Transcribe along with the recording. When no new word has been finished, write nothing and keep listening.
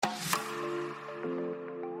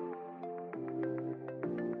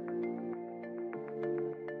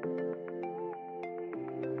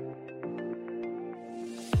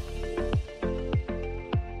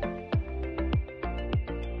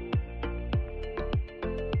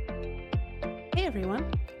everyone.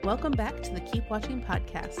 Welcome back to the Keep Watching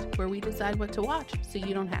podcast, where we decide what to watch so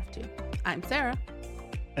you don't have to. I'm Sarah.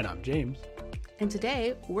 And I'm James. And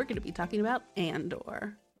today we're going to be talking about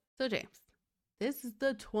Andor. So James, this is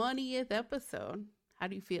the 20th episode. How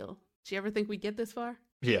do you feel? Did you ever think we'd get this far?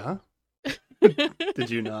 Yeah. Did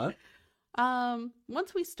you not?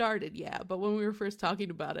 Once we started, yeah. But when we were first talking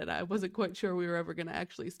about it, I wasn't quite sure we were ever going to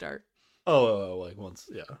actually start. Oh, like once,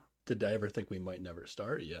 yeah. Did I ever think we might never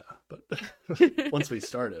start? Yeah. But once we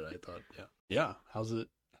started, I thought, yeah. Yeah.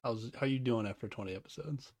 How you doing after 20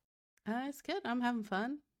 episodes? It's good. I'm having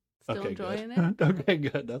fun. Still okay, enjoying good. it. Okay,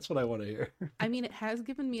 good. That's what I want to hear. I mean, it has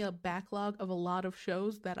given me a backlog of a lot of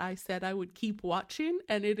shows that I said I would keep watching,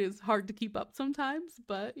 and it is hard to keep up sometimes,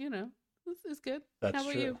 but, you know, this is good. That's How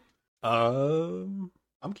about true. you?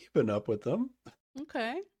 I'm keeping up with them.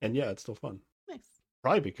 Okay. And yeah, it's still fun. Nice.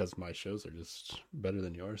 Probably because my shows are just better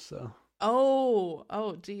than yours, so.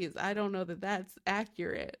 Oh, geez. I don't know that that's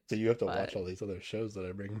accurate. So you have to watch all these other shows that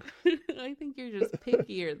I bring. I think you're just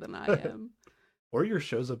pickier than I am. Or your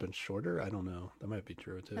shows have been shorter? I don't know. That might be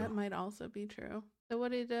true, too. That might also be true. So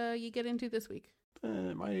what did you get into this week?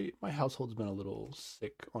 My household's been a little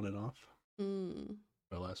sick on and off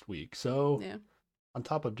for last week. So yeah. On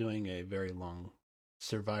top of doing a very long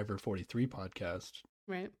Survivor 43 podcast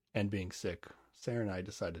right, and being sick, Sarah and I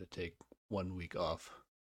decided to take 1 week off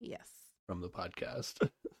yes, from the podcast.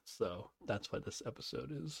 So that's why this episode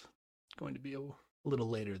is going to be a little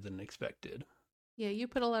later than expected. Yeah, you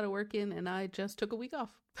put a lot of work in, and I just took a week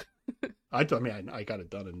off. I got it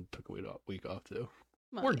done and took a week off too.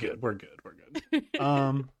 Well, We're good.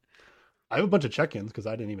 I have a bunch of check-ins because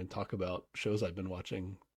I didn't even talk about shows I've been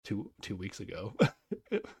watching two weeks ago.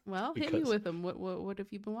 Well, hit me with them. What have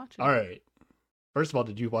you been watching? All right. First of all,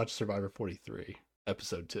 did you watch Survivor 43,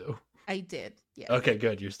 episode 2? I did, yeah. Okay,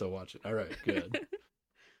 good. You're still watching. All right, good.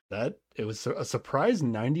 It was a surprise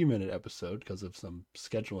 90-minute episode because of some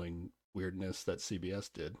scheduling weirdness that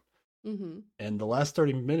CBS did. Mm-hmm. And the last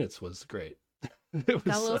 30 minutes was great. It was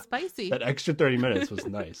got a little spicy. That extra 30 minutes was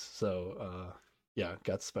nice. So, yeah,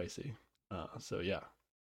 got spicy. So, yeah,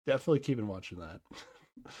 definitely keeping watching that.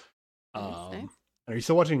 Nice. Are you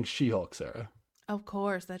still watching She-Hulk, Sarah? Of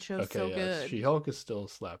course, that show's so good. She-Hulk is still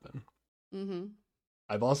slapping. Mm-hmm.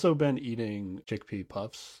 I've also been eating chickpea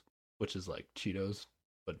puffs, which is like Cheetos,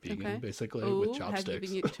 but vegan, basically, with chopsticks. Have you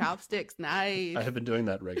been eating chopsticks? Nice. I have been doing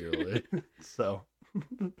that regularly. So,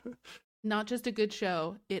 not just a good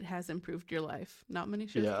show, it has improved your life. Not many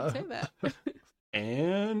shows can say that.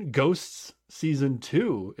 And Ghosts season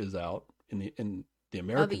 2 is out in the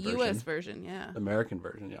American version. The US version, yeah. American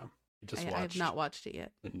version, yeah. I have not watched it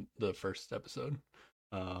yet. In the first episode.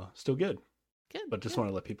 Still good. Good. But just want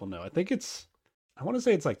to let people know. I want to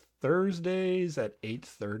say it's like Thursdays at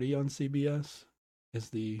 8:30 on CBS is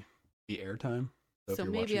the airtime. So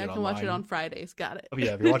maybe I can watch it on Fridays. Got it. Oh,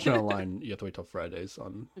 yeah, if you're watching it online, you have to wait till Fridays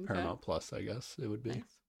on Paramount Plus, I guess it would be.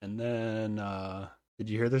 Nice. And then, did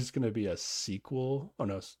you hear there's going to be a sequel? Oh,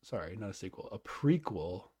 no, sorry, not a sequel. A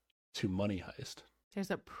prequel to Money Heist. There's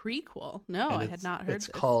a prequel? No, I had not heard It's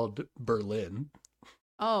called Berlin.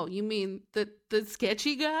 Oh, you mean the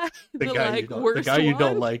sketchy guy? The guy you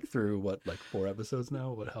don't like through, what, like 4 episodes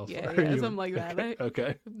now? How far are you? Something like that.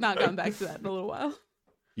 Okay. I've not gone back to that in a little while.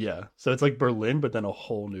 Yeah, so it's like Berlin, but then a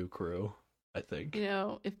whole new crew, I think. You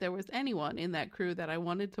know, if there was anyone in that crew that I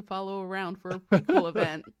wanted to follow around for a prequel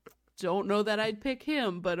event, don't know that I'd pick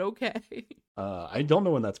him, but okay. I don't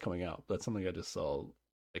know when that's coming out. That's something I just saw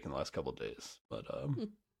like in the last couple of days, but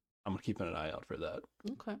I'm keeping an eye out for that.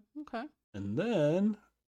 Okay. And then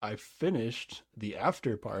I finished the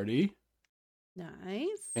After Party.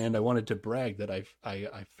 Nice. And I wanted to brag that I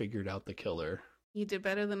figured out the killer. You did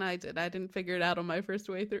better than I did. I didn't figure it out on my first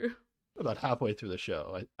way through. About halfway through the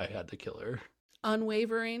show, I had the killer.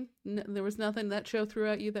 Unwavering? There was nothing that show threw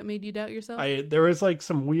at you that made you doubt yourself? There was like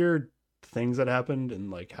some weird things that happened in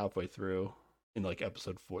like halfway through in like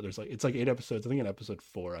episode 4. It's like 8 episodes. I think in episode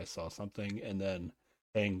 4 I saw something, and then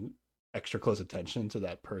paying extra close attention to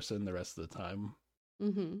that person the rest of the time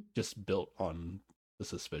just built on the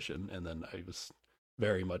suspicion, and then I was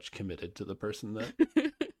very much committed to the person that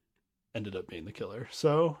ended up being the killer.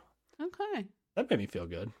 So okay, that made me feel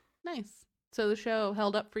good. Nice. So the show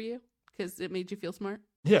held up for you because it made you feel smart?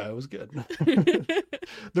 Yeah, it was good.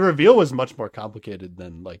 The reveal was much more complicated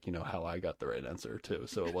than like, you know, how I got the right answer too.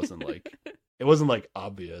 So it wasn't like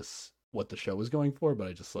obvious what the show was going for, but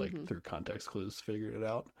I just like through context clues figured it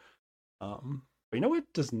out. But you know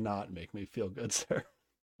what does not make me feel good, Sarah?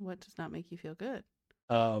 What does not make you feel good?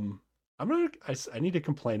 I need to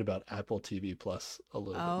complain about Apple TV Plus a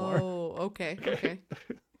little bit more. Oh, okay.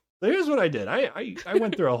 So here's what I did. I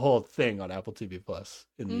went through a whole thing on Apple TV Plus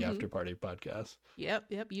in the Mm-hmm. After Party podcast. Yep.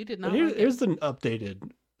 You did But not like it. here's an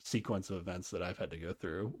updated sequence of events that I've had to go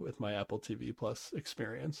through with my Apple TV Plus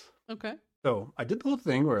experience. Okay. So I did the whole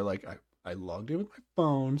thing where like I logged in with my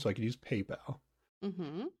phone so I could use PayPal.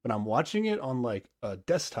 Mm-hmm. But I'm watching it on like a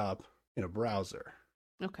desktop in a browser,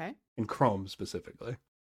 Okay. in Chrome specifically.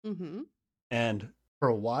 Mm-hmm. And for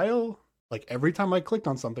a while, like every time I clicked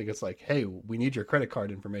on something, it's like, hey, we need your credit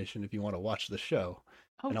card information if you want to watch the show.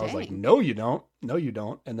 Oh, And I dang. was like, no, you don't. No, you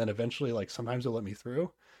don't. And then eventually, like sometimes it'll let me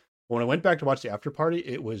through. When I went back to watch the After Party,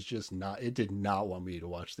 it was just not, it did not want me to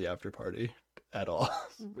watch the After Party at all.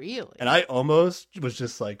 Really? And I almost was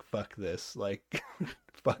just like, fuck this. Like,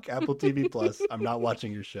 fuck Apple TV Plus. I'm not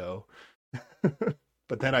watching your show.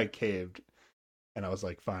 But then I caved and I was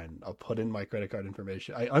like, fine, I'll put in my credit card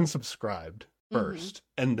information. I unsubscribed first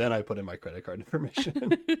and then I put in my credit card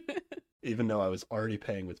information, even though I was already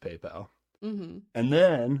paying with PayPal. Mm-hmm. And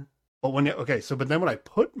then, but when I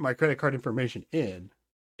put my credit card information in,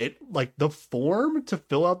 it like the form to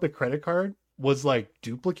fill out the credit card was like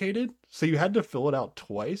duplicated. So you had to fill it out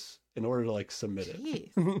twice in order to like submit it.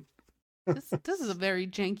 Jeez. This is a very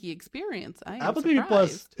janky experience. I am Apple surprised. TV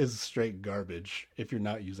Plus is straight garbage if you're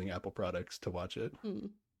not using Apple products to watch it.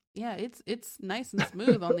 Yeah, it's nice and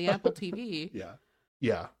smooth on the Apple TV.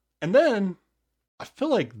 Yeah. And then I feel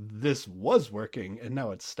like this was working and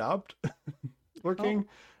now it's stopped working.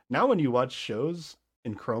 Oh. Now when you watch shows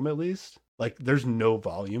in Chrome at least, like there's no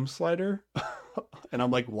volume slider. And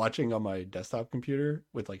I'm like watching on my desktop computer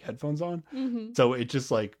with like headphones on. Mm-hmm. So it just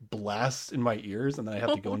like blasts in my ears and then I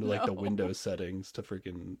have to go into like the no. Windows settings to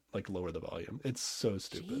freaking like lower the volume. It's so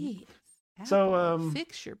stupid. Jeez. So, Apple,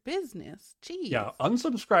 fix your business. Jeez. Yeah,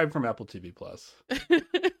 unsubscribe from Apple TV Plus.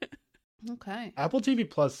 Okay. Apple TV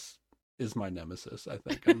Plus is my nemesis, I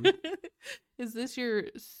think. Is this your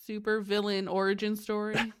super villain origin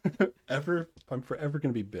story? I'm forever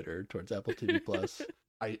going to be bitter towards Apple TV Plus.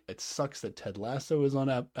 It sucks that Ted Lasso is on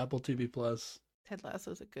Apple TV Plus. Ted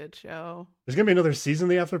Lasso's a good show. There's going to be another season of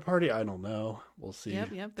The After Party. I don't know. We'll see.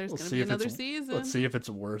 Yep. There's going to see be if another it's- season. Let's see if it's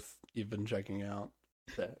worth even checking out.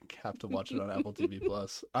 Have to watch it on Apple TV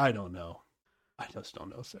Plus. I don't know. I just don't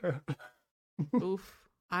know, Sarah. Oof.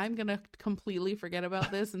 I'm going to completely forget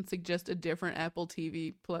about this and suggest a different Apple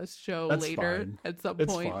TV Plus show That's later fine. at some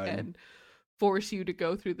It's point fine. and force you to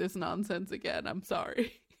go through this nonsense again. I'm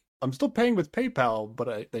sorry. I'm still paying with PayPal,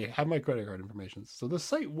 but they have my credit card information. So the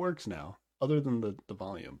site works now, other than the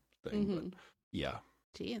volume thing. Mm-hmm. But yeah,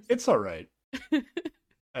 Jeez. it's all right.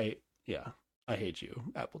 I hate you,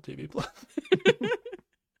 Apple TV Plus.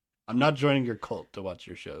 I'm not joining your cult to watch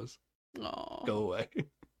your shows. Aw. Go away.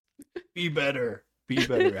 Be better. Be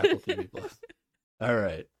better, Apple TV Plus. All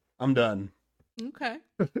right, I'm done. Okay.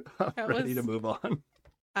 I'm ready to move on.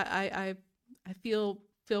 I feel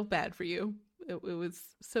bad for you. It was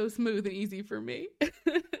so smooth and easy for me.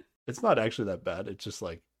 It's not actually that bad. It's just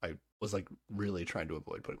like I was like really trying to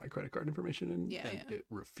avoid putting my credit card information in, and it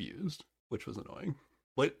refused, which was annoying.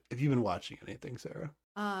 What have you been watching anything, Sarah?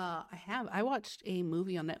 I have. I watched a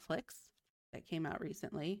movie on Netflix that came out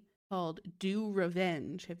recently called Do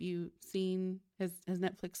Revenge. Have you seen? Has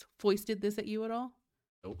Netflix foisted this at you at all?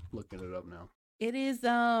 Nope, looking it up now. It is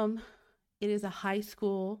a high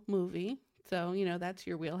school movie. So, that's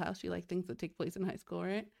your wheelhouse. You like things that take place in high school,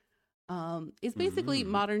 right? It's basically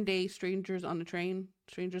modern day Strangers on a Train.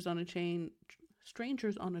 Strangers on a Train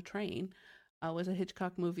was a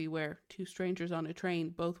Hitchcock movie where two strangers on a train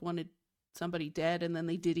both wanted somebody dead and then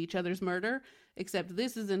they did each other's murder, except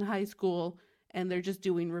this is in high school and they're just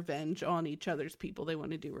doing revenge on each other's people they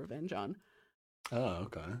want to do revenge on. Oh,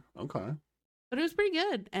 okay. But it was pretty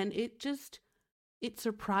good, and it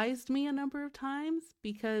surprised me a number of times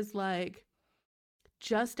because like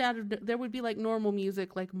just there would be like normal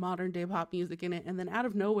music, like modern day pop music in it, and then out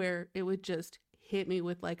of nowhere it would just hit me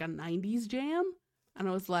with like a 90s jam, and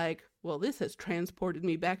I was like, well, this has transported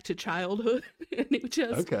me back to childhood. And it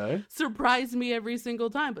just surprised me every single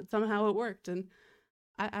time, but somehow it worked. And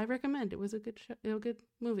I recommend. It was a good show, a good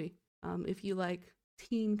movie if you like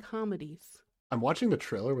teen comedies. I'm watching the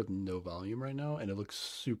trailer with no volume right now, and it looks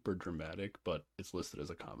super dramatic, but it's listed as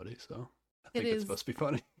a comedy, so I think it's supposed to be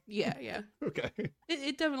funny. Yeah. Okay.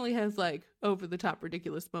 It definitely has like over the top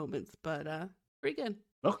ridiculous moments, but pretty good.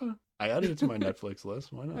 Okay. I added it to my Netflix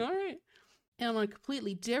list. Why not? All right. And on a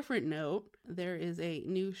completely different note, there is a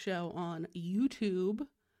new show on YouTube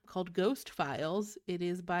called Ghost Files. It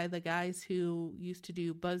is by the guys who used to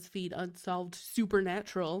do BuzzFeed Unsolved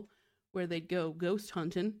Supernatural, where they'd go ghost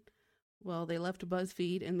hunting. Well, they left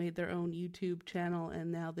BuzzFeed and made their own YouTube channel,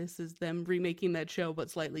 and now this is them remaking that show,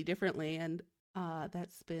 but slightly differently. And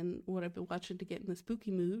That's been what I've been watching to get in the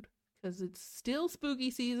spooky mood because it's still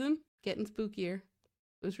spooky season, getting spookier.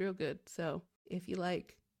 It was real good. So if you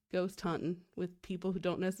like ghost hunting with people who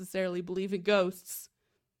don't necessarily believe in ghosts,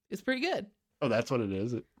 it's pretty good. Oh, that's what it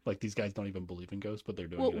is. Like these guys don't even believe in ghosts, but they're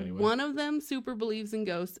doing it anyway. One of them super believes in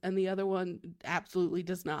ghosts, and the other one absolutely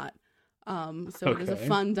does not. So It is a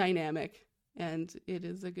fun dynamic, and it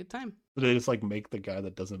is a good time. So they just like make the guy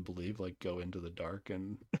that doesn't believe like go into the dark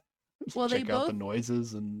and check out the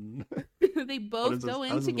noises, and they both go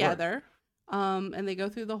in together. And they go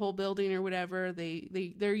through the whole building or whatever.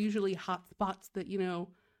 They're usually hot spots that, you know,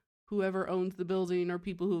 whoever owns the building or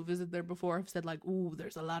people who have visited there before have said like, ooh,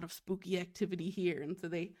 there's a lot of spooky activity here. And so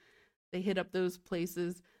they hit up those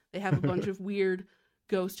places. They have a bunch of weird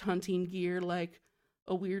ghost hunting gear, like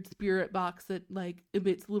a weird spirit box that like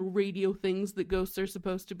emits little radio things that ghosts are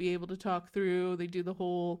supposed to be able to talk through. They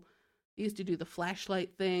used to do the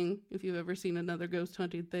flashlight thing. If you've ever seen another ghost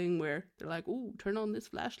hunting thing where they're like, ooh, turn on this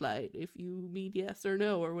flashlight if you mean yes or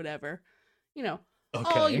no or whatever. You know,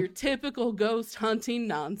 all your typical ghost hunting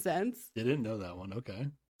nonsense. I didn't know that one. Okay.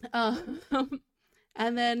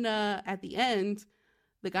 And then at the end,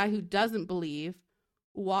 the guy who doesn't believe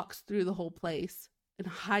walks through the whole place and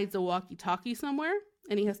hides a walkie-talkie somewhere.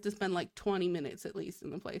 And he has to spend like 20 minutes at least in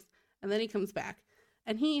the place. And then he comes back.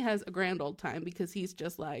 And he has a grand old time because he's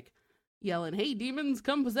just like yelling, hey, demons,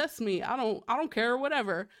 come possess me. I don't care,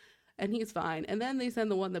 whatever. And he's fine. And then they send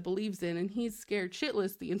the one that believes in, and he's scared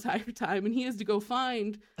shitless the entire time. And he has to go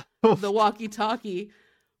find the walkie-talkie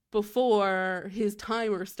before his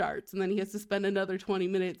timer starts. And then he has to spend another 20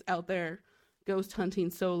 minutes out there ghost hunting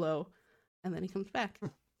solo. And then he comes back.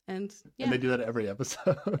 And yeah. And they do that every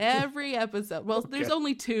episode. Every episode. Well, there's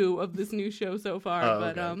only 2 of this new show so far,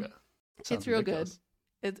 but it's real good.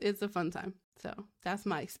 It's a fun time. So that's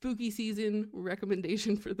my spooky season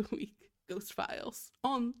recommendation for the week. Ghost Files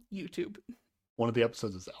on YouTube. One of the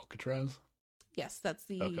episodes is Alcatraz? Yes, that's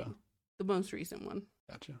the most recent one.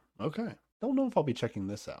 Gotcha. Okay. Don't know if I'll be checking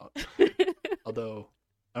this out. Although,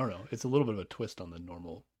 I don't know. It's a little bit of a twist on the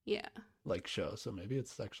normal show. So maybe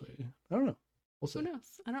it's actually, I don't know. We'll see. Who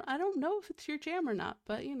knows? I don't know if it's your jam or not,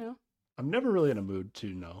 but you know. I'm never really in a mood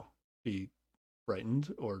to be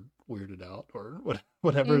frightened or weirded out or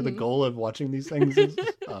whatever the goal of watching these things is.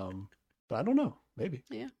 But I don't know. Maybe.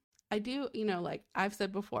 Yeah. I do, like I've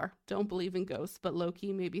said before, don't believe in ghosts, but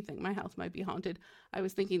low-key maybe think my house might be haunted. I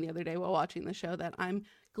was thinking the other day while watching the show that I'm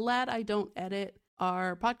glad I don't edit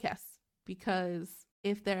our podcasts, because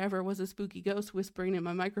if there ever was a spooky ghost whispering in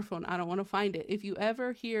my microphone, I don't want to find it. If you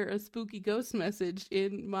ever hear a spooky ghost message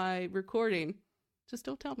in my recording, just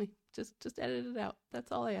don't tell me. Just edit it out.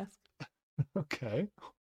 That's all I ask. Okay.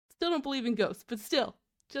 Still don't believe in ghosts, but still,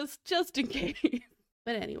 just in case.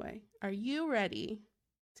 But anyway, are you ready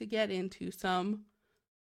to get into some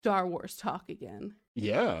Star Wars talk again?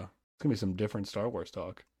 Yeah. It's going to be some different Star Wars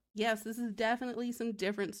talk. Yes, this is definitely some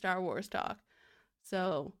different Star Wars talk.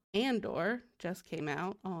 So, Andor just came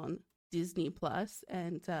out on Disney Plus,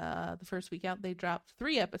 and the first week out, they dropped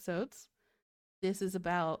 3 episodes. This is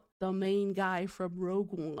about the main guy from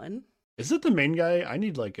Rogue One. Is it the main guy? I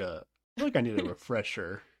need I feel like I need a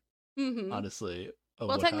refresher, honestly, of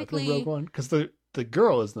what happened in Rogue One. Because the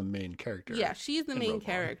girl is the main character. Yeah, she's the main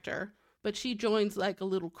character, but she joins like a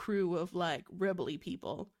little crew of like rebel-y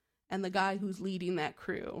people, and the guy who's leading that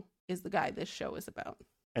crew is the guy this show is about.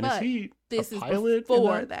 And but is he a pilot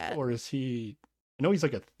before that? Or is he... I know he's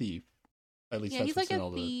like a thief. At least that's what's in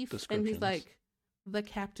all the descriptions. And he's like the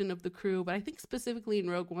captain of the crew. But I think specifically in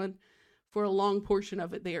Rogue One, for a long portion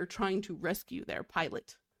of it, they are trying to rescue their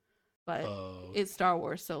pilot. But it's Star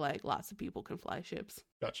Wars, so like lots of people can fly ships.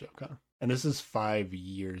 Gotcha. Okay. And this is 5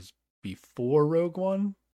 years before Rogue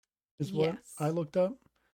One, is what I looked up?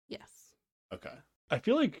 Yes. Okay. I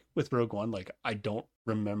feel like with Rogue One, like I don't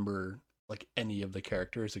remember like any of the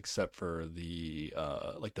characters except for the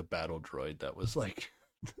the battle droid that was like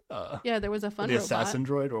there was a fun the robot. assassin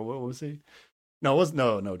droid, or what was he? No, it was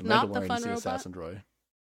no the Mandalorian is the assassin droid.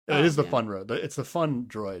 It is the fun droid. It's the fun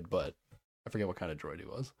droid, but I forget what kind of droid he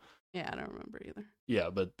was. Yeah, I don't remember either. Yeah,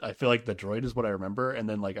 but I feel like the droid is what I remember, and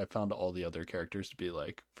then like I found all the other characters to be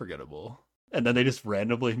like forgettable. And then they just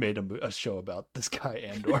randomly made a show about this guy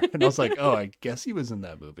Andor, and I was like, oh, I guess he was in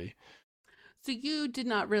that movie. So you did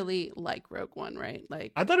not really like Rogue One, right?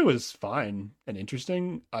 Like, I thought it was fine and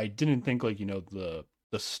interesting. I didn't think like, the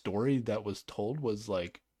story that was told was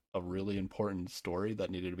like a really important story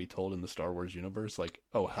that needed to be told in the Star Wars universe. Like,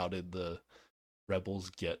 oh, how did the rebels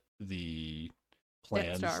get the Death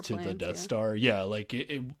plans Star to the plans, Death yeah. Star. Yeah, like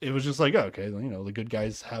it was just like, oh, okay, the good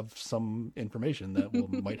guys have some information that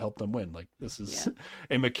might help them win. Like this is Yeah.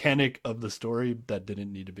 a mechanic of the story that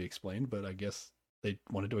didn't need to be explained, but I guess they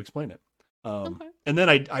wanted to explain it. Okay. And then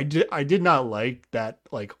I did not like that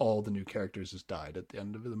like all the new characters just died at the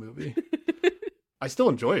end of the movie. I still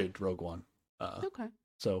enjoyed Rogue One. Okay.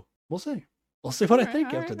 So we'll see. We'll see what I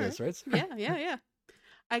think All after right, all right. this, right? Yeah.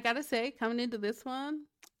 I gotta say, coming into this one,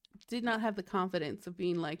 did not have the confidence of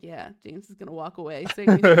being like, yeah, James is gonna walk away saying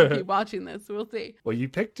we need to keep watching this. We'll see. Well, you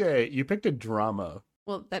picked a drama.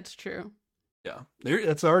 Well, that's true. Yeah,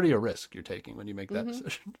 that's already a risk you're taking when you make that Mhm.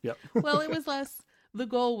 decision. Yep. Well, it was less. The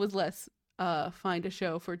goal was less. Find a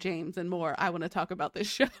show for James and more. I want to talk about this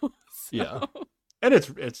show. So, Yeah, and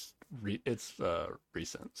it's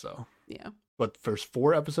recent, so. yeah. But there's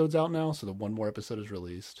 4 episodes out now, so the one more episode is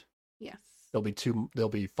released. Yes. There'll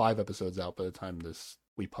be 5 episodes out by the time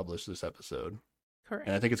we publish this episode. Correct.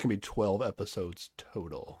 And I think it's gonna be 12 episodes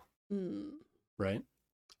total. Right?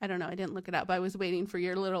 I don't know. I didn't look it up. I was waiting for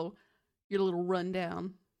your little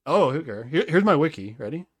rundown. Oh, okay. Here's my wiki.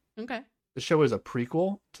 Ready? Okay. The show is a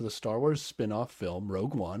prequel to the Star Wars spin-off film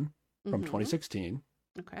Rogue One from 2016.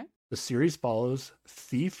 Okay. The series follows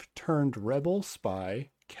thief-turned-rebel spy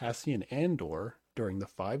Cassian Andor during the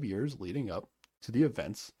 5 years leading up to the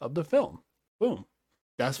events of the film. Boom.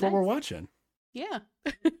 That's what we're watching. Yeah.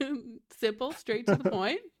 Simple, straight to the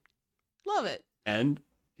point. Love it. And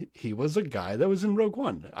he was a guy that was in Rogue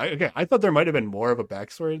One. I thought there might have been more of a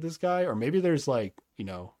backstory to this guy, or maybe there's like,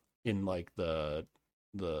 in like the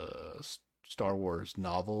Star Wars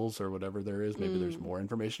novels or whatever there is, maybe there's more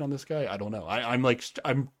information on this guy. I don't know.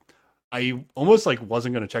 I almost like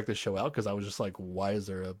wasn't going to check this show out because I was just like, why is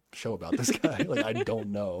there a show about this guy? Like, I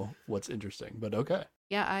don't know what's interesting, but okay.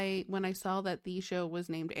 Yeah, when I saw that the show was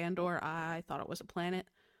named Andor, I thought it was a planet,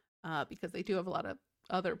 because they do have a lot of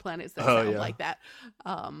other planets that sound like that.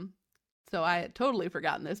 So I had totally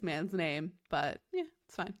forgotten this man's name, but yeah,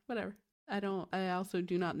 it's fine. Whatever. I also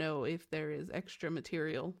do not know if there is extra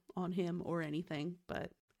material on him or anything,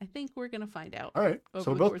 but I think we're gonna find out. All right.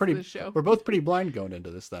 So we're both pretty blind going into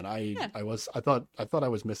this then. I thought I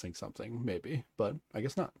was missing something maybe, but I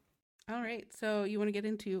guess not. All right. So you want to get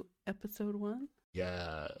into episode 1?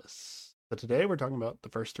 Yes. So today we're talking about the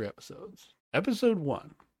first 3 episodes. Episode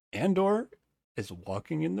 1. Andor is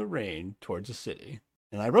walking in the rain towards a city.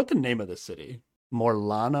 And I wrote the name of the city.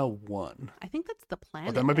 Morlana 1. I think that's the planet.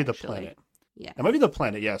 Oh, that might be the planet. Yeah. That might be the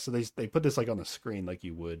planet, yeah. So they put this like on the screen like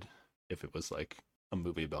you would if it was like a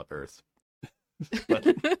movie about Earth. But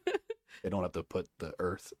they don't have to put the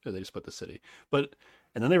Earth, they just put the city. And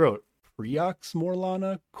then they wrote Priox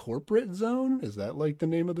Morlana Corporate Zone. Is that like the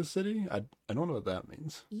name of the city? I don't know what that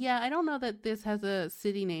means. Yeah, I don't know that this has a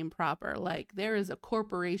city name proper. Like there is a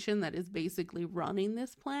corporation that is basically running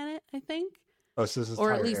this planet, I think. Oh, so this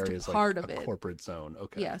or at least area is part like of a it. Corporate zone.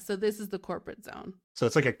 Okay. Yeah, so this is the corporate zone. So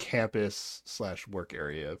it's like a campus / work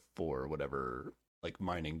area for whatever like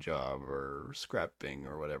mining job or scrapping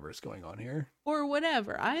or whatever is going on here. Or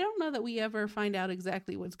whatever. I don't know that we ever find out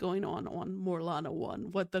exactly what's going on Morlana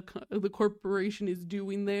 1, what the corporation is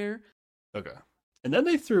doing there. Okay. And then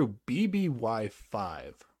they threw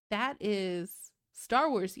BBY-5. That is Star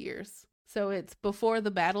Wars years. So it's before the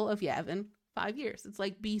Battle of Yavin. 5 years. It's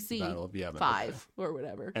like BC Battle of Yavin, 5 or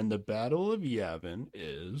whatever. And the Battle of Yavin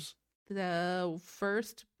is the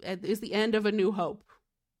end of A New Hope,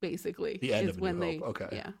 basically. The end of A New Hope.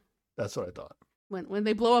 Okay. Yeah. That's what I thought. When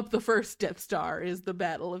they blow up the first Death Star is the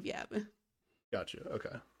Battle of Yavin. Gotcha.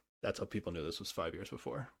 Okay. That's how people knew this was 5 years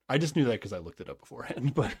before. I just knew that because I looked it up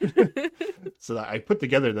beforehand. But so I put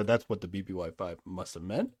together that's what the BBY-5 must have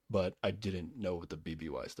meant, but I didn't know what the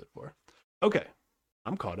BBY stood for. Okay.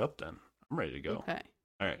 I'm caught up then. I'm ready to go. Okay.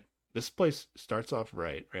 All right. This place starts off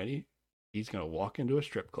right. Ready? He's going to walk into a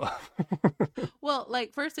strip club. Well,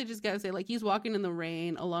 like, first I just got to say, like, he's walking in the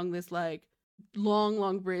rain along this, like,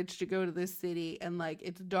 long bridge to go to this city. And, like,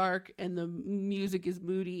 it's dark and the music is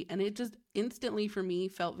moody. And it just instantly, for me,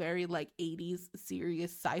 felt very, like, 80s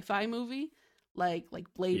serious sci-fi movie. Like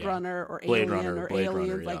Blade Runner or Blade Alien Runner, or Blade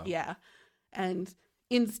Aliens. Runner, like, yeah. And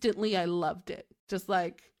instantly I loved it. Just,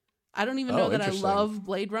 like... I don't even know that I love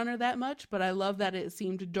Blade Runner that much, but I love that it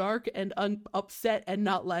seemed dark and upset and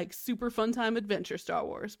not like super fun time adventure Star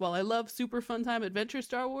Wars. While I love super fun time adventure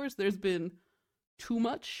Star Wars, there's been too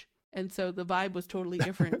much. And so the vibe was totally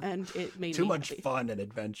different and it made too me much happy. Fun and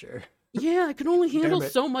adventure. Yeah, I can only handle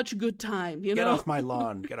so much good time, Get off my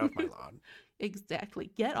lawn. Get off my lawn.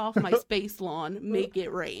 Exactly. Get off my space lawn. Make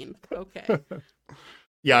it rain. Okay.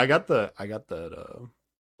 Yeah, I got that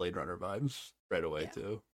Blade Runner vibes right away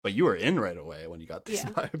too. But you were in right away when you got these Yeah.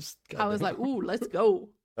 vibes. I was like, ooh, let's go.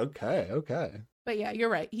 Okay. But yeah, you're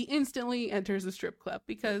right. He instantly enters a strip club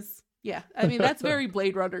because, yeah, I mean, that's very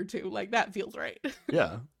Blade Runner too. Like, that feels right.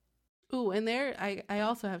 Yeah. Ooh, and there, I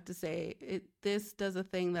also have to say, this does a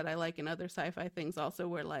thing that I like in other sci-fi things also,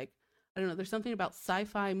 where, like, I don't know, there's something about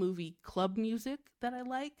sci-fi movie club music that I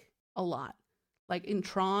like a lot. Like in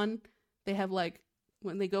Tron, they have, like,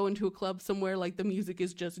 when they go into a club somewhere, like, the music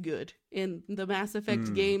is just good. In the Mass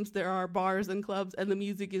Effect games, there are bars and clubs, and the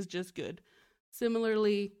music is just good.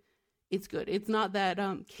 Similarly, it's good. It's not that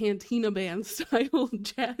cantina band style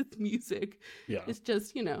jazz music. Yeah. It's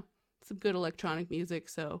just, some good electronic music.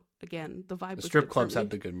 So again, the vibe. The strip clubs have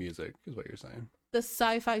the good music, is what you're saying. The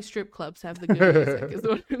sci-fi strip clubs have the good music, is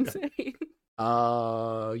what I'm saying.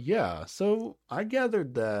 Yeah. So I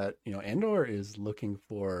gathered that Andor is looking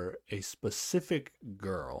for a specific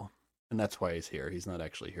girl, and that's why he's here. He's not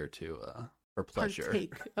actually here to for pleasure.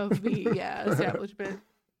 Partake of the establishment.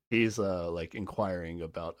 He's like inquiring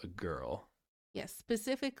about a girl. Yes,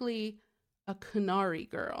 specifically a Kunari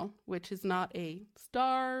girl, which is not a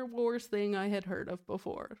Star Wars thing I had heard of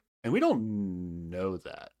before. And we don't know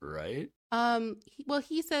that, right?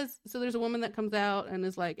 He says, so there's a woman that comes out and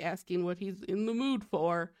is like asking what he's in the mood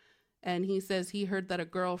for. And he says he heard that a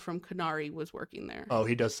girl from Kunari was working there. Oh,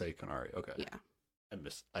 he does say Kunari. Okay. Yeah.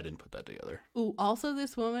 I didn't put that together. Ooh, also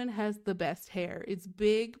this woman has the best hair. It's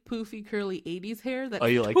big, poofy, curly 80s hair that's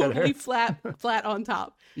you like totally that hair? flat on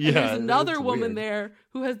top. Yeah. And there's another woman weird. there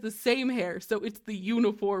who has the same hair. So it's the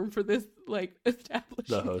uniform for this, like, establishment.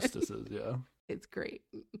 The hostesses, yeah. It's great.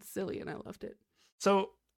 It's silly and I loved it.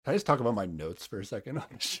 So can I just talk about my notes for a second on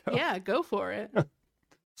the show? Yeah, go for it.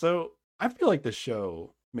 So I feel like the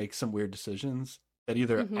show makes some weird decisions that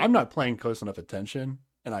either I'm not paying close enough attention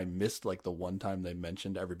and I missed like the one time they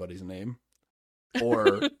mentioned everybody's name,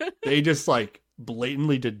 or they just like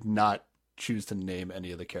blatantly did not choose to name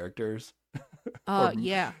any of the characters.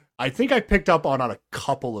 Yeah. I think I picked up on a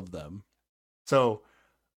couple of them. So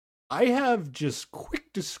I have just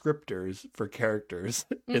quick descriptors for characters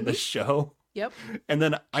in the show. Yep. And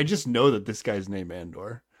then I just know that this guy's named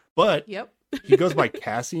Andor. But yep. he goes by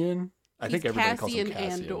Cassian. I think everybody calls him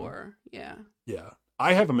Cassian. Andor. Yeah. Yeah.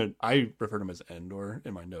 I refer to him as Andor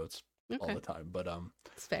in my notes all the time. But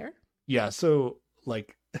it's fair. Yeah, so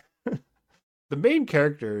like the main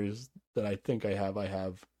characters that I think I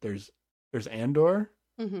have there's Andor,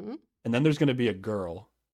 and then there's gonna be a girl,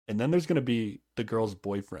 and then there's gonna be the girl's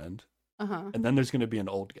boyfriend, and then there's gonna be an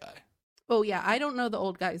old guy. Oh yeah, I don't know the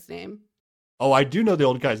old guy's name. Oh, I do know the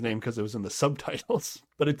old guy's name because it was in the subtitles,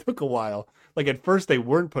 but it took a while. Like at first they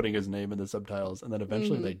weren't putting his name in the subtitles, and then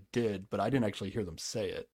eventually they did, but I didn't actually hear them say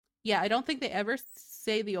it. Yeah, I don't think they ever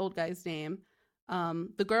say the old guy's name.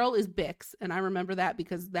 The girl is Bix, and I remember that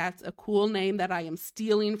because that's a cool name that I am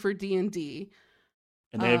stealing for D&D.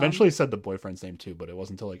 And they eventually said the boyfriend's name too, but it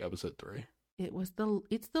wasn't until like episode 3. It's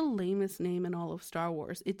the lamest name in all of Star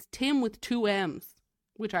Wars. It's Tim with 2 M's,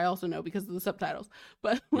 which I also know because of the subtitles.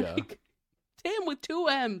 But like Tim with 2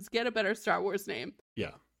 M's, get a better Star Wars name.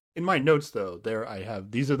 Yeah. In my notes though,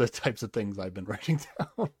 these are the types of things I've been writing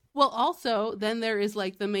down. Well, also, then there is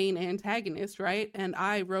like the main antagonist, right? And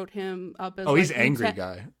I wrote him up as he's angry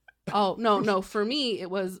guy. Oh, no. For me,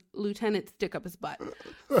 it was Lieutenant Stick Up His Butt.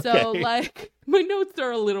 So, like, my notes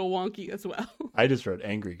are a little wonky as well. I just wrote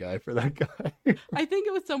angry guy for that guy. I think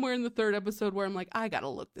it was somewhere in the 3rd episode where I'm like, I gotta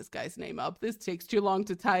look this guy's name up. This takes too long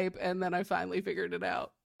to type. And then I finally figured it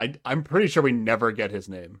out. I'm pretty sure we never get his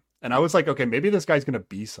name. And I was like, okay, maybe this guy's going to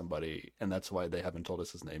be somebody. And that's why they haven't told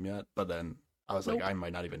us his name yet. But then I was like, I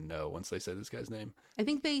might not even know once they say this guy's name. I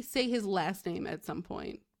think they say his last name at some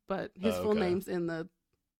point. But his full name's in the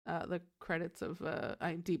credits of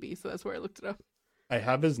IMDb. So that's where I looked it up. I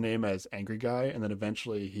have his name as Angry Guy. And then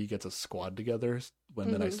eventually he gets a squad together.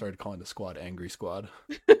 Then I started calling the squad Angry Squad.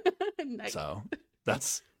 Nice. So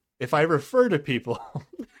that's... If I refer to people,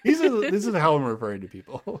 this is how I'm referring to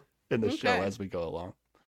people in the show as we go along.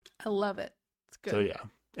 I love it. It's good. So yeah,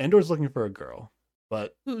 Andor's looking for a girl,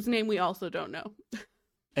 but whose name we also don't know.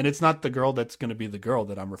 And it's not the girl that's going to be the girl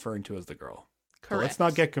that I'm referring to as the girl. Correct. So let's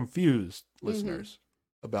not get confused, listeners,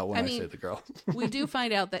 about when I say the girl. We do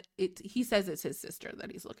find out that he says it's his sister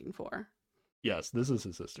that he's looking for. Yes, this is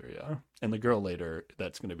his sister, yeah. And the girl later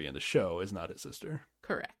that's going to be in the show is not his sister.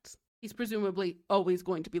 Correct. He's presumably always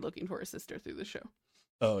going to be looking for his sister through the show.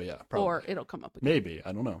 Oh, yeah, probably. Or it'll come up again. Maybe.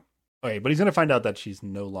 I don't know. Okay, but he's going to find out that she's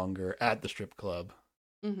no longer at the strip club.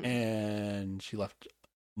 And she left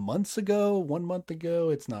months ago, 1 month ago.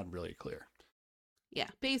 It's not really clear. Yeah,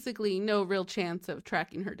 basically no real chance of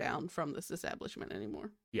tracking her down from this establishment anymore.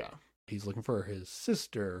 Yeah. He's looking for his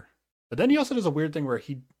sister. But then he also does a weird thing where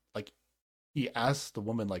he asks the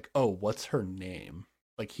woman like, "Oh, what's her name?"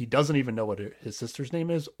 Like he doesn't even know what his sister's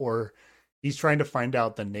name is, or he's trying to find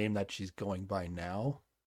out the name that she's going by now.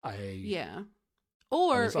 Yeah. I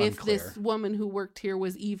Or was if unclear. this woman who worked here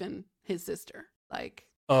was even his sister. Like,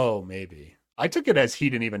 Oh, maybe. I took it as he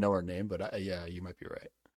didn't even know her name, but yeah, you might be right.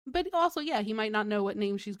 but also, yeah, he might not know what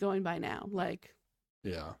name she's going by now. Like,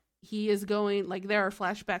 Yeah. he is going, like, there are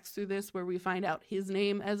flashbacks through this where we find out his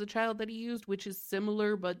name as a child that he used, which is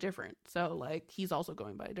similar but different. So, like, he's also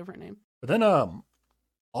going by a different name. But then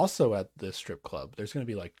also at this strip club, there's going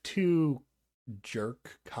to be like two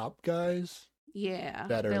jerk cop guys Yeah.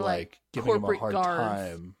 that are they're like giving him a corporate hard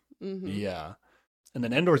guards. time. Mm-hmm. Yeah. And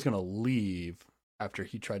then Endor's going to leave after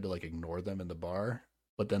he tried to like ignore them in the bar.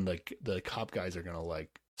 But then like the cop guys are going to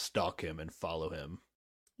like stalk him and follow him.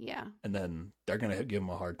 Yeah. And then they're going to give him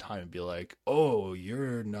a hard time and be like, "Oh,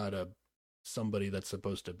 you're not somebody that's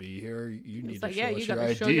supposed to be here. You need It's to like, show yeah, us you your got to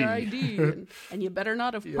ID. show your ID. And you better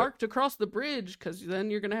not have Yeah. parked across the bridge because then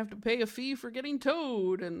you're going to have to pay a fee for getting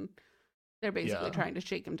towed. And they're basically Yeah. trying to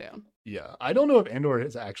shake him down. Yeah. I don't know if Andor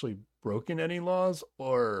has actually broken any laws,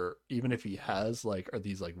 or even if he has, like, are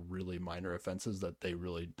these like really minor offenses that they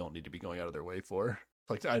really don't need to be going out of their way for?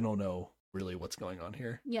 Like, I don't know really what's going on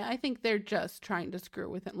here. Yeah, I think they're just trying to screw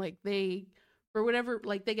with him. Like, they, for whatever,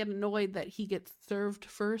 like, they get annoyed that he gets served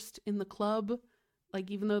first in the club. Like,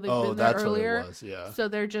 even though they've been there That's earlier. what it was. Yeah. So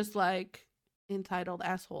they're just like entitled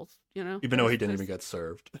assholes, you know? Even though he didn't even get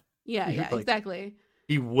served. Yeah, yeah, like- exactly.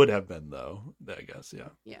 He would have been, though, I guess. Yeah.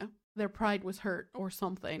 Yeah. Their pride was hurt or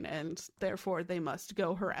something, and therefore they must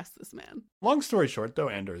go harass this man. Long story short, though,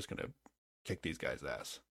 Andor is going to kick these guys'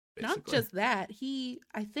 ass. Basically. Not just that, he,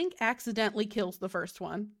 I think, accidentally kills the first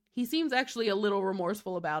one. He seems actually a little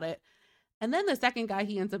remorseful about it. And then the second guy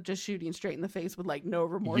he ends up just shooting straight in the face with, like, no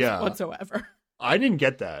remorse whatsoever. I didn't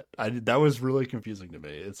get that. That was really confusing to me.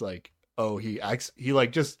 It's like, oh, he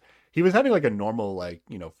was having like a normal, like,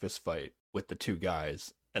 you know, fist fight with the two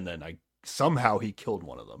guys, and then somehow he killed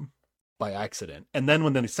one of them by accident. And then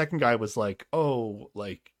when the second guy was like, "Oh,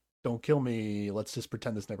 like, don't kill me. Let's just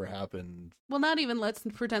pretend this never happened." Well, not even let's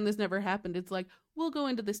pretend this never happened. It's like, we'll go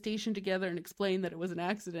into the station together and explain that it was an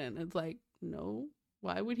accident. It's like, no,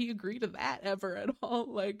 why would he agree to that ever at all?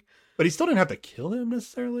 Like, but he still didn't have to kill him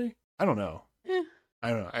necessarily. I don't know.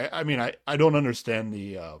 I don't know. I mean, I don't understand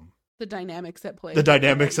the dynamics at play. The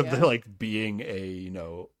dynamics of yeah. the, like, being a, you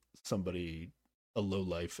know, somebody, a low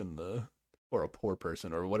life or a poor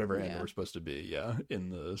person or whatever Yeah. Andor we're supposed to be, in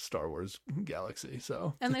the Star Wars galaxy.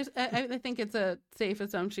 So, And I think it's a safe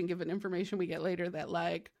assumption, given information we get later, that,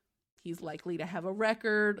 like, he's likely to have a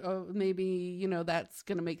record of maybe, you know, that's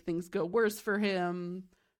going to make things go worse for him.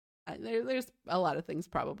 There's a lot of things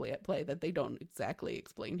probably at play that they don't exactly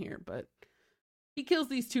explain here, but he kills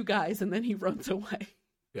these two guys and then he runs away.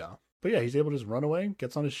 yeah. But yeah, he's able to just run away,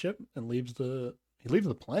 gets on his ship, and leaves the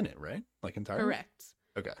planet, right? Like, entirely? Correct.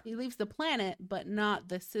 Okay. He leaves the planet, but not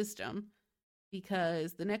the system,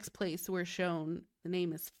 because the next place we're shown, the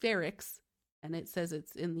name is Ferrix, and it says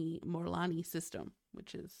it's in the Morlani system,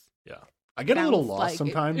 which is... Yeah. I get a little sounds lost like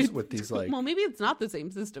sometimes with these, like... Well, maybe it's not the same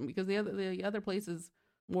system, because the other place is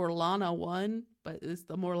Morlana 1, but it's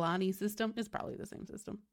the Morlani system. It's probably the same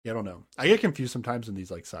system. Yeah, I don't know. I get confused sometimes in these,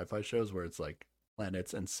 like, sci-fi shows where it's, like,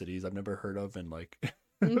 planets and cities I've never heard of, and, like...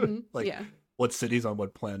 Mm-hmm. like, yeah. what city's on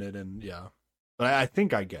what planet, and yeah. But I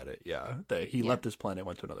think I get it, yeah. That he left this planet,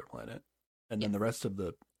 went to another planet. And then the rest of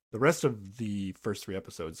the first 3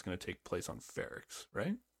 episodes is going to take place on Ferrix,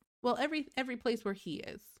 right? Well, every place where he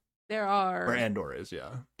is. There are... Where Andor is, yeah.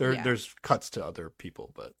 There's cuts to other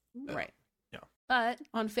people, but... Right. Yeah. But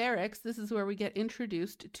on Ferrix, this is where we get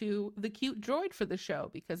introduced to the cute droid for the show,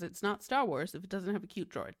 because it's not Star Wars if it doesn't have a cute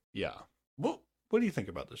droid. Yeah. What do you think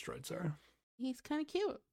about this droid, Sarah? He's kind of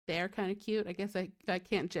cute. They're kind of cute. I guess I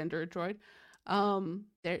can't gender a droid.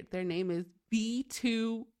 Their name is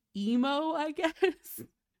B2 Emo, I guess.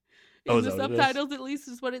 In the subtitles, at least,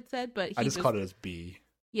 is what it said. But I just called it as B.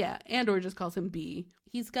 Yeah, Andor just calls him B.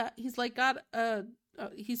 He's scrunchable.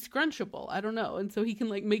 I don't know, and so he can,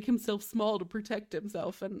 like, make himself small to protect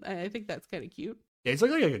himself, and I think that's kind of cute. Yeah, he's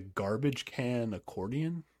like a garbage can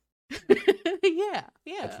accordion. Yeah.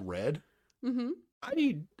 It's red. Mm-hmm.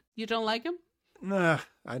 You don't like him? Nah,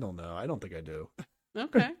 I don't know. I don't think I do.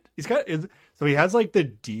 Okay. So he has, like, the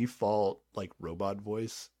default, like, robot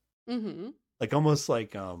voice. Mm-hmm. Like, almost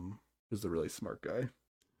like, who's the really smart guy?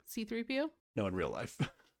 C-3PO? No, in real life.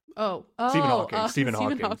 Oh. Stephen Hawking. Stephen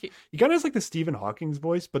Hawking. He kind of has, like, the Stephen Hawking's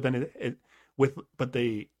voice, but then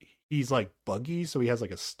he's, like, buggy, so he has,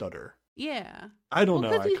 like, a stutter. Yeah. I don't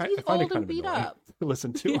know. He's I find it old kind and of beat annoying up to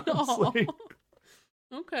listen to, honestly.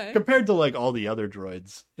 Okay. compared to like all the other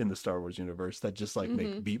droids in the Star Wars universe that just like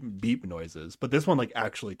Mm-hmm. make beep noises. But this one like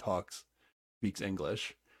actually speaks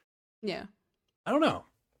English. Yeah. I don't know.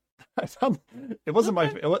 I found it wasn't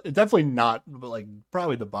Okay. it's definitely not, but like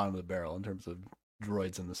probably the bottom of the barrel in terms of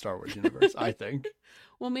droids in the Star Wars universe, I think.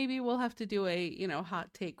 Well, maybe we'll have to do a,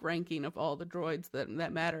 hot take ranking of all the droids that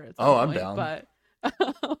matter at some Oh, I'm point. down. But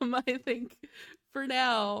I think for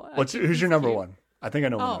now, I think Who's your he's number cute. one? I think I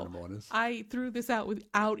know what my Oh, number one is. I threw this out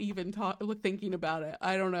without even thinking about it.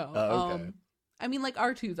 I don't know. Okay. I mean, like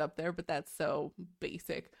R2's up there, but that's so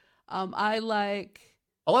basic. I like,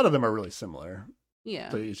 A lot of them are really similar. yeah.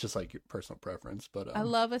 So it's just like your personal preference, but I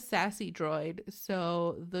love a sassy droid.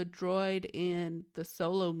 So the droid in the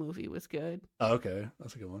Solo movie was good, oh, okay,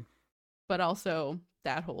 that's a good one. but also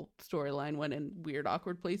that whole storyline went in weird,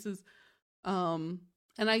 awkward places. And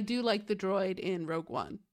I do like the droid in Rogue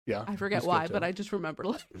One. Yeah, I forget that's why, good too. but I just remember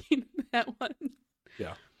liking that one.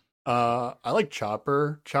 Yeah. I like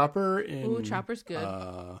Chopper. Chopper in Ooh, Chopper's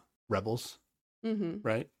good. Rebels, Mm-hmm.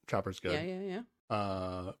 right? Chopper's good. Yeah.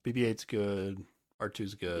 BB-8's good.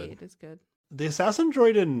 R2's good. It is good. The assassin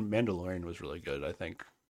droid in Mandalorian was really good, I think. I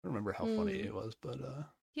don't remember how funny Mm. it was, but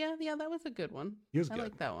Yeah, that was a good one. he was I good.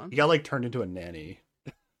 like that one. He got like turned into a nanny.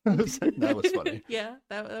 That was funny. Yeah,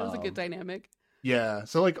 that was a good dynamic. Yeah,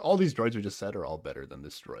 so like all these droids we just said are all better than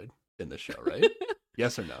this droid in this show, right?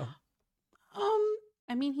 Yes or no?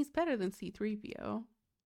 I mean, he's better than C-3PO,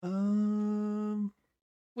 Um,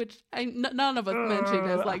 which none of us mentioned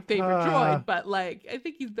as like favorite droid, but like I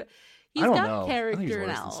think he's I don't got know. I think he's character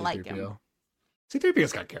and worse I than like him.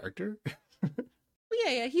 C-3PO's got character.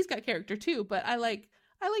 Well, yeah, he's got character too, but I like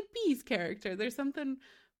B's character. There's something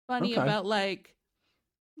funny Okay. about like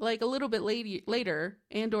a little bit later,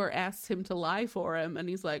 Andor asks him to lie for him, and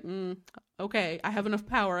he's like, "Okay, I have enough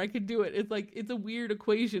power. I could do it." It's like it's a weird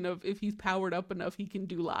equation of if he's powered up enough, he can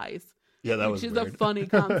do lies. Yeah, that was which is weird. a funny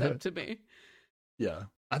concept to me. Yeah,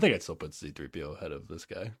 I think I'd still put C-3PO ahead of this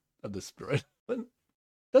guy, of this droid. But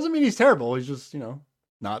doesn't mean he's terrible. He's just,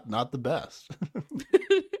 not the best.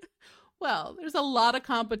 Well, there's a lot of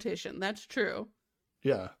competition. That's true.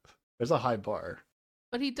 Yeah, there's a high bar.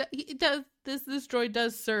 But he does this droid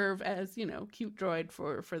does serve as cute droid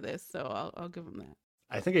for this, so I'll give him that.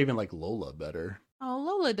 I think I even like Lola better. Oh,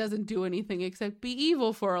 Lola doesn't do anything except be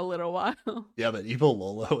evil for a little while. Yeah, but evil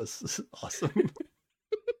Lola was awesome.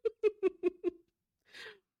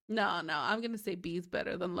 No, I'm gonna say B's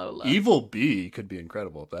better than Lola. Evil B could be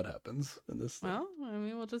incredible if that happens in this thing. Well, I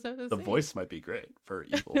mean, we'll just have to The see. voice might be great for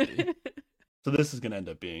Evil B. So this is going to end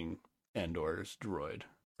up being Andor's droid,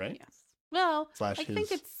 right? Yes. Well, Slash I think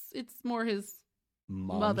his it's more his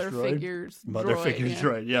Mom's mother droid? figures. Mother droid, figures yeah.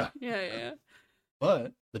 droid, yeah. Yeah.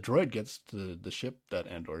 But the droid gets to the ship that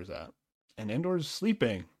Andor's at, and Andor's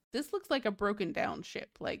sleeping. This looks like a broken down ship.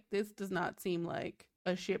 Like, this does not seem like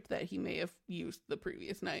a ship that he may have used the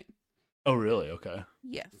previous night. Oh, really? Okay.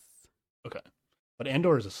 Yes. Okay. But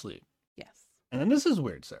Andor is asleep. Yes. And then this is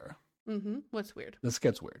weird, Sarah. Mm-hmm. What's weird? This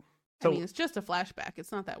gets weird. I mean, it's just a flashback.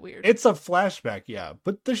 It's not that weird. It's a flashback, yeah.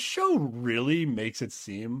 But the show really makes it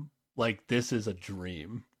seem like this is a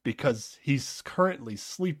dream because he's currently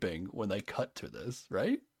sleeping when they cut to this,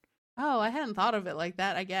 right? Oh, I hadn't thought of it like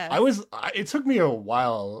that, I guess. It took me a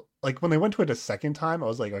while. Like when they went to it a second time, I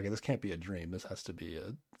was like, okay, this can't be a dream. This has to be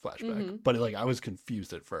a flashback. Mhm. But like I was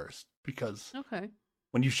confused at first because Okay.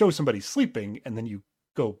 when you show somebody sleeping and then you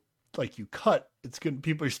go like you cut, it's good.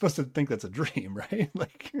 People are supposed to think that's a dream, right?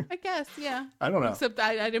 Like I guess, yeah. I don't know. Except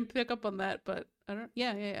I didn't pick up on that, but I don't.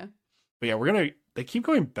 Yeah. But yeah, they keep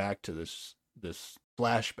going back to this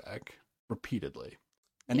flashback repeatedly.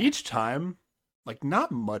 And Yeah. each time, like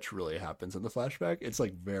not much really happens in the flashback. It's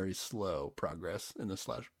like very slow progress in this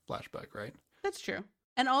flashback, right? That's true.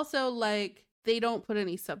 And also, like, they don't put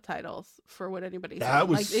any subtitles for what anybody's saying. That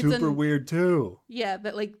was Like, super weird too. Yeah,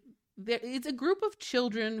 that like it's a group of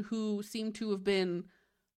children who seem to have been,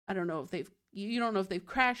 I don't know if you don't know if they've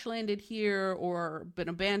crash landed here or been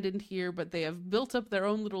abandoned here, but they have built up their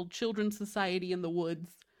own little children's society in the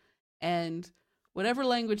woods, and whatever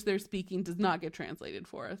language they're speaking does not get translated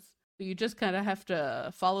for us. So you just kind of have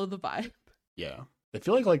to follow the vibe. Yeah. They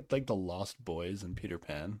feel like the Lost Boys in Peter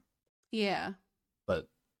Pan, Yeah. but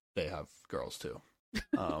they have girls too.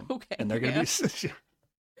 Okay. And they're gonna be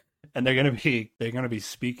and they're gonna be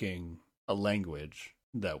speaking a language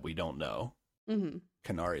that we don't know. Mm-hmm.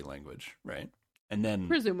 Canary language, right? And then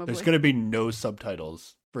Presumably. there's going to be no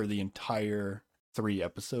subtitles for the entire 3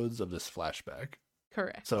 episodes of this flashback.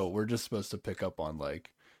 Correct. So we're just supposed to pick up on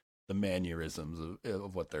like the mannerisms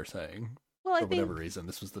of what they're saying. Well, For whatever reason,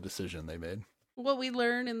 this was the decision they made. what we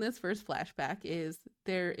learn in this first flashback is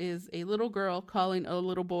there is a little girl calling a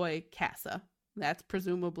little boy Cassa. That's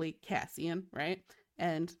presumably Cassian, right?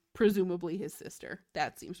 And presumably his sister.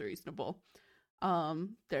 That seems reasonable.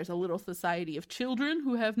 There's a little society of children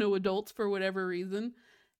who have no adults for whatever reason.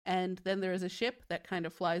 And then there is a ship that kind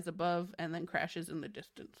of flies above and then crashes in the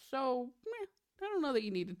distance. So, I don't know that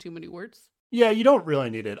you needed too many words. Yeah, you don't really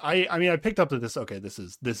need it. I mean, I picked up that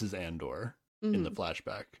this is Andor in the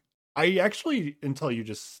flashback. I actually, until you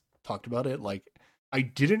just talked about it, like, I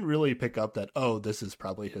didn't really pick up that, oh, this is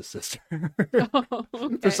probably his sister. Oh,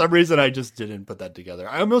 okay. For some reason, I just didn't put that together.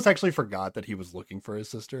 I almost actually forgot that he was looking for his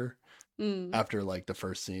sister after, like, the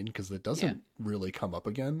first scene, because it doesn't really come up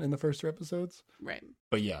again in the first 2 episodes. Right.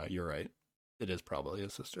 But yeah, you're right. It is probably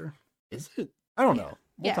his sister. Is it? I don't know.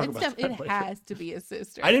 We'll talk about that it later. has to be his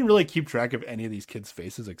sister. I didn't really keep track of any of these kids'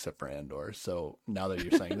 faces except for Andor. So now that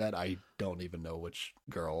you're saying that, I don't even know which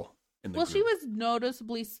girl in the group. She was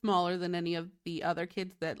noticeably smaller than any of the other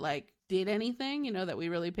kids that, like, did anything, you know, that we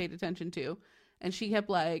really paid attention to. And she kept,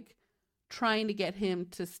 like, trying to get him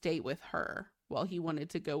to stay with her while he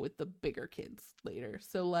wanted to go with the bigger kids later.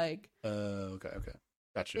 So, like... okay.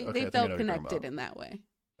 Gotcha. They felt connected in that way.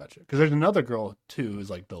 Gotcha. Because there's another girl, too, who's,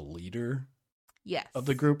 like, the leader of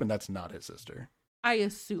the group, and that's not his sister. I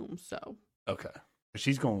assume so. Okay.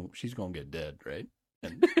 She's going to get dead, right?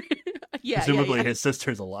 And presumably his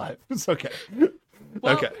sister's alive. It's okay.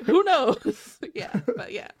 Well, okay. Who knows?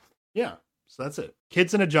 But yeah. Yeah. So that's it.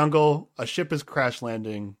 Kids in a jungle. A ship is crash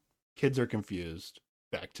landing. Kids are confused.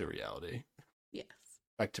 Back to reality. Yes.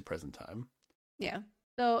 Back to present time. Yeah.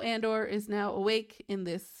 So Andor is now awake in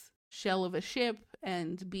this shell of a ship,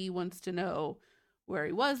 and B wants to know where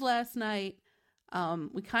he was last night.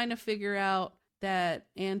 We kind of figure out that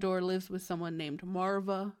Andor lives with someone named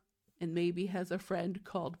Marva, and maybe has a friend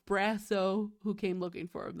called Brasso who came looking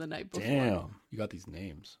for him the night before. Damn, you got these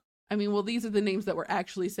names. I mean, well, these are the names that were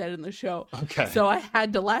actually said in the show. Okay. So I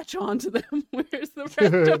had to latch on to them, whereas the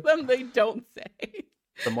rest of them they don't say.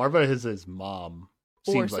 The Marva is his mom.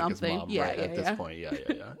 Seems or like something. His mom, right? At this point,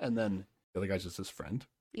 yeah. And then the other guy's just his friend.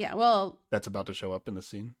 Yeah, well... That's about to show up in the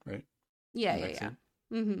scene, right? Yeah.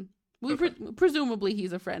 Mm-hmm. Presumably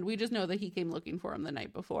he's a friend. We just know that he came looking for him the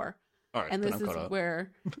night before. All right, and this is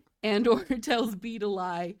where Andor tells B to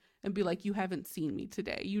lie and be like, you haven't seen me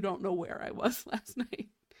today. You don't know where I was last night.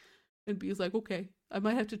 And B's like, okay, I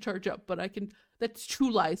might have to charge up, but I can... That's 2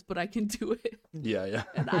 lies, but I can do it. Yeah.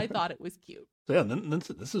 And I thought it was cute. So yeah, then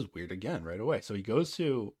this is weird again right away. So he goes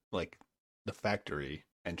to, like, the factory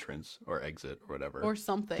entrance or exit or whatever. Or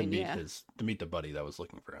something, to meet the buddy that was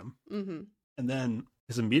looking for him. Mm-hmm. And then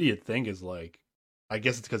his immediate thing is, like, I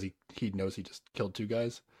guess it's because he knows he just killed 2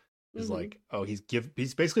 guys. Is like, oh, he's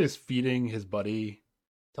basically just feeding his buddy,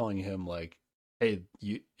 telling him, like, hey,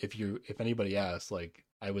 if anybody asks, like,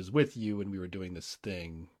 I was with you when we were doing this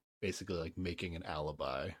thing, basically like making an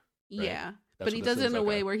alibi. Right? Yeah. But he does it in a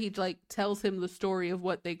way where he, like, tells him the story of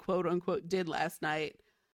what they quote unquote did last night.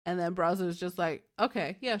 And then Brazzo's just like,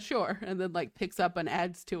 okay, yeah, sure. And then, like, picks up and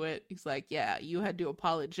adds to it. He's like, yeah, you had to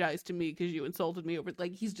apologize to me because you insulted me over.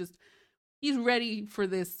 Like, he's ready for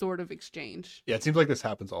this sort of exchange. Yeah, it seems like this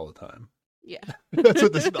happens all the time. Yeah. That's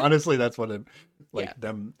what this, honestly, that's what it, like,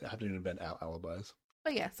 them having to invent alibis.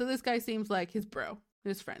 But yeah, so this guy seems like his bro,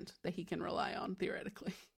 his friend that he can rely on,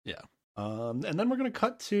 theoretically. Yeah. And then we're going to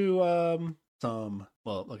cut to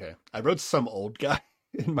I wrote some old guy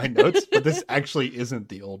in my notes, but this actually isn't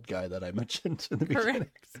the old guy that I mentioned in the beginning.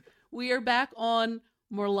 Correct. We are back on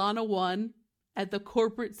Morlana 1 at the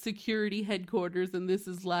corporate security headquarters, and this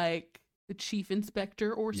is like the chief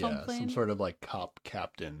inspector or something. Some sort of, like, cop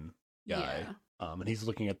captain guy. Yeah. And he's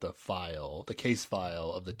looking at the case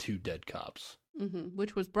file of the 2 dead cops. Mm-hmm.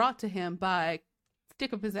 Which was brought to him by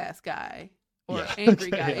Stick Up His Ass Guy. Or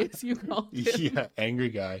Angry Guy, as you called him. Yeah, Angry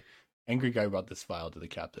Guy. Angry Guy brought this file to the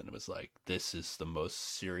captain and was like, this is the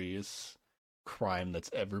most serious crime that's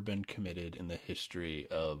ever been committed in the history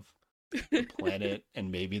of the planet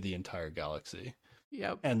and maybe the entire galaxy.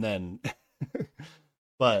 Yep. And then,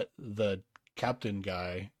 but the captain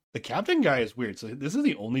guy is weird. So this is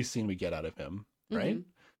the only scene we get out of him, right? Mm-hmm.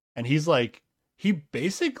 And he's like, he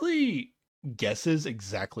basically guesses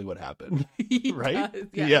exactly what happened, right? Does,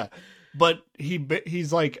 yeah. But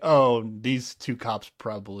he's like, oh, these 2 cops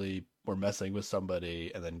probably were messing with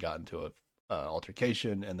somebody and then got into a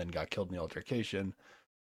altercation and then got killed in the altercation.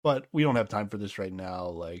 But we don't have time for this right now.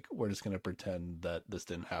 Like, we're just going to pretend that this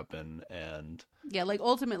didn't happen. And yeah, like,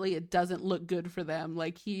 ultimately it doesn't look good for them.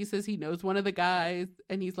 Like, he says he knows one of the guys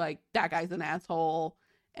and he's like, that guy's an asshole.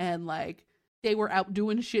 And, like, they were out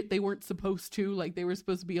doing shit they weren't supposed to. Like, they were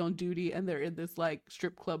supposed to be on duty, and they're in this, like,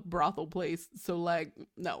 strip club brothel place. So, like,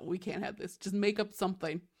 no, we can't have this. Just make up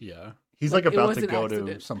something. Yeah. He's like about to go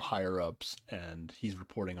to some higher ups, and he's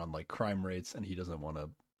reporting on like crime rates, and he doesn't want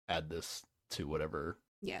to add this to whatever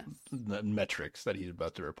the metrics that he's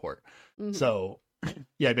about to report. Mm-hmm. So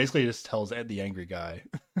yeah, basically just tells the angry guy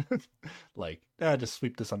like, just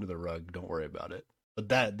sweep this under the rug, don't worry about it.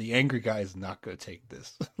 But the angry guy is not going to take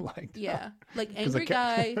this. Like angry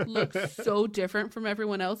guy looks so different from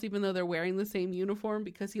everyone else, even though they're wearing the same uniform,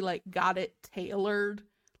 because he like got it tailored,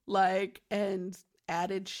 like, and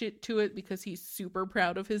added shit to it because he's super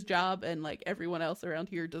proud of his job, and like everyone else around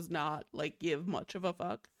here does not like give much of a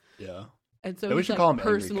fuck. Yeah. And so he's like call him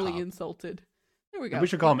personally insulted. There we go. We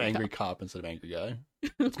should call him Angry Cop instead of Angry Guy.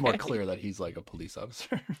 It's more clear that he's like a police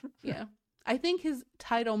officer. Yeah. I think his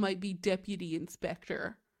title might be Deputy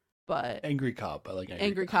Inspector, but Angry Cop. I like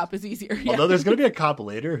Angry Cop is easier. Yeah. Although there's going to be a cop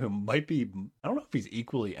later who might be, I don't know if he's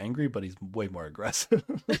equally angry, but he's way more aggressive.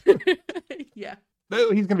 Yeah. He's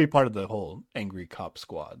going to be part of the whole Angry Cop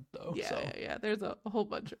squad, though. Yeah. There's a whole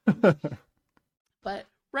bunch of them. But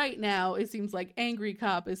right now, it seems like Angry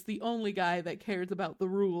Cop is the only guy that cares about the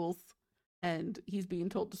rules, and he's being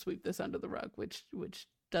told to sweep this under the rug, which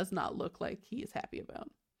does not look like he is happy about.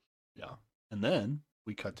 Yeah. And then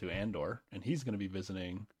we cut to Andor, and he's going to be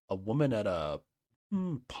visiting a woman at a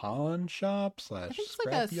pawn shop / I think it's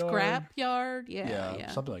like a scrap yard.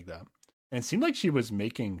 Yeah, something like that. And it seemed like she was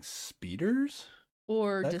making speeders.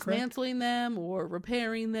 Or dismantling them, or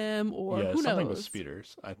repairing them, or who knows. Something with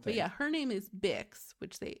speeders, I think. But yeah, her name is Bix,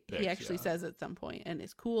 which he actually says at some point, and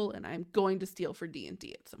is cool, and I'm going to steal for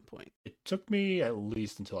D&D at some point. It took me at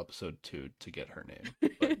least until episode 2 to get her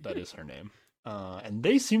name, but that is her name. And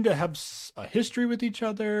they seem to have a history with each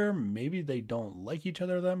other. Maybe they don't like each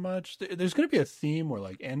other that much. There's going to be a theme where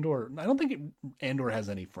like Andor, I don't think Andor has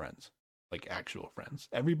any friends, like actual friends.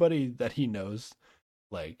 Everybody that he knows,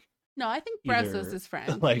 like... No, I think Bresso's his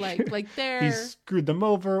friend. Like they're... He's screwed them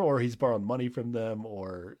over, or he's borrowed money from them,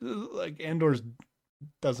 or like Andor's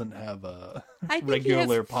doesn't have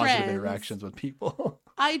regular positive interactions with people.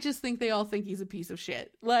 I just think they all think he's a piece of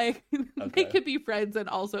shit. Like, they could be friends and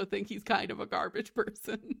also think he's kind of a garbage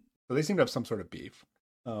person. So they seem to have some sort of beef.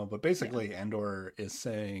 But basically, Andor is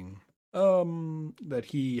saying that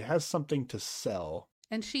he has something to sell.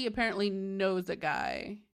 And she apparently knows a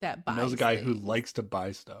guy that buys knows a guy who likes to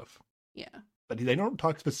buy stuff. Yeah. But they don't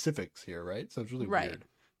talk specifics here, right? So it's really weird.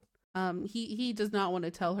 He does not want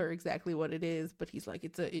to tell her exactly what it is, but he's like,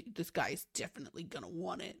 this guy's definitely gonna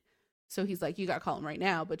want it. So he's like, you gotta call him right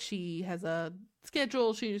now. But she has a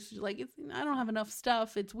schedule. She's like, I don't have enough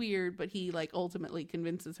stuff. It's weird. But he like ultimately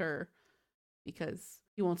convinces her because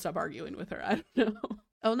he won't stop arguing with her. I don't know.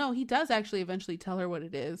 Oh no, he does actually eventually tell her what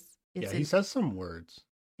it is. He says some words.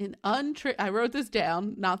 I wrote this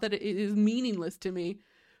down, not that it is meaningless to me,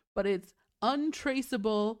 but it's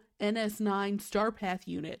untraceable NS9 Starpath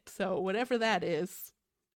unit. So whatever that is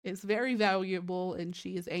very valuable, and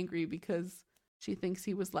she is angry because she thinks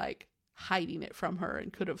he was like hiding it from her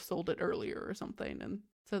and could have sold it earlier or something. And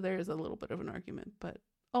so there's a little bit of an argument, but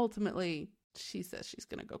ultimately she says she's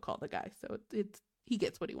going to go call the guy. So he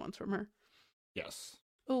gets what he wants from her. Yes.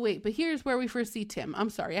 Oh, wait, but here's where we first see Tim.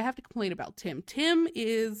 I'm sorry, I have to complain about Tim. Tim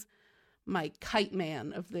is my kite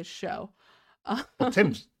man of this show. Well,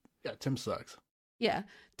 Tim sucks. Yeah,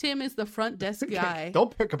 Tim is the front desk guy.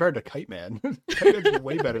 Don't compare to Kite Man. Kite Man's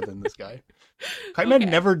way better than this guy. Kite Man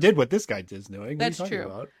never did what this guy is doing. That's true.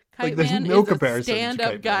 About? Kite Man is a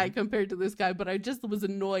stand-up guy compared to this guy, but I just was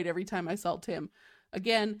annoyed every time I saw Tim.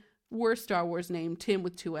 Again, worst Star Wars name, Tim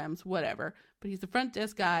with 2 M's, whatever. But he's the front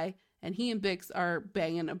desk guy, and he and Bix are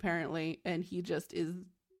banging, apparently, and he just is...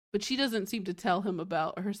 But she doesn't seem to tell him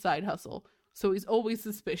about her side hustle, so he's always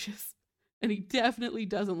suspicious. And he definitely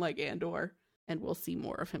doesn't like Andor, and we'll see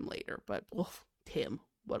more of him later. But, Tim,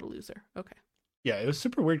 what a loser. Okay. Yeah, it was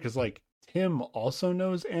super weird, because, like, Tim also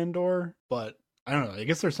knows Andor, but, I don't know, I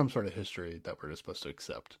guess there's some sort of history that we're just supposed to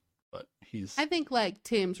accept. But I think, like,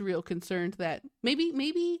 Tim's real concerned that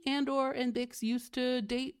maybe Andor and Bix used to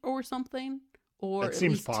date or something. Or that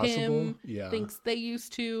seems possible. Tim thinks they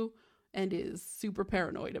used to and is super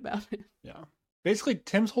paranoid about it. Yeah. Basically,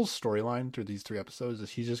 Tim's whole storyline through these 3 episodes is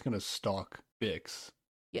he's just going to stalk Bix.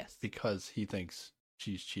 Yes. Because he thinks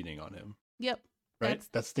she's cheating on him. Yep. Right?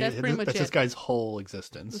 That's pretty much this guy's whole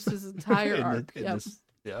existence. This is his entire arc.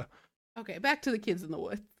 Yeah. Okay, back to the kids in the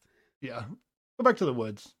woods. Yeah. Go back to the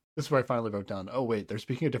woods. This is where I finally wrote down, oh, wait, they're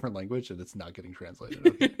speaking a different language and it's not getting translated.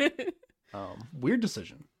 Okay. Weird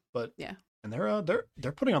decision. But yeah. And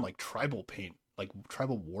they're putting on like tribal paint, like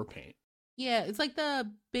tribal war paint. Yeah, it's like the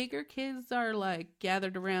bigger kids are like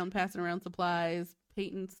gathered around, passing around supplies,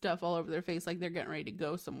 painting stuff all over their face like they're getting ready to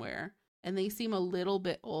go somewhere. And they seem a little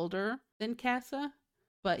bit older than Casa,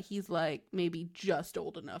 but he's like maybe just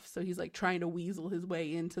old enough. So he's like trying to weasel his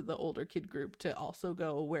way into the older kid group to also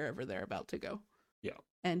go wherever they're about to go. Yeah.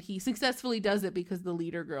 And he successfully does it because the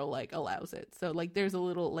leader girl like allows it. So like there's a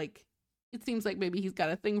little like it seems like maybe he's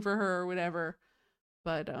got a thing for her or whatever.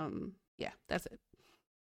 But yeah, that's it.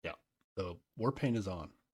 Yeah. The war paint is on.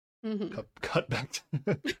 Mm-hmm. Cut back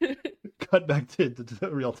to cut back to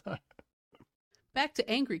real time. Back to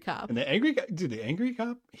Angry Cop. And the angry guy, dude, the angry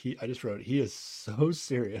cop, I just wrote, he is so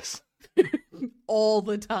serious. All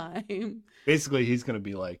the time. Basically, he's going to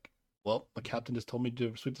be like, well, the captain just told me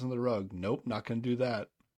to sweep this under the rug. Nope, not going to do that.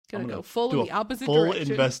 Gonna I'm go gonna full do in the opposite full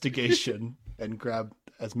direction. investigation and grab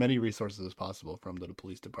as many resources as possible from the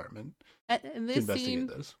police department And to this investigate scene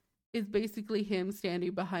this. is basically him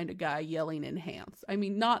standing behind a guy yelling "enhance." I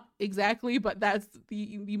mean, not exactly, but that's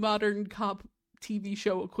the modern cop TV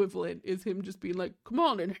show equivalent is him just being like, "Come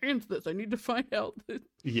on, enhance this. I need to find out."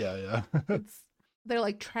 Yeah. They're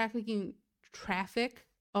like tracking traffic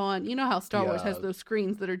on, you know how Star Wars has those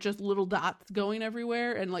screens that are just little dots going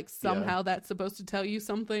everywhere, and like somehow that's supposed to tell you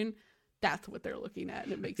something. That's what they're looking at,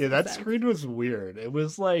 and it makes that sense. Screen was weird. It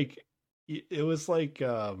was like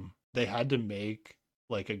they had to make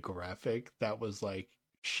like a graphic that was like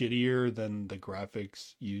shittier than the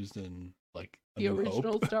graphics used in like the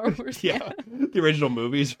original Star Wars. Yeah, the original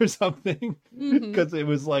movies or something, because Mm-hmm. it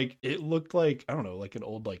was like it looked like, I don't know, like an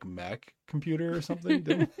old like Mac computer or something.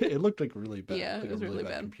 It looked like really bad. Yeah, like it was a really really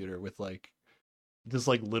bad bad. computer with like just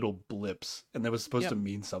like little blips, and that was supposed to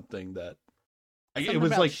mean something that Something it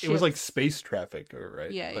was about like it was like ships. space traffic, or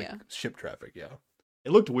right? Yeah, like yeah. ship traffic. Yeah,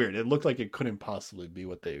 it looked weird. It looked like it couldn't possibly be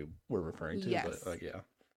what they were referring to. Yes. But like, yeah.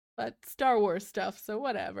 But Star Wars stuff, so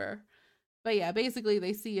whatever. But yeah, basically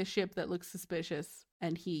they see a ship that looks suspicious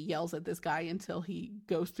and he yells at this guy until he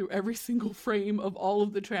goes through every single frame of all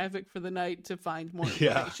of the traffic for the night to find more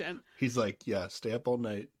information. He's like, yeah, stay up all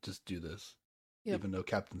night, just do this. Yep. Even though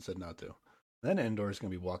Captain said not to. Then Andor's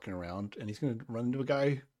going to be walking around and he's going to run into a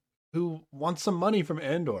guy who wants some money from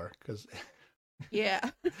Andor, because Yeah.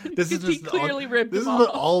 this is he just clearly ripped this him is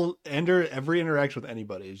off. all Andor, every interaction with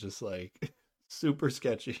anybody is just like super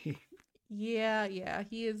sketchy. Yeah,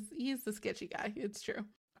 he's the sketchy guy. It's true.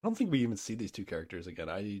 I don't think we even see these two characters again.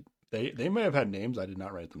 They may have had names. I did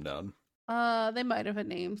not write them down. They might have had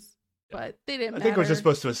names, but they didn't I matter. think we're just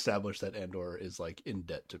supposed to establish that Andor is like in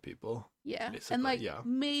debt to people. Yeah. Basically, And like yeah.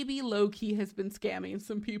 maybe Loki has been scamming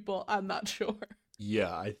some people. I'm not sure.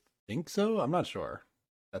 Yeah, I think so. I'm not sure.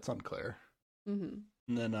 That's unclear. Mm-hmm.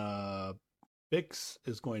 And then Bix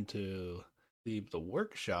is going to leave the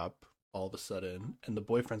workshop all of a sudden, and the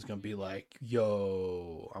boyfriend's going to be like,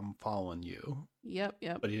 yo, I'm following you. Yep.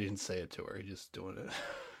 But he didn't say it to her. He's just doing it.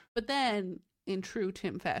 But then, in true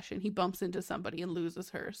Tim fashion, he bumps into somebody and loses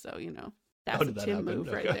her. So, that's a did that Tim happen? move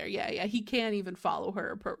right Okay. there. Yeah. He can't even follow her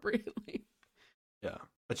appropriately. Yeah.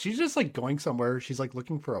 But she's just like going somewhere. She's like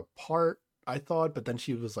looking for a part, I thought, but then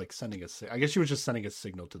she was like I guess she was just sending a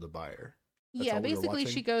signal to the buyer. That's Yeah, all we were basically watching?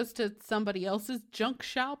 she goes to somebody else's junk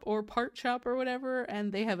shop or part shop or whatever,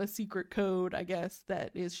 and they have a secret code, I guess,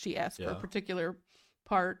 that is she asks for a Yeah. particular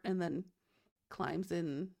part and then climbs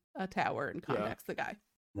in a tower and contacts the guy.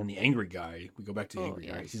 And then the angry guy, we go back to the angry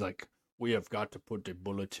guy. yes. He's like, we have got to put a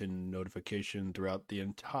bulletin notification throughout the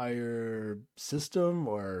entire system,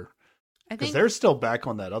 or I because think they're still back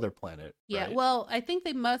on that other planet. yeah, right? well, I think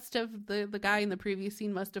they must have the guy in the previous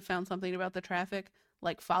scene must have found something about the traffic,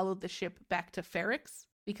 like followed the ship back to Ferrix,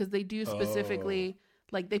 because they do specifically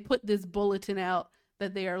like they put this bulletin out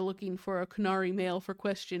that they are looking for a Kunari male for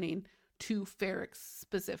questioning to Ferrix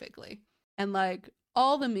specifically. And like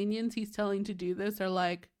all the minions he's telling to do this are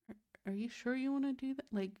like, are you sure you want to do that?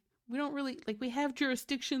 Like, we don't really like, we have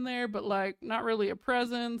jurisdiction there, but like not really a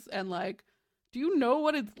presence. And like, do you know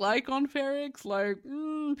what it's like on Ferrix? Like,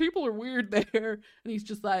 people are weird there. And he's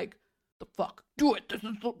just like, the fuck, do it. This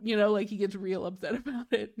is, like he gets real upset about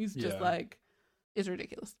it. He's just Yeah. like, it's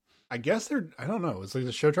ridiculous. I guess I don't know. It's like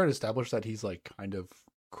the show trying to establish that he's like kind of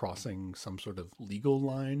crossing some sort of legal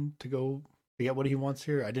line to go get what he wants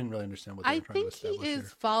here. I didn't really understand what they I were trying to think he establish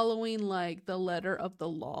is following like the letter of the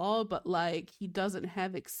law, but like he doesn't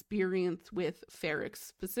have experience with Ferrix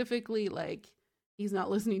specifically. Like he's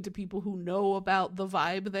not listening to people who know about the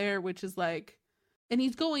vibe there, which is like, and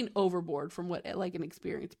he's going overboard from what like an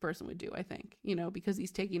experienced person would do, I think, because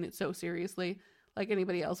he's taking it so seriously. Like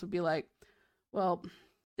anybody else would be like, well,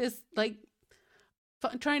 this like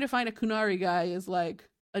trying to find a Kunari guy is like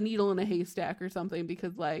a needle in a haystack or something,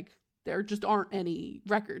 because like there just aren't any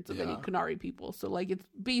records of any Kunari people. So, like, it's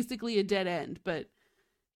basically a dead end, but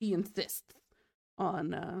he insists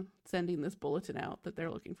on sending this bulletin out that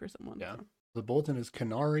they're looking for someone. Yeah. So. The bulletin is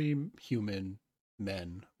Kunari human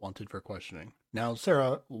men wanted for questioning. Now,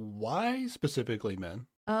 Sarah, why specifically men?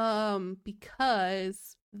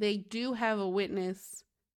 Because they do have a witness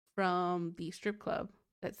from the strip club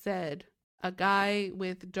that said a guy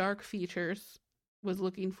with dark features was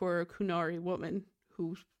looking for a Kunari woman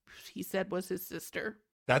who he said was his sister.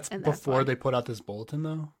 That's before they put out this bulletin,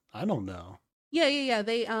 though? I don't know. Yeah.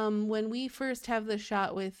 They when we first have the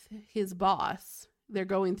shot with his boss, they're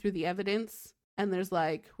going through the evidence, and there's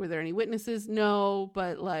like, were there any witnesses? No,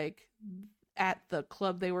 but like at the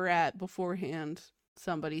club they were at beforehand,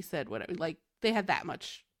 somebody said whatever. Like they had that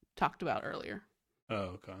much talked about earlier.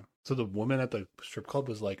 Oh, okay. So the woman at the strip club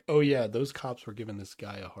was like, "Oh yeah, those cops were giving this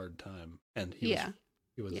guy a hard time," and he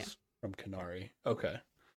was from Kunari. Okay,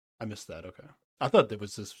 I missed that. Okay, I thought that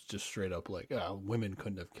was just straight up like, women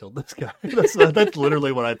couldn't have killed this guy. That's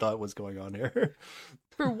literally what I thought was going on here.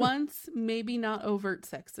 For once, maybe not overt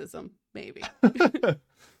sexism. Maybe.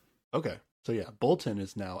 Okay, so yeah, Bolton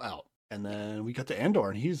is now out, and then we got to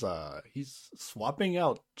Andor, and he's swapping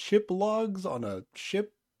out chip logs on a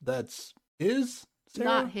ship that's his. Sarah?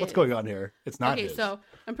 Not his. What's going on here? It's not his. Okay, so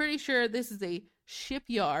I'm pretty sure this is a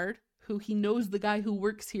shipyard who he knows the guy who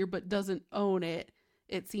works here but doesn't own it.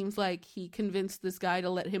 It seems like he convinced this guy to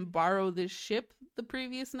let him borrow this ship the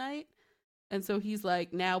previous night. And so he's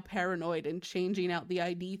like now paranoid and changing out the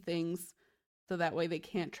ID things so that way they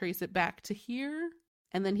can't trace it back to here.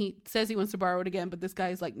 And then he says he wants to borrow it again, but this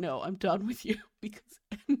guy's like, no, I'm done with you, because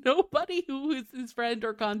nobody who is his friend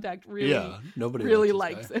or contact really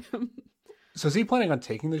likes him. So is he planning on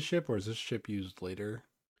taking this ship, or is this ship used later?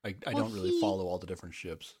 I don't really follow all the different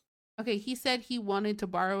ships. Okay, he said he wanted to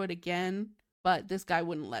borrow it again, but this guy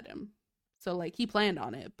wouldn't let him. So like he planned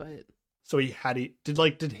on it, but so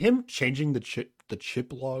did him changing the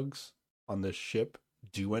chip logs on this ship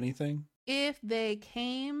do anything? If they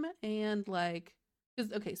came and like,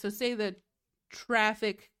 okay, so say the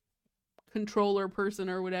traffic controller person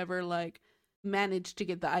or whatever like managed to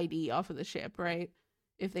get the ID off of the ship, right?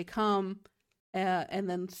 If they come and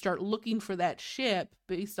then start looking for that ship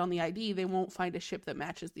based on the ID, they won't find a ship that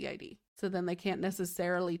matches the ID. So then they can't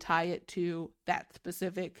necessarily tie it to that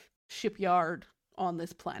specific shipyard on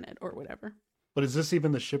this planet or whatever. But is this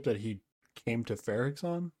even the ship that he came to Ferrix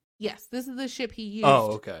on? Yes, this is the ship he used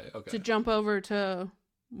okay. to jump over to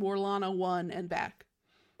Morlana 1 and back.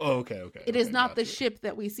 Oh, okay. It is not the ship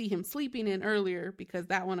that we see him sleeping in earlier, because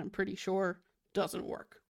that one I'm pretty sure doesn't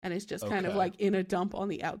work. And it's just kind of like in a dump on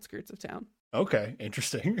the outskirts of town. Okay,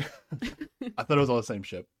 interesting. I thought it was all the same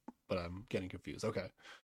ship, but I'm getting confused. Okay.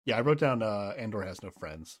 Yeah, I wrote down Andor has no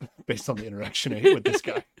friends based on the interaction with this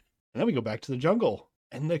guy. And then we go back to the jungle,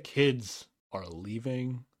 and the kids are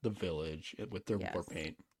leaving the village with their war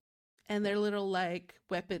paint. And their little like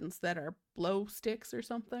weapons that are blow sticks or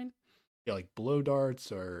something. Yeah, like blow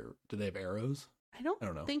darts, or do they have arrows? I don't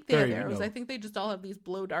know. Think they have arrows. I think they just all have these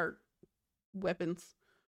blow dart weapons.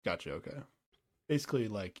 Gotcha, okay. Basically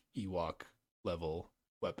like Ewok level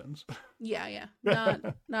weapons. Yeah.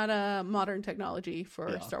 Not a modern technology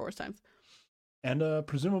for Star Wars times. And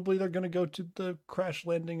presumably they're going to go to the crash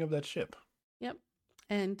landing of that ship. Yep.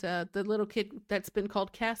 And the little kid that's been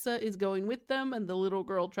called Casa is going with them, and the little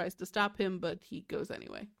girl tries to stop him, but he goes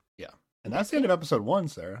anyway. Yeah. And that's the end of episode 1,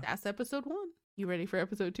 Sarah. That's episode 1. You ready for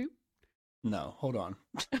episode 2? No, hold on.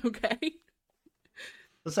 Okay.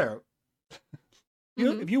 So Sarah,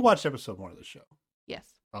 if you watched episode 1 of the show. Yes.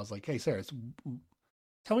 I was like, hey, Sarah,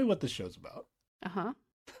 tell me what this show's about. Uh-huh.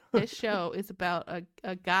 This show is about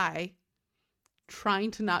a guy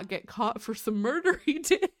trying to not get caught for some murder he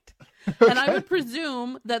did. Okay. And I would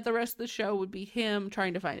presume that the rest of the show would be him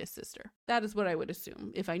trying to find his sister. That is what I would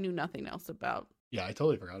assume if I knew nothing else about. Yeah, I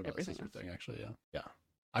totally forgot about the sister thing, actually. Yeah.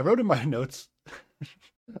 I wrote in my notes,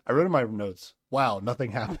 wow,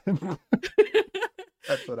 nothing happened.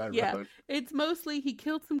 That's what I wrote. Yeah, it's mostly he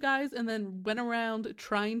killed some guys and then went around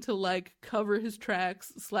trying to like cover his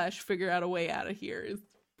tracks / figure out a way out of here is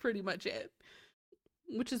pretty much it.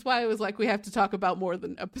 Which is why I was like, we have to talk about more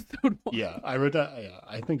than episode 1. Yeah, I wrote that. Yeah,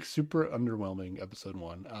 I think super underwhelming episode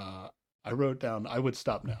 1. I wrote down, I would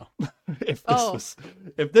stop now. if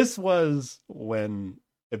this was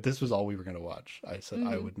all we were going to watch, I said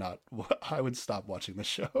I would stop watching the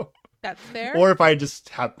show. That's fair. Or if I just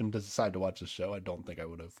happened to decide to watch the show, I don't think I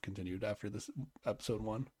would have continued after this episode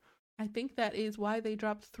 1. I think that is why they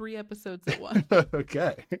dropped 3 episodes at once.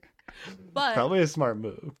 Okay. But probably a smart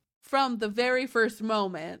move. From the very first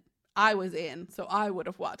moment, I was in, so I would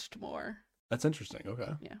have watched more. That's interesting.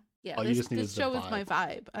 Okay. Yeah. Yeah, All you just need this is the show is vibe. my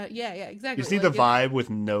vibe. Yeah, You exactly. just need the vibe with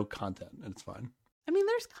no content, and it's fine. I mean,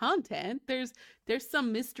 there's content. There's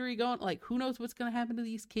some mystery going. Like, who knows what's going to happen to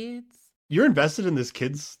these kids? You're invested in this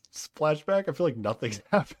kid's flashback. I feel like nothing's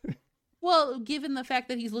happening. Well, given the fact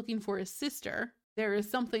that he's looking for his sister, there is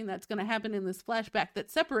something that's going to happen in this flashback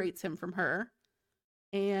that separates him from her,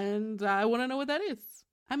 and I want to know what that is.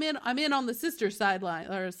 I'm in on the sister sideline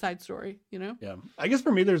or side story. You know? Yeah, I guess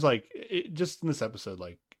for me, there's like just in this episode,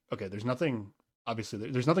 like okay, there's nothing. Obviously,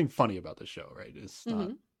 there's nothing funny about this show, right? It's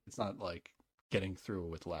not. It's not like getting through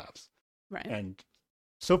with laughs, right? And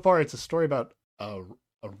so far, it's a story about a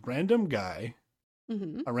random guy,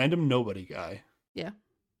 a random nobody guy, yeah,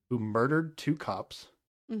 who murdered 2 cops,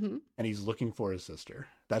 and he's looking for his sister.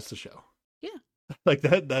 That's the show. Yeah, like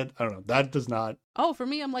that. I don't know. That does not. Oh, for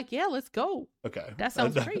me, I'm like, yeah, let's go. Okay, that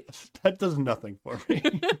sounds great. That does nothing for me.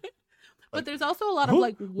 But there's also a lot of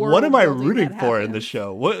like world what am I rooting for happens. in the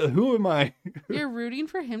show? Who am I? You're rooting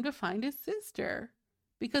for him to find his sister.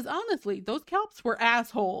 Because honestly, those cops were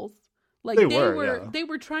assholes. Like they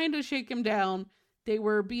were trying to shake him down. They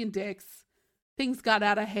were being dicks. Things got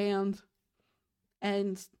out of hand.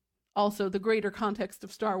 And also the greater context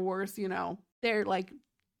of Star Wars, you know, they're like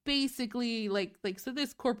basically like so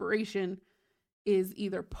this corporation is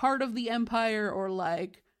either part of the Empire or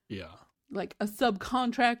like a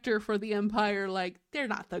subcontractor for the Empire. Like they're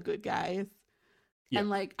not the good guys. Yeah.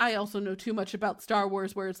 And like I also know too much about Star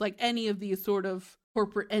Wars where it's like any of these sort of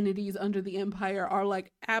corporate entities under the Empire are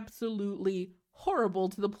like absolutely horrible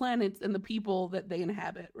to the planets and the people that they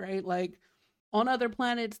inhabit, right? Like on other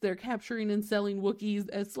planets, they're capturing and selling Wookiees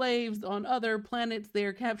as slaves. On other planets,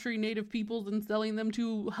 they're capturing native peoples and selling them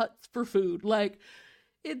to huts for food. Like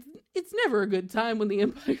it's never a good time when the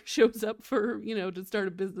Empire shows up for, you know, to start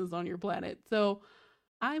a business on your planet. So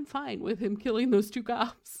I'm fine with him killing those 2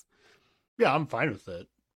 cops. Yeah, I'm fine with it.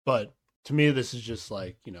 But to me, this is just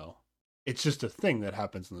like, you know, it's just a thing that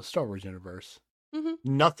happens in the Star Wars universe.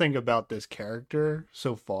 Nothing about this character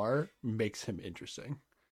so far makes him interesting.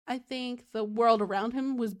 I think the world around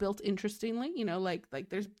him was built interestingly, you know, like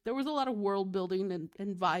there was a lot of world building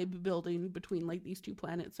and vibe building between like these 2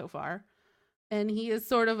 planets so far. And he is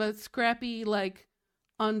sort of a scrappy, like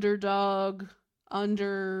underdog, I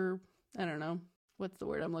don't know, what's the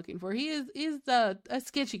word I'm looking for? He is a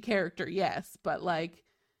sketchy character, yes, but like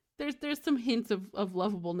there's some hints of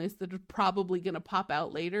lovableness that are probably going to pop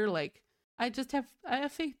out later. Like I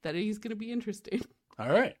have faith that he's going to be interesting. All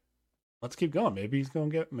right. Let's keep going. Maybe he's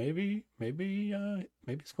going to get maybe he's going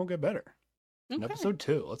to get better. Okay. In episode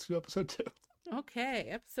 2. Let's do episode 2. Okay,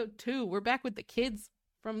 episode 2. We're back with the kids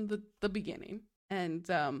from the beginning. And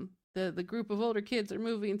the group of older kids are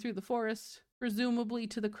moving through the forest, presumably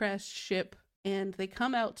to the crashed ship, and they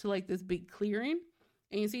come out to like this big clearing.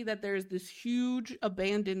 And you see that there's this huge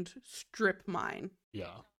abandoned strip mine.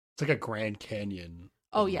 Yeah. It's like a Grand Canyon.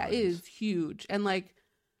 Oh, yeah. It is huge. And, like,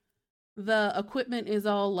 the equipment is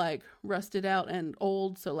all, like, rusted out and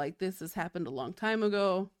old. So, like, this has happened a long time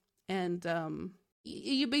ago. And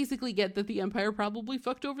you basically get that the Empire probably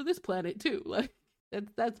fucked over this planet, too. Like,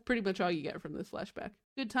 that's pretty much all you get from this flashback.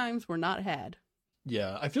 Good times were not had.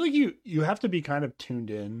 Yeah. I feel like you have to be kind of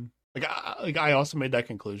tuned in. Like I also made that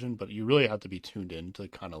conclusion, but you really have to be tuned in to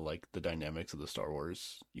kind of like the dynamics of the Star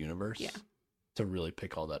Wars universe to really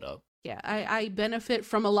pick all that up. Yeah, I benefit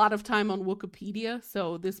from a lot of time on Wikipedia,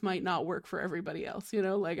 so this might not work for everybody else, you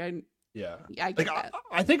know? Like I get that.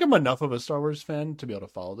 I think I'm enough of a Star Wars fan to be able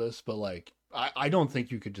to follow this, but like I don't think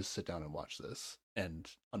you could just sit down and watch this and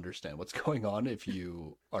understand what's going on if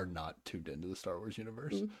you are not tuned into the Star Wars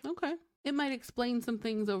universe. Okay. It might explain some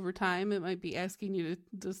things over time. It might be asking you to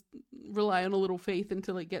just rely on a little faith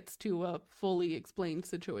until it gets to a fully explained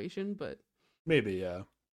situation, but... Maybe, yeah.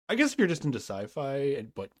 I guess if you're just into sci-fi,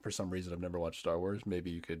 but for some reason I've never watched Star Wars,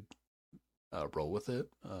 maybe you could roll with it.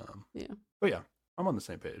 Yeah. But yeah, I'm on the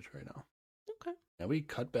same page right now. Okay. Now we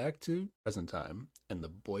cut back to present time, and the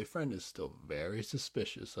boyfriend is still very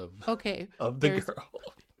suspicious of the girl.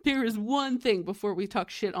 There is one thing before we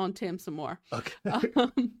talk shit on Tim some more. Okay.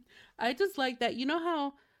 I just like that. You know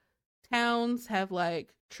how towns have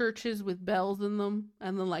like churches with bells in them,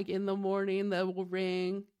 and then like in the morning they will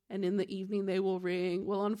ring, and in the evening they will ring.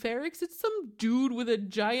 Well, on Ferrix, it's some dude with a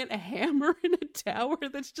giant hammer in a tower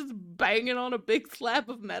that's just banging on a big slab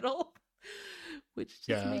of metal. Which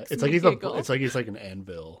just makes it's me like giggle. It's like he's like an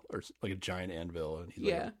anvil or like a giant anvil, and he's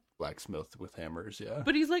like a blacksmith with hammers. Yeah,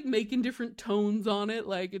 but he's like making different tones on it.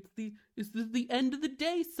 Like this the end of the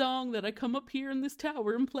day song that I come up here in this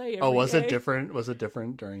tower and play. Was day. it different? Was it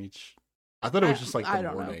different during each? I thought it was just like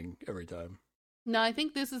the morning every time. No, I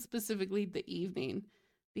think this is specifically the evening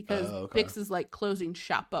because okay. Bix is like closing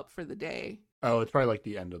shop up for the day. Oh, it's probably like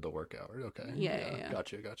the end of the workout. Okay. Yeah.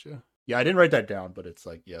 Gotcha. Yeah, I didn't write that down, but it's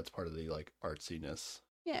like, yeah, it's part of the like artsiness.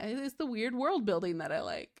 Yeah, it's the weird world building that I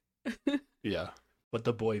like. Yeah. But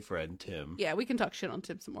the boyfriend, Tim. Yeah, we can talk shit on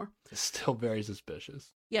Tim some more. Is still very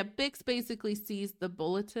suspicious. Yeah, Bix basically sees the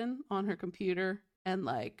bulletin on her computer and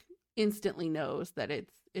like instantly knows that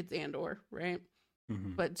it's Andor, right?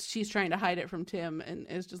 Mm-hmm. But she's trying to hide it from Tim and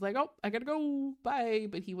is just like, oh, I gotta go, bye.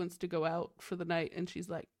 But he wants to go out for the night and she's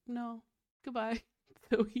like, no, goodbye.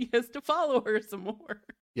 So he has to follow her some more.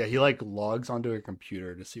 Yeah, he like logs onto her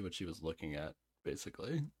computer to see what she was looking at,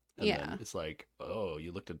 basically. And then it's like, oh,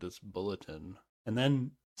 you looked at this bulletin. And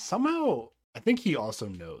then somehow, I think he also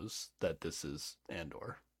knows that this is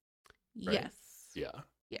Andor. Right? Yes. Yeah.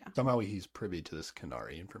 Yeah. Somehow he's privy to this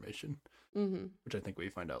Kenari information, Mm-hmm. which I think we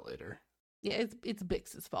find out later. Yeah, it's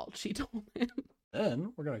Bix's fault. She told him.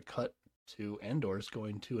 Then we're going to cut to Andor's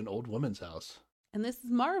going to an old woman's house. And this is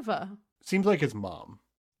Marva. Seems like his mom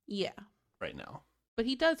Yeah. right now. But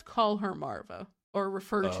he does call her Marva or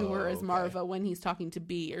refer to her as okay. Marva when he's talking to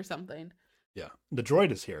B or something. Yeah. The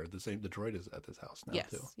droid is here. The droid is at this house now,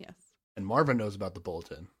 too. Yes. And Marva knows about the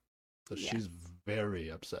bulletin. So Yes. she's very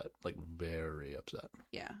upset. Like, very upset.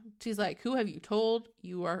 Yeah. She's like, who have you told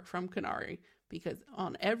you are from Kenari? Because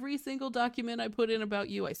on every single document I put in about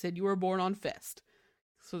you, I said you were born on Fest.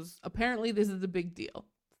 So apparently this is a big deal.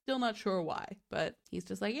 Still not sure why, but he's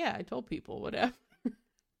just like, yeah, I told people, whatever.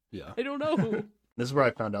 Yeah. I don't know who. This is where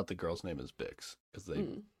I found out the girl's name is Bix, because they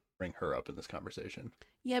bring her up in this conversation.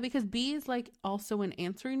 Yeah, because B is like also an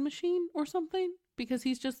answering machine or something. Because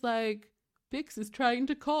he's just like, Bix is trying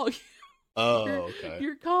to call you. Oh, okay.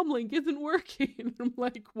 Your comlink isn't working. And I'm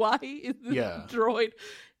like, why is this droid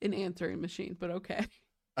an answering machine? But okay.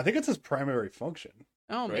 I think it's his primary function.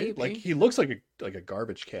 Oh, right? maybe. Like, he looks like a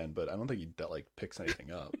garbage can, but I don't think he like picks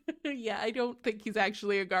anything up. Yeah, I don't think he's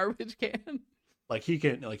actually a garbage can. Like,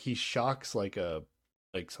 he shocks like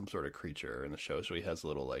some sort of creature in the show, so he has a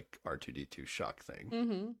little like R2D2 shock thing.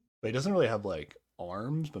 Mm-hmm. But he doesn't really have like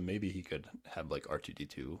arms, but maybe he could have like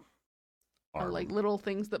R2D2 or like little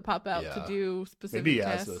things that pop out to do specific maybe he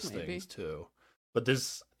tests. has those things too. But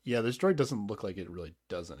this droid doesn't look like it really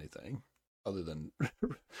does anything other than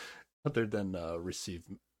receive.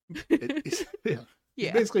 It's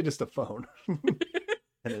basically just a phone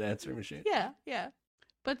and an answering machine. Yeah.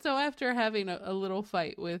 But so after having a little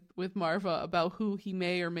fight with Marva about who he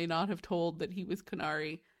may or may not have told that he was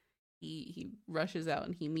Kenari, he rushes out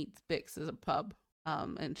and he meets Bix at a pub.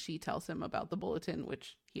 And she tells him about the bulletin,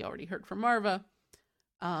 which he already heard from Marva.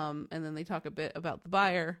 And then they talk a bit about the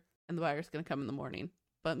buyer, and the buyer's going to come in the morning.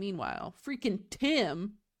 But meanwhile, freaking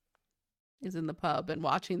Tim is in the pub and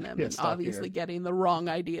watching them and obviously getting the wrong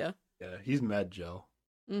idea. Yeah, he's mad Joe.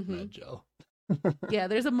 Mm-hmm. Mad Joe. Yeah,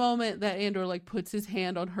 there's a moment that Andor like puts his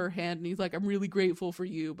hand on her hand and he's like, I'm really grateful for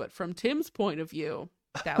you. But from Tim's point of view,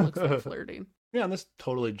 that looks like flirting. Yeah, and this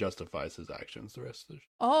totally justifies his actions the rest of the show.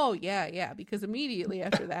 Oh, yeah, because immediately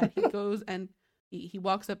after that, he goes and he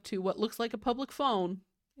walks up to what looks like a public phone,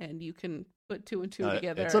 and you can put two and two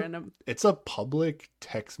together. It's a public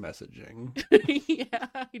text messaging yeah,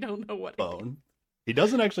 I don't know what phone. He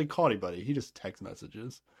doesn't actually call anybody. He just text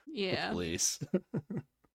messages. Yeah. The police.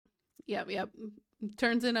 Yep.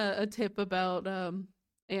 Turns in a tip about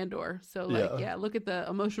Andor. So, look at the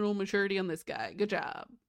emotional maturity on this guy. Good job.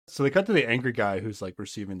 So they cut to the angry guy who's like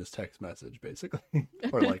receiving this text message, basically,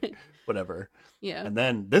 or like whatever. Yeah. And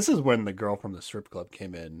then this is when the girl from the strip club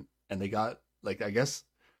came in, and they got like I guess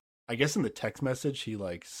in the text message he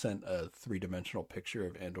like sent a 3-dimensional picture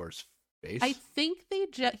of Andor's face. I think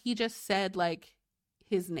he just said like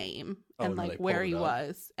his name and like where he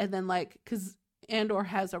was, and then like because Andor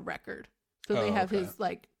has a record, so they have his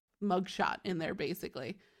like mugshot in there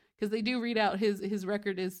basically. Because they do read out his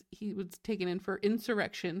record is he was taken in for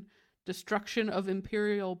insurrection, destruction of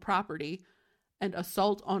Imperial property, and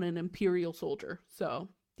assault on an Imperial soldier. So,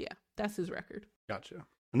 yeah, that's his record. Gotcha.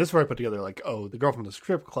 And this is where I put together, like, oh, the girl from the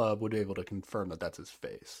strip club would be able to confirm that that's his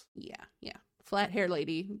face. Yeah. Flat hair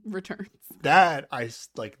lady returns. That,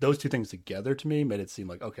 those two things together to me made it seem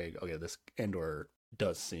like, okay, this Andor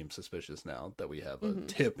does seem suspicious now that we have a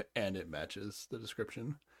tip and it matches the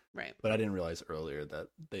description. Right. But I didn't realize earlier that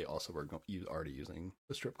they also were already using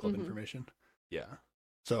the strip club information. Yeah.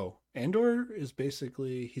 So Andor is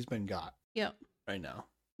basically, he's been got. Yep. Right now.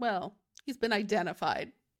 Well, he's been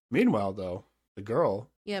identified. Meanwhile, though, the girl.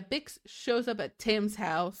 Yeah, Bix shows up at Tim's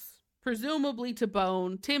house, presumably to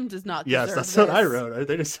bone. Tim does not deserve Yes, that's this. what I wrote.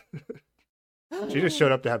 She just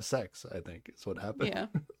showed up to have sex, I think, is what happened. Yeah.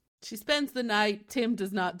 She spends the night. Tim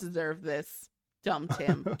does not deserve this. Dumb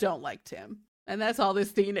Tim. Don't like Tim. And that's all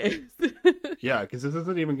this scene is. Yeah, because this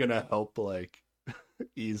isn't even gonna help like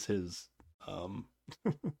ease his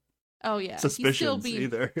Oh yeah, suspicions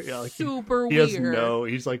either. Yeah, like super he weird.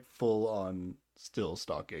 He's like full on still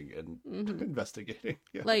stalking and investigating.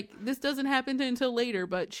 Yeah. Like, this doesn't happen until later,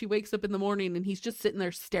 but she wakes up in the morning and he's just sitting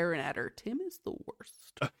there staring at her. Tim is the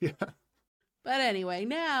worst. Yeah. But anyway,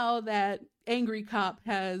 now that angry cop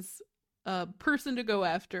has a person to go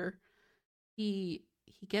after, he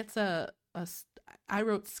gets I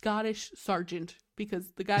wrote Scottish sergeant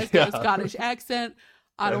because the guy's got a Scottish accent.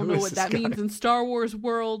 I don't know what that means in Star Wars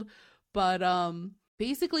world, but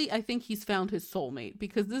basically, I think he's found his soulmate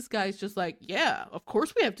because this guy's just like, yeah, of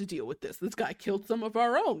course we have to deal with this. This guy killed some of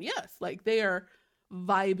our own. Yes. Like, they are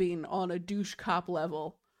vibing on a douche cop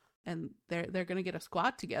level, and they're going to get a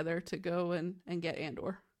squad together to go and get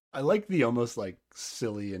Andor. I like the almost like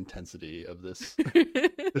silly intensity of this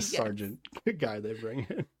Yes. sergeant guy they bring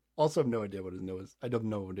in. Also have no idea what his name is. I have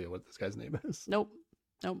no idea what this guy's name is. Nope.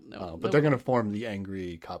 But they're going to form the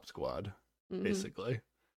angry cop squad, basically.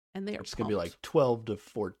 And they're just going to be like 12 to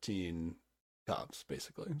 14 cops,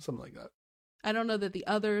 basically. Something like that. I don't know that the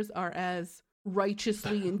others are as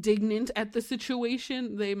righteously indignant at the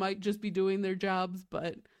situation. They might just be doing their jobs,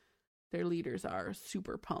 but their leaders are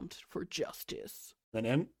super pumped for justice.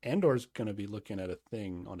 Then Andor's going to be looking at a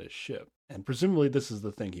thing on his ship. And presumably this is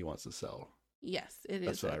the thing he wants to sell. Yes, it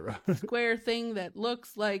That's is what I wrote. Square thing that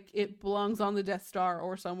looks like it belongs on the Death Star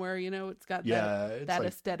or somewhere. You know, it's got that like painted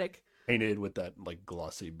aesthetic. with that like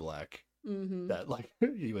glossy black that like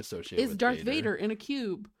you associate with Darth Vader in a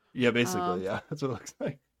cube. Yeah, basically. Yeah, that's what it looks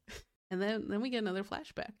like. And then we get another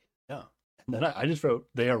flashback. Yeah. And then I just wrote,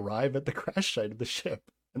 they arrive at the crash site of the ship.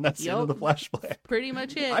 And that's the end of the flashback. Pretty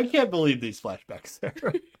much it. I can't believe these flashbacks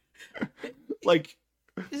there. Like,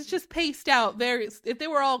 it's just paced out very. If they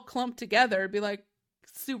were all clumped together, it'd be like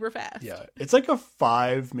super fast. Yeah, it's like a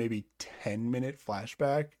 5, maybe 10-minute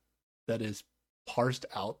flashback that is parsed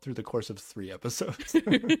out through the course of 3 episodes.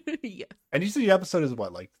 Yeah. And usually the episode is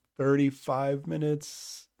what, like 35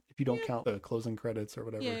 minutes if you don't count the closing credits or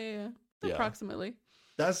whatever. Yeah. Approximately.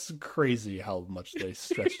 That's crazy how much they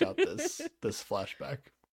stretched out this flashback.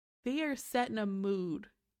 They are setting a mood,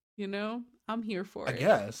 you know? I'm here for it. I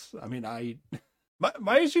guess. I mean,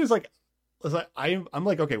 my issue is like I'm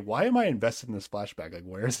like, okay, why am I invested in this flashback? Like,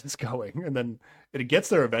 where is this going? And then it gets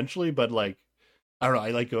there eventually, but like, I don't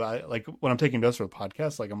know. I like when I'm taking notes for the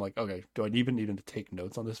podcast, like I'm like, okay, do I even need to take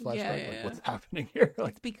notes on this flashback? Like, what's happening here?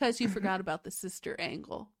 Like, it's because you forgot about the sister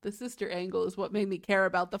angle. The sister angle is what made me care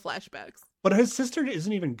about the flashbacks. But his sister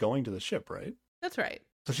isn't even going to the ship, right? That's right.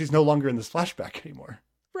 So she's no longer in this flashback anymore.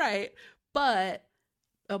 Right. But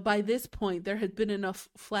by this point, there had been enough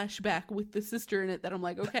flashback with the sister in it that I'm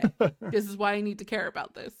like, okay, this is why I need to care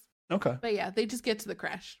about this. Okay. But yeah, they just get to the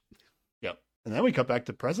crash. Yep. And then we cut back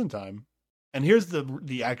to present time. And here's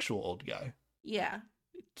the actual old guy. Yeah.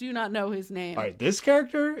 Do not know his name. All right. This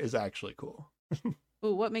character is actually cool.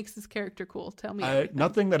 Oh, what makes this character cool? Tell me.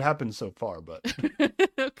 Nothing that happened so far, but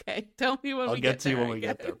okay. Tell me when I'll we get to you when we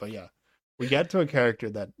get there. But yeah, we get to a character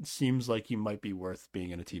that seems like he might be worth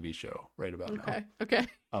being in a TV show right about now. Okay.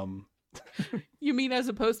 You mean as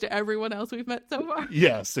opposed to everyone else we've met so far?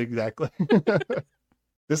 Yes, exactly.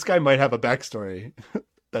 This guy might have a backstory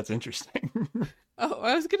that's interesting. Oh,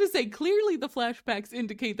 I was going to say, clearly the flashbacks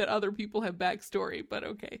indicate that other people have backstory, but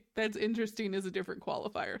okay. That's interesting as a different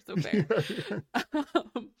qualifier, so fair.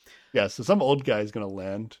 Yeah, so some old guy is going to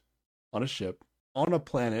land on a ship on a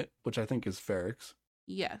planet, which I think is Ferrix.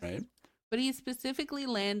 Yes. Right? But he's specifically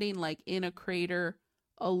landing like in a crater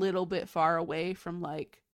a little bit far away from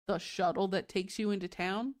like the shuttle that takes you into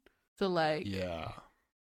town. So like, yeah,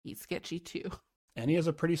 he's sketchy too. And he has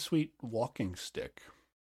a pretty sweet walking stick.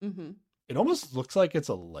 Mm-hmm. It almost looks like it's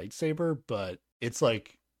a lightsaber, but it's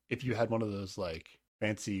like if you had one of those like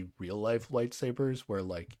fancy real life lightsabers where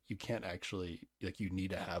like you can't actually, like, you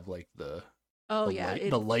need to have like the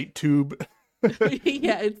light tube.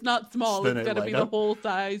 Yeah, it's not small. It's got to be the whole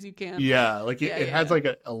size you can. Yeah, like it has like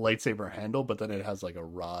a lightsaber handle, but then it has like a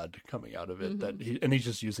rod coming out of it and he's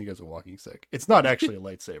just using it as a walking stick. It's not actually a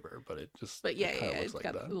lightsaber, but it just it looks like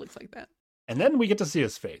that. that. And then we get to see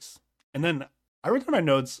his face. And then I wrote down my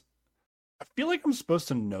notes. I feel like I'm supposed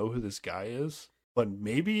to know who this guy is, but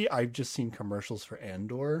maybe I've just seen commercials for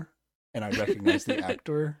Andor and I recognize the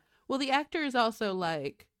actor. Well, the actor is also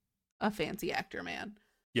like a fancy actor, man.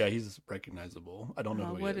 Yeah, he's recognizable. I don't know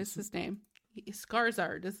who he is. What is his name?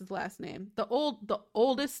 Skarsgård is his last name. The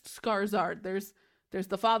oldest Skarsgård. There's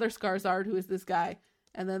the father Skarsgård, who is this guy,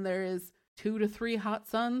 and then there is 2 to 3 hot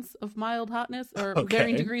sons of mild hotness or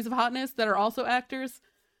varying degrees of hotness that are also actors.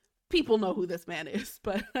 people know who this man is,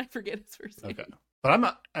 but I forget his first name. Okay.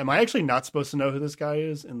 But am I actually not supposed to know who this guy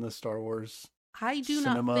is in the Star Wars I do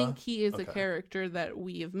cinema? not think he is a Okay. character that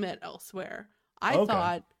we have met elsewhere. I Okay.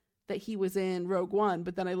 thought that he was in Rogue One,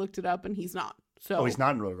 but then I looked it up and he's not. So Oh, he's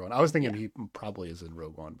not in Rogue One. I was thinking Yeah. he probably is in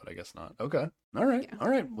Rogue One, but I guess not. Okay. All right. Yeah. All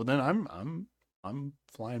right. Well, then I'm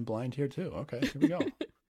flying blind here too. Okay. Here we go.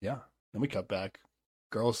 Yeah. Then we cut back.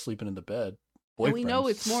 Girl's sleeping in the bed. And we know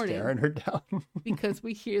Boyfriend's it's morning. staring her down. because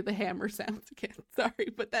we hear the hammer sounds again. Sorry,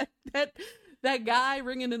 but that guy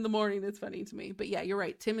ringing in the morning, that's funny to me. But yeah, you're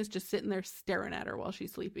right. Tim is just sitting there staring at her while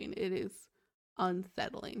she's sleeping. It is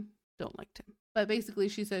unsettling. Don't like Tim. But basically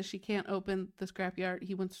she says she can't open the scrapyard.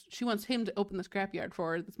 She wants him to open the scrapyard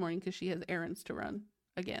for her this morning because she has errands to run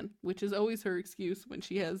again, which is always her excuse when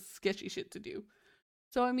she has sketchy shit to do.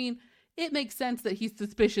 So I mean, it makes sense that he's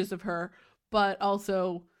suspicious of her, but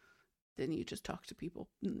also then you just talk to people.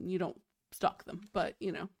 You don't stalk them. But,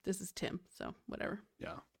 this is Tim, so whatever.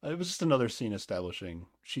 Yeah. It was just another scene establishing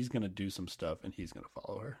she's going to do some stuff and he's going to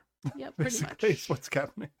follow her. Yeah, pretty much. Basically, is what's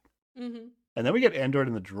happening. Mm-hmm. And then we get Andor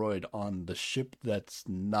and the droid on the ship that's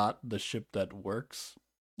not the ship that works.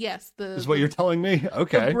 Yes, Is what you're telling me?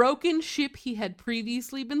 Okay. The broken ship he had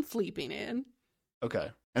previously been sleeping in.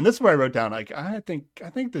 Okay. And this is where I wrote down, like, I think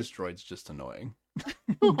this droid's just annoying.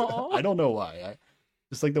 Aw. I don't know why.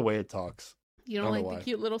 Just like the way it talks. You don't I don't like know the why.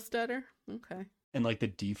 cute little stutter? Okay. And like the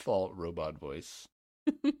default robot voice.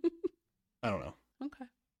 I don't know. Okay.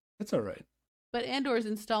 It's all right. But Andor is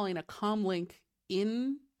installing a comlink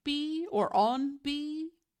in B or on B.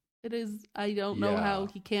 It is, I don't know how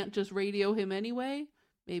he can't just radio him anyway.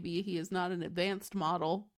 Maybe he is not an advanced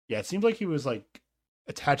model. Yeah, it seems like he was like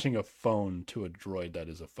attaching a phone to a droid that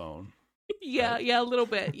is a phone. Yeah, Right? a little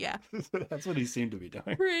bit, yeah. That's what he seemed to be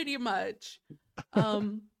doing. Pretty much.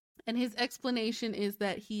 And his explanation is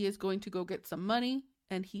that he is going to go get some money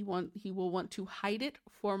and he will want to hide it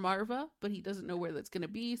for Marva, but he doesn't know where that's going to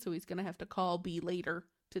be, so he's going to have to call B later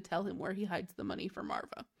to tell him where he hides the money for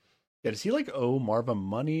Marva. Yeah, does he like owe Marva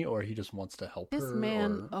money or he just wants to help her? This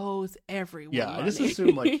man owes everyone Yeah, money. I just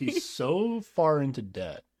assume like he's so far into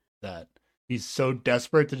debt that he's so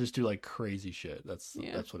desperate to just do like crazy shit. That's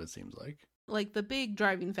what it seems like. Like the big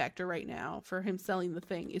driving factor right now for him selling the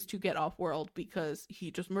thing is to get off world because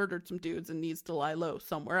he just murdered some dudes and needs to lie low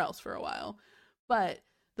somewhere else for a while. But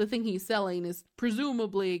the thing he's selling is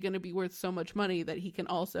presumably going to be worth so much money that he can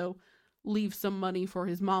also leave some money for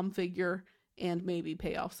his mom figure and maybe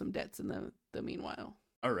pay off some debts in the meanwhile.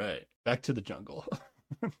 All right, back to the jungle.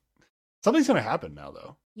 Something's going to happen now,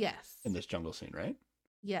 though. Yes. In this jungle scene, right?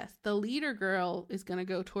 Yes. The leader girl is going to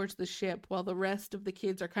go towards the ship while the rest of the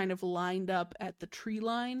kids are kind of lined up at the tree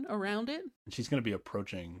line around it. And she's going to be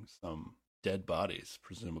approaching some dead bodies,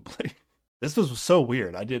 presumably. This was so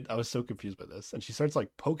weird. I was so confused by this. And she starts like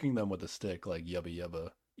poking them with a stick, like yubba yubba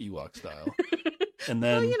Ewok style. And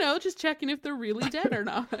then, well, just checking if they're really dead or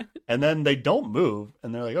not. And then they don't move.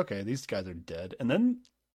 And they're like, okay, these guys are dead. And then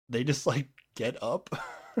they just like get up.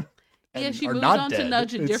 Yeah, she are moves not on dead. to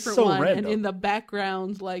nudge a It's different so one, random. and in the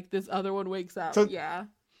background, like this other one wakes up. So- Yeah,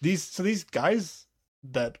 These guys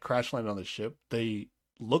that crash landed on the ship, they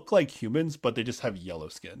look like humans, but they just have yellow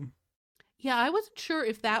skin. yeah. I wasn't sure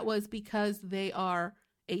if that was because they are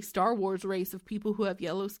a Star Wars race of people who have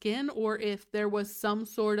yellow skin, or if there was some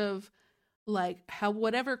sort of like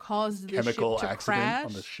whatever caused the Chemical ship to accident crash.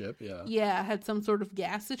 on the ship, yeah. Yeah, had some sort of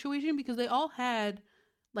gas situation because they all had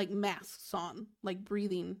like masks on, like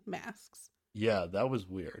breathing masks. Yeah, that was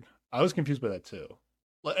weird. I was confused by that too.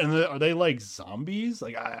 And are they like zombies?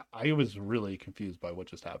 Like I was really confused by what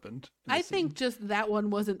just happened. in I this think scene. just that one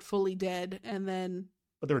wasn't fully dead, and then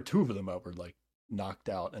But there were two of them that were like knocked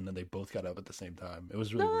out, and then they both got up at the same time. It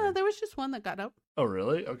was really no, weird. there was just one that got up. Oh,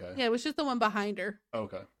 really? Okay. Yeah, it was just the one behind her.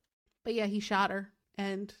 Okay. But yeah, he shot her,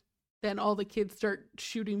 and then all the kids start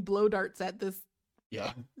shooting blow darts at this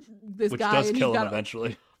Yeah. this Which guy, does and kill he's him got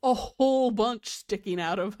eventually. a whole bunch sticking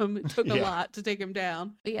out of him. It took a Yeah. lot to take him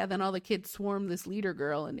down. But yeah, then all the kids swarm this leader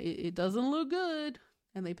girl, and it doesn't look good.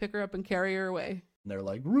 And they pick her up and carry her away. And they're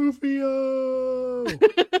like, Rufio!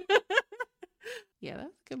 Yeah, that's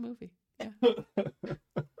a good movie. Yeah,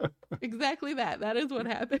 exactly that. That is what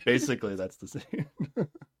happened. Basically, that's the scene.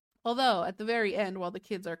 Although, at the very end, while the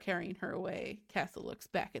kids are carrying her away, Castle looks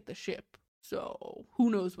back at the ship. So,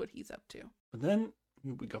 who knows what he's up to? But then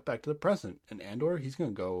we go back to the present, and Andor, he's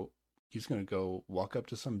gonna go walk up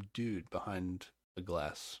to some dude behind a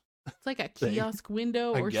glass. It's like a Thing. kiosk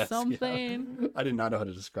window I or guess, yeah. something. I did not know how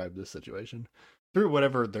to describe this situation. Through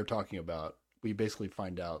whatever they're talking about, we basically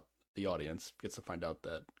find out, the audience gets to find out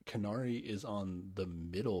that Kenari is on the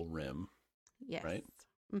middle rim Yes. Right?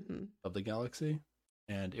 Mm-hmm. of the galaxy.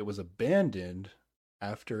 and it was abandoned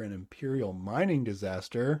after an Imperial mining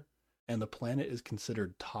disaster, and the planet is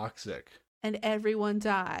considered toxic. And everyone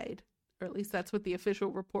died. Or at least that's what the official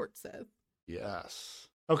report says. Yes.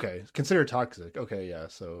 Okay, considered toxic. Okay, yeah.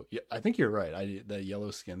 So yeah, I think you're right. The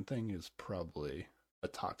yellow skin thing is probably a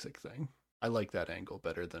toxic thing. I like that angle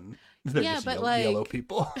better than just yellow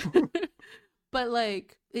people. But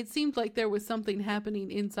like, it seemed like there was something happening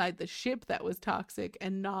inside the ship that was toxic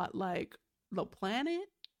and not like the planet.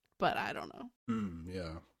 But I don't know.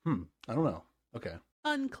 Yeah. I don't know. Okay.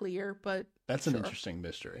 Unclear, but that's sure. An interesting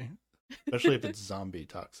mystery, especially if it's zombie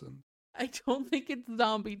toxin. I don't think it's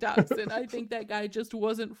zombie toxin. I think that guy just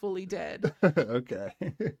wasn't fully dead. Okay.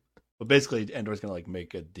 Well, basically, Andor's gonna like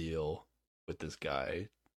make a deal with this guy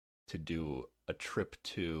to do a trip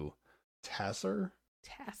to Tasser.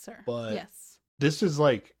 But yes. This is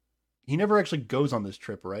like, he never actually goes on this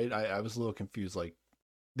trip, right? I was a little confused. Like,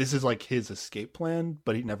 this is like his escape plan,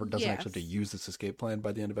 but he never doesn't actually have to use this escape plan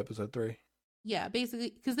by the end of episode 3. Yeah, basically,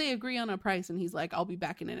 because they agree on a price, and he's like, "I'll be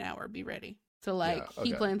back in an hour. Be ready." So like,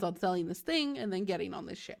 he plans on selling this thing and then getting on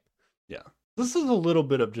this ship. Yeah, this is a little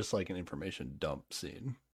bit of just like an information dump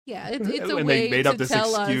scene. Yeah, it's a and way they made to up this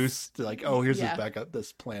tell excuse us, to like, oh, here's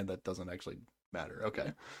this plan that doesn't actually matter.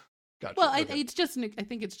 Okay, gotcha. Well, okay. I think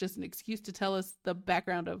it's just an excuse to tell us the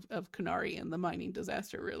background of Kenari and the mining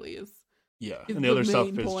disaster. Really is. Yeah, and the other stuff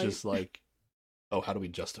is just like, oh, how do we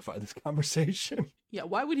justify this conversation? Yeah,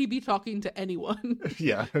 why would he be talking to anyone?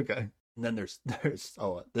 Yeah, okay. And then there's there's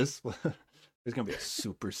gonna be a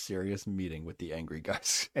super serious meeting with the angry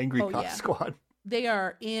guys, cop squad. They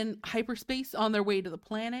are in hyperspace on their way to the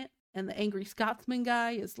planet, and the angry Scotsman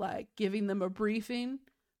guy is like giving them a briefing,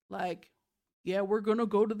 like, yeah, we're gonna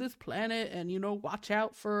go to this planet and, watch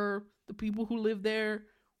out for the people who live there,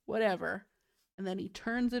 whatever. And then he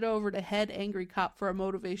turns it over to head angry cop for a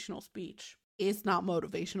motivational speech. It's not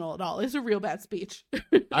motivational at all. It's a real bad speech.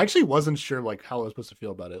 I actually wasn't sure like how I was supposed to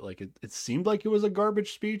feel about it. Like it seemed like it was a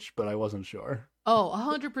garbage speech, but I wasn't sure. Oh,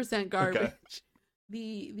 100% garbage. Okay.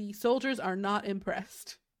 The soldiers are not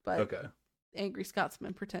impressed, but okay. Angry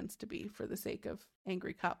Scotsman pretends to be for the sake of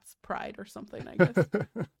angry cop's pride or something, I guess.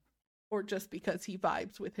 Or just because he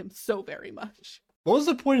vibes with him so very much. What was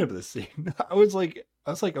the point of this scene? I was like,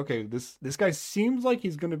 okay, this guy seems like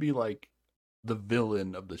he's gonna be like the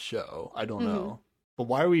villain of the show. I don't know. But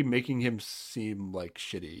why are we making him seem like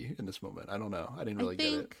shitty in this moment? I don't know. I didn't really get it.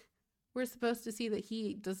 I think we're supposed to see that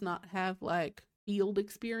he does not have like field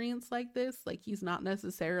experience like this. Like, he's not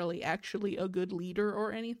necessarily actually a good leader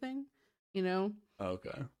or anything,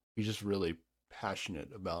 Okay. He's just really passionate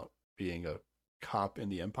about being a cop in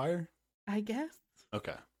the Empire? I guess.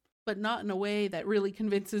 Okay. But not in a way that really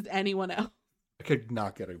convinces anyone else. I could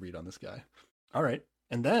not get a read on this guy. All right.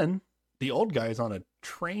 And then the old guy is on a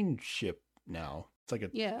train ship now. It's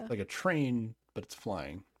like a train, but it's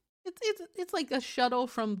flying. It's like a shuttle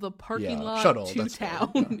from the parking lot to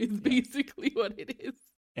town is basically what it is.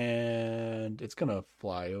 And it's gonna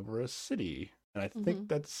fly over a city. And I think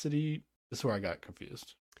that city is where I got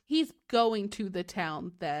confused. He's going to the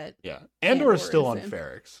town that Andor is still on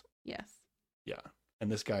Ferrix. Yes. Yeah.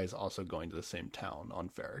 And this guy is also going to the same town on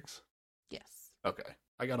Ferrix. Yes. Okay.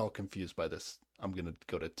 I got all confused by this I'm going to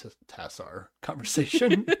go to Tassar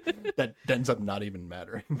conversation that ends up not even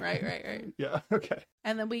mattering. Right. Yeah, okay.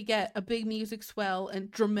 And then we get a big music swell, and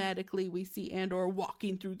dramatically we see Andor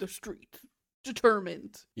walking through the street,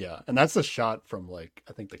 determined. Yeah, and that's a shot from, like,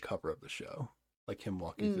 I think the cover of the show. Like him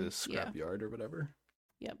walking through the scrapyard or whatever.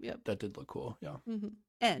 Yep. That did look cool, yeah. Mm-hmm.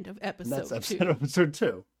 End of episode 2. That's episode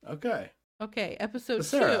 2. Okay, episode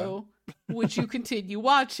 2, which you continue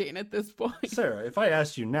watching at this point. Sarah, if I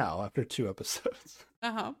asked you now, after 2 episodes,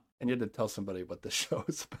 and you had to tell somebody what the show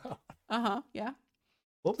is about. Yeah.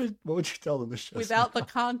 What would you tell them the show without the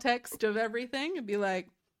context of everything? It'd be like,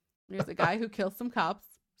 there's a guy who kills some cops,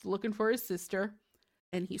 he's looking for his sister,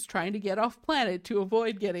 and he's trying to get off planet to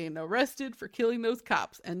avoid getting arrested for killing those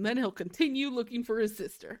cops, and then he'll continue looking for his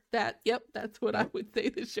sister. That's what I would say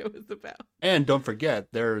the show is about. And don't forget,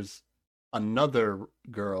 there's another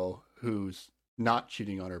girl who's not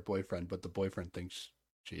cheating on her boyfriend, but the boyfriend thinks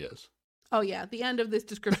she is. Oh yeah, the end of this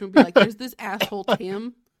description would be like, there's this asshole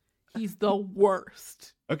Tim. He's the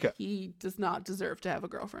worst. Okay. He does not deserve to have a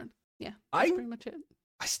girlfriend. Yeah, that's pretty much it.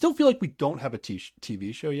 I still feel like we don't have a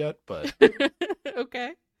TV show yet, but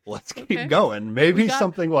okay. Let's keep going. Maybe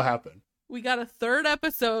something will happen. We got a 3rd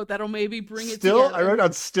episode that'll maybe bring it together. together. I wrote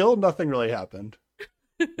down, still nothing really happened.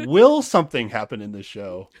 Will something happen in this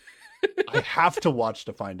show? I have to watch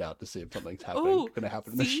to find out to see if something's going to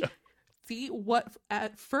happen in the show. See, what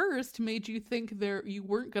at first made you think you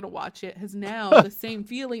weren't going to watch it has now, the same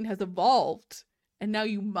feeling has evolved. and now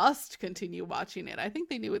you must continue watching it. I think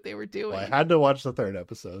they knew what they were doing. Well, I had to watch the third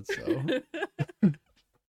episode, so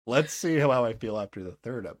let's see how I feel after the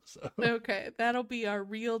third episode. Okay, that'll be our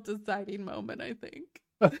real deciding moment, I think.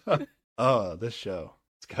 Oh, this show.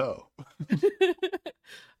 Let's go.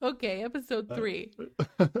 Okay, episode 3.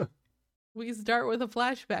 We start with a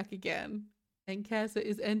flashback again, and Casa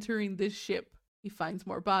is entering this ship. He finds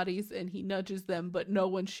more bodies, and he nudges them, but no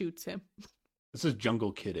one shoots him. This is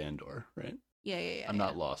Jungle Kid Andor, right? Yeah. I'm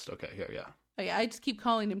not lost. Okay, yeah. Oh, yeah, I just keep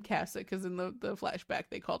calling him Casa, because in the flashback,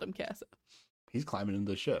 they called him Casa. He's climbing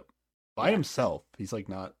into the ship by himself. He's like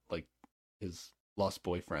not like his lost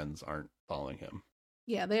boyfriends aren't following him.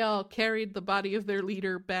 Yeah, they all carried the body of their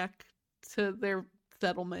leader back to their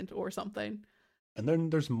settlement or something. And then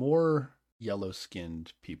there's more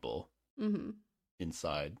yellow-skinned people Mm-hmm.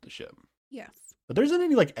 inside the ship. Yes. But there isn't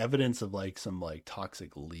any like evidence of like some like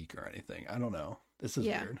toxic leak or anything. I don't know. This is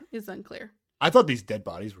weird. It's unclear. I thought these dead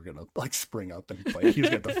bodies were gonna like spring up and fight. He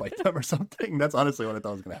was gonna have to fight them or something. That's honestly what I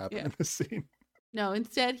thought was gonna happen in this scene. No,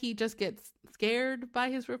 instead he just gets scared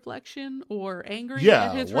by his reflection or angry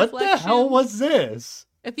Yeah, at his what reflection. the hell was this?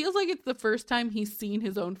 It feels like it's the first time he's seen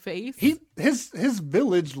his own face. His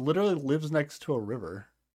village literally lives next to a river.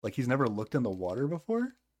 Like he's never looked in the water before.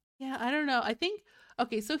 Yeah, I don't know. I think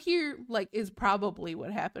okay, so here like is probably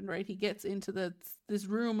what happened, right? He gets into this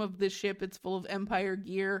room of this ship. It's full of Empire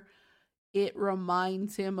gear. It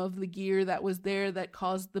reminds him of the gear that was there that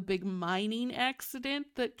caused the big mining accident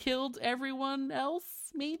that killed everyone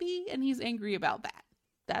else, maybe, and he's angry about that.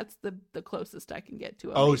 That's the closest I can get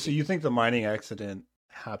to it. Oh, maybe. so you think the mining accident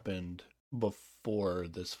happened before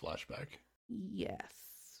this flashback?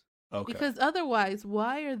 Yes. Okay. Because otherwise,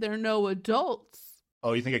 why are there no adults?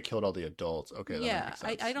 Oh, you think it killed all the adults? Okay. That Yeah, makes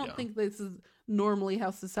sense. I don't think this is normally how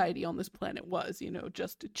society on this planet was,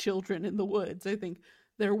 just children in the woods. I think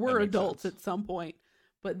there were adults at some point,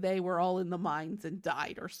 but they were all in the mines and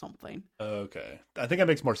died or something. Okay. I think that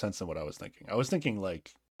makes more sense than what I was thinking. I was thinking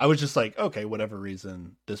I was just like, okay, whatever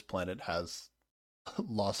reason, this planet has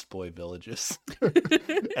lost boy villages.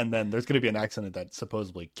 And then there's going to be an accident that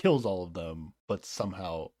supposedly kills all of them, but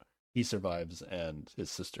somehow he survives and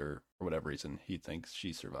his sister, for whatever reason, he thinks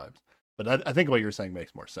she survives. But I think what you're saying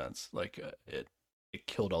makes more sense. Like it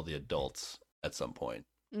killed all the adults at some point,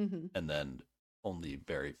 and then only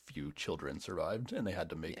very few children survived, and they had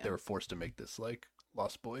to they were forced to make this like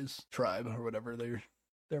Lost Boys tribe or whatever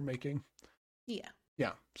they're making. Yeah.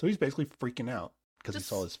 So he's basically freaking out because he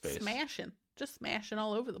saw his face just smashing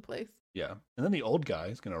all over the place. Yeah, and then the old guy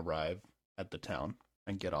is gonna arrive at the town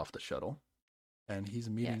and get off the shuttle, and he's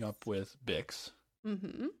meeting up with Bix.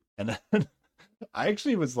 Mm-hmm. And then I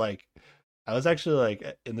was actually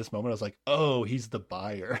like, in this moment, I was like, oh, he's the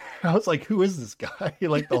buyer. I was like, who is this guy?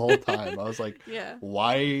 Like the whole time. I was like,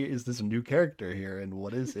 why is this a new character here? And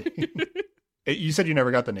what is he? You said you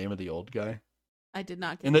never got the name of the old guy? I did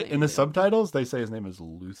not get in the subtitles, they say his name is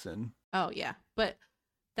Lucen. Oh, yeah. But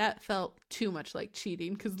that felt too much like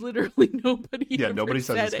cheating because literally nobody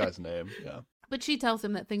says this guy's name. Yeah. But she tells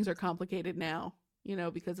him that things are complicated now,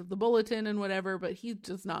 because of the bulletin and whatever, but he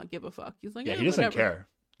does not give a fuck. He's like, he doesn't care.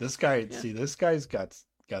 This guy, Yeah. this guy's got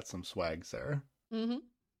some swag, Sarah. Mm-hmm.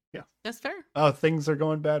 Yeah. That's fair. Oh, things are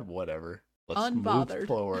going bad? Whatever. Let's Unbothered. move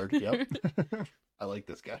forward. Yep. I like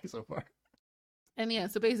this guy so far. And yeah,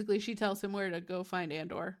 so basically she tells him where to go find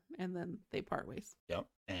Andor, and then they part ways. Yep.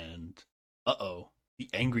 And, the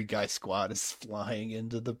angry guy squad is flying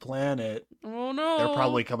into the planet. Oh, no. They're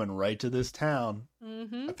probably coming right to this town.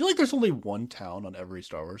 Mm-hmm. I feel like there's only one town on every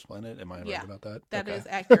Star Wars planet. Am I right about that? That is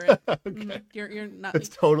accurate. Okay. You're not. That's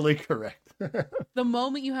totally correct. The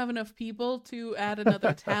moment you have enough people to add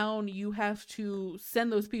another town, you have to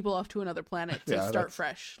send those people off to another planet to start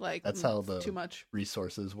fresh. Like that's how the too much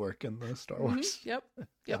resources work in the Star Wars. Yep.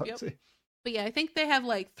 Galaxy. But yeah, I think they have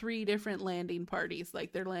like 3 different landing parties.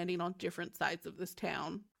 Like they're landing on different sides of this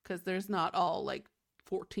town because there's not all like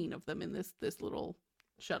 14 of them in this little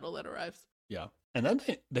shuttle that arrives. Yeah. And then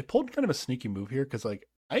they pulled kind of a sneaky move here because like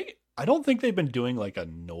I don't think they've been doing like a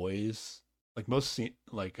noise. Like most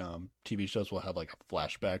TV shows will have like a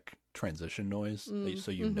flashback transition noise, so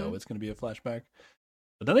you know it's going to be a flashback.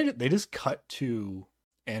 But then they just cut to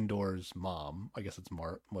Andor's mom. I guess it's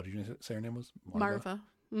what did you say her name was? Marva.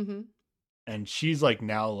 Mm-hmm. And she's like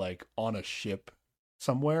now like on a ship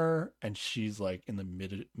somewhere, and she's like in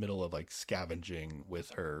the middle of like scavenging with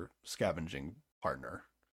her scavenging partner.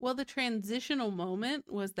 Well, the transitional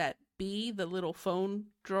moment was that B, the little phone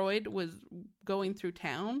droid, was going through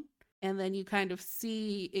town, and then you kind of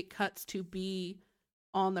see it cuts to B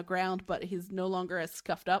on the ground, but he's no longer as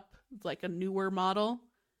scuffed up. It's like a newer model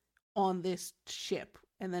on this ship,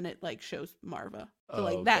 and then it like shows Marva. So Oh,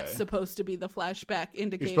 like that's supposed to be the flashback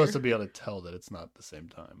indicator. You're supposed to be able to tell that it's not the same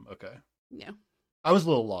time. Okay. Yeah. I was a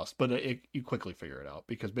little lost, but you quickly figure it out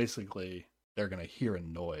because basically they're going to hear a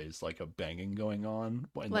noise, like a banging going on.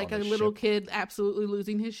 Like a little kid absolutely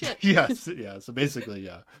losing his shit. Yes. Yeah. So basically,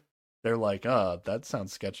 yeah. They're like, that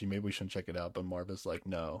sounds sketchy. Maybe we shouldn't check it out. But Marva's like,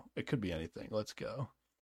 no, it could be anything. Let's go.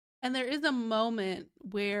 And there is a moment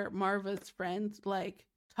where Marva's friend like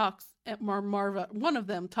talks at Marva. One of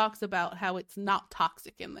them talks about how it's not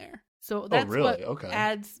toxic in there. So that's what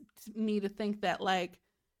adds me to think that like,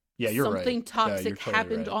 yeah, you're something right. toxic totally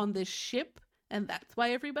happened on this ship, and that's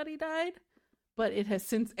why everybody died. But it has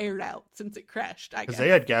since aired out since it crashed. I guess because they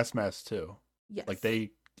had gas masks too. Yes, like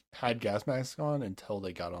they had gas masks on until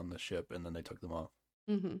they got on the ship, and then they took them off.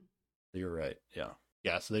 Mm-hmm. You're right.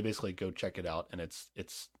 Yeah. So they basically go check it out, and it's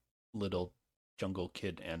little jungle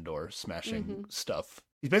kid Andor smashing stuff.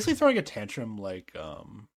 He's basically throwing a tantrum like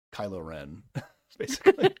Kylo Ren,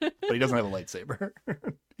 basically, but he doesn't have a lightsaber.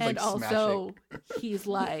 And like also, he's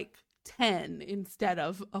like 10 instead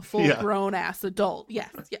of a full-grown ass adult.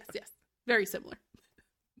 Yes. Very similar.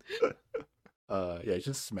 Yeah, he's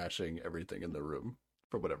just smashing everything in the room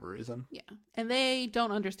for whatever reason. Yeah, and they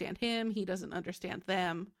don't understand him. He doesn't understand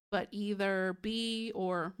them. But either B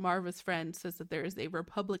or Marva's friend says that there is a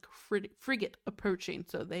Republic frigate approaching,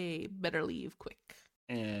 so they better leave quick.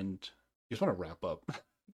 And you just want to wrap up.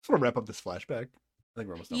 This flashback. I think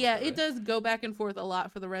we're almost done. Yeah, it does go back and forth a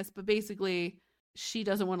lot for the rest, but basically, she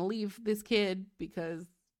doesn't want to leave this kid because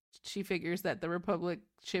she figures that the Republic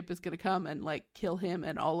ship is going to come and like kill him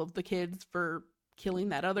and all of the kids for killing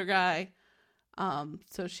that other guy.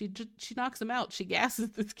 So she knocks him out. She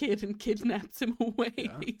gasses this kid and kidnaps him away,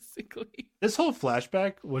 basically. This whole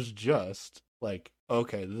flashback was just like,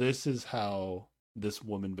 okay, this is how this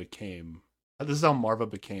woman became. This is how Marva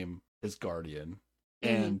became his guardian,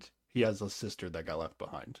 and he has a sister that got left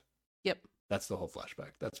behind. Yep, that's the whole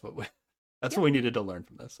flashback. That's what we needed to learn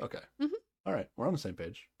from this. Okay, All right, we're on the same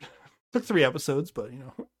page. Took 3 episodes, but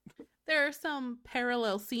there are some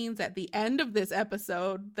parallel scenes at the end of this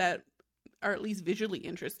episode that are at least visually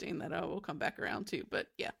interesting that I will come back around to, but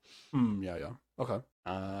yeah. Yeah. Okay.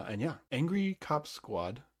 And yeah, Angry Cop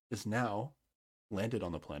Squad is now landed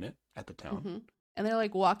on the planet at the town. And they're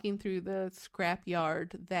like walking through the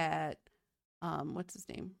scrapyard that, what's his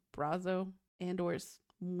name? Brazo, Andor's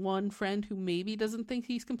one friend who maybe doesn't think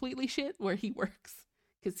he's completely shit where he works.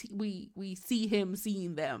 Because we see him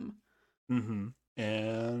seeing them. And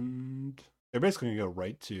they're basically going to go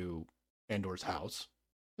right to Andor's house.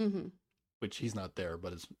 Which he's not there,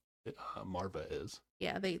 but Marva is.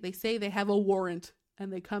 Yeah, they say they have a warrant,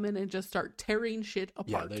 and they come in and just start tearing shit apart.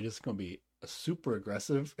 Yeah, they're just going to be super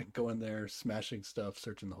aggressive and go in there, smashing stuff,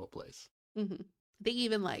 searching the whole place. They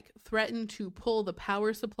even like threaten to pull the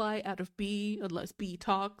power supply out of B unless B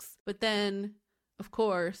talks. But then, of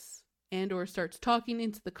course, Andor starts talking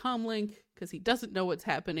into the comlink because he doesn't know what's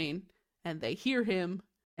happening, and they hear him,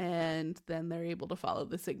 and then they're able to follow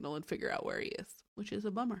the signal and figure out where he is, which is a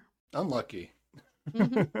bummer. Unlucky.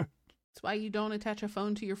 That's why you don't attach a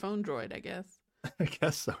phone to your phone droid, I guess. I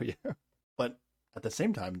guess so, yeah. But at the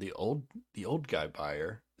same time, the old guy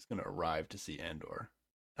buyer is going to arrive to see Andor.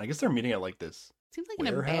 And I guess they're meeting at like this. Seems like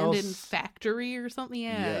warehouse. An abandoned factory or something.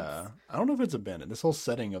 Yeah. I don't know if it's abandoned. This whole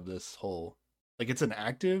setting of this whole, like, it's an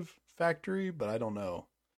active factory, but I don't know.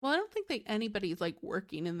 Well, I don't think anybody's like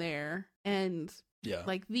working in there, and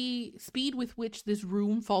like the speed with which this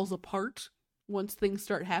room falls apart once things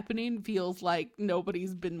start happening feels like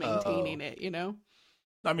nobody's been maintaining it,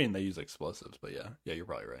 I mean, they use explosives, but yeah, you're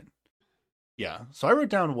probably right. Yeah, so I wrote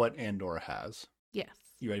down what Andor has. Yes.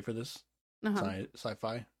 You ready for this?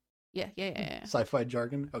 Sci-fi? Yeah. Sci-fi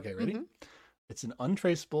jargon? Okay, ready? It's an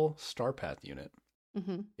untraceable star path unit.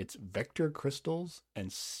 Its vector crystals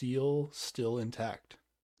and seal still intact.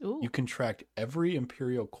 Ooh. You can track every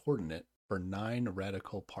Imperial coordinate for 9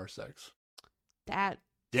 radical parsecs. That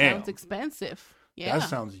sounds expensive. Yeah. That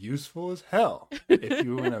sounds useful as hell if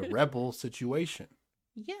you're in a rebel situation.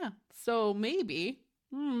 Yeah. So maybe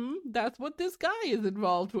that's what this guy is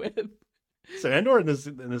involved with. So Andor and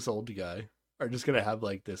this old guy are just going to have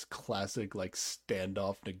like this classic like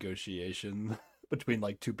standoff negotiation between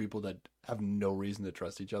like 2 people that have no reason to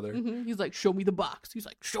trust each other. He's like, show me the box. He's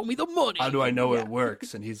like, show me the money. How do I know it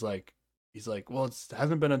works? And he's like, well, it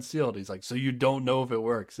hasn't been unsealed. He's like, so you don't know if it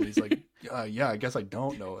works? And he's like, yeah, I guess I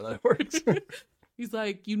don't know that it works. He's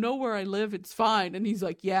like, you know where I live? It's fine. And he's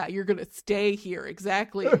like, yeah, you're going to stay here.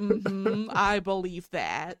 Exactly. I believe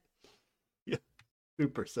that. Yeah.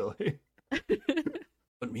 Super silly.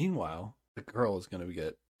 But meanwhile, the girl is going to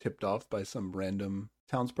get tipped off by some random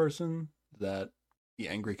townsperson that the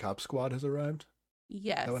angry cop squad has arrived?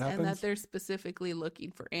 Yes, That what and that happens? they're specifically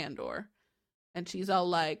looking for Andor. And she's all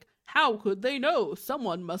like, how could they know?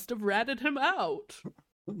 Someone must have ratted him out.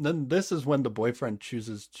 Then this is when the boyfriend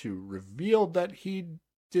chooses to reveal that he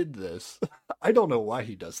did this. I don't know why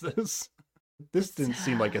he does this. This didn't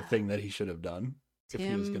seem like a thing that he should have done if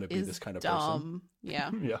he was going to be this kind of dumb.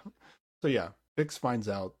 Yeah. person. Yeah. So yeah, Bix finds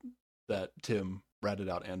out that Tim ratted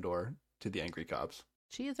out Andor to the angry cops.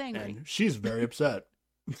 She is angry. And she's very upset.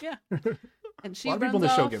 Yeah. And she a lot of runs people in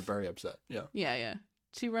the show off- get very upset. Yeah. Yeah.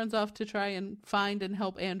 She runs off to try and find and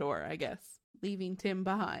help Andor, I guess, leaving Tim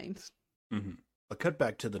behind. Mm-hmm. A cut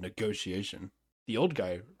back to the negotiation. The old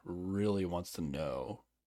guy really wants to know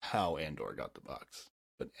how Andor got the box.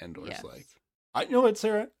 But Andor's like, you know what,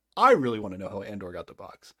 Sarah? I really want to know how Andor got the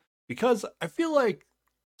box. Because I feel like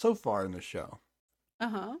so far in the show,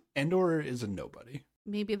 Andor is a nobody.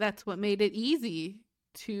 Maybe that's what made it easy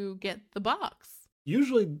to get the box.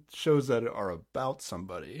 Usually shows that are about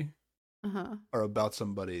somebody Uh-huh. are about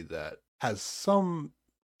somebody that has some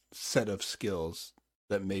set of skills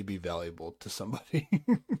that may be valuable to somebody.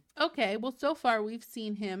 Okay, well, so far we've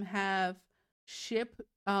seen him have chip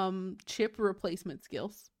replacement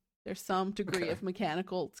skills. There's some degree of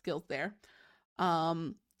mechanical skills there.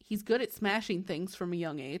 He's good at smashing things from a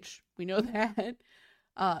young age. We know that.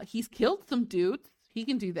 He's killed some dudes. He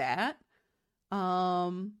can do that.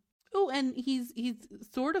 Oh, and he's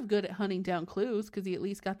sort of good at hunting down clues because he at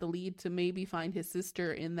least got the lead to maybe find his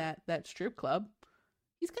sister in that strip club.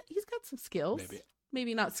 He's got some skills.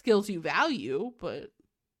 Maybe not skills you value, but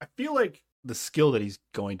I feel like the skill that he's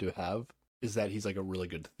going to have is that he's like a really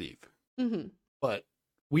good thief. Mm-hmm. But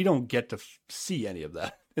we don't get to see any of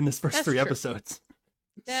that in this first three episodes.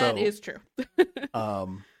 That is true.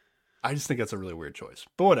 I just think that's a really weird choice,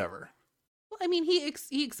 but whatever. Well, I mean, he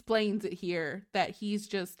explains it here that he's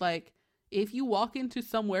just like, if you walk into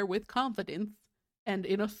somewhere with confidence and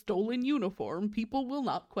in a stolen uniform, people will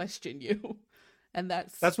not question you. And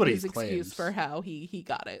that's what his he excuse claims. for how he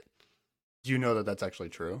got it. Do you know that that's actually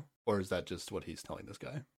true? Or is that just what he's telling this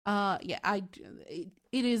guy? Yeah,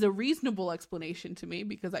 it is a reasonable explanation to me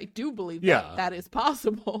because I do believe that is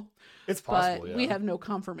possible. It's possible, but we have no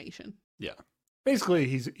confirmation. Yeah. Basically,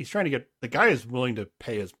 he's trying to get, the guy is willing to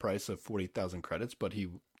pay his price of 40,000 credits, but he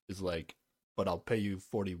is like, but I'll pay you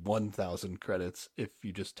 41,000 credits if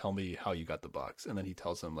you just tell me how you got the box. And then he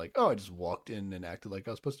tells him like, oh, I just walked in and acted like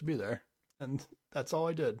I was supposed to be there. And that's all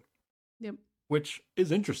I did. Yep. Which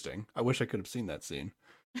is interesting. I wish I could have seen that scene.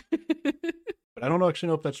 But I don't actually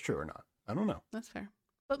know if that's true or not. I don't know. That's fair.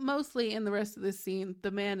 But mostly in the rest of this scene, the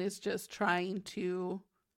man is just trying to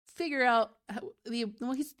figure out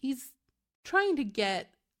he's trying to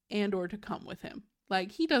get Andor to come with him.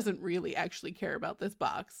 Like, he doesn't really actually care about this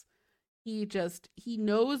box. He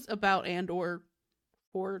knows about Andor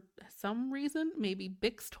for some reason. Maybe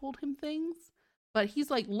Bix told him things. But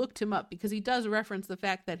he's like looked him up because he does reference the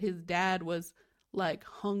fact that his dad was like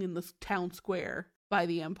hung in the town square by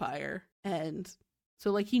the Empire. And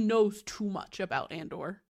so like he knows too much about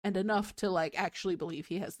Andor and enough to like actually believe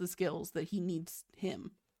he has the skills that he needs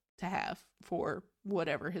him to have for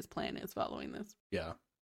whatever his plan is following this. Yeah.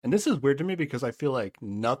 And this is weird to me because I feel like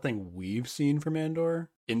nothing we've seen from Andor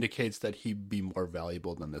indicates that he'd be more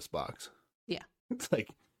valuable than this box. Yeah. It's like,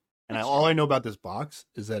 and all I know about this box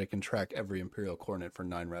is that it can track every Imperial coordinate for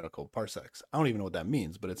 9 radical parsecs. I don't even know what that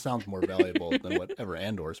means, but it sounds more valuable than whatever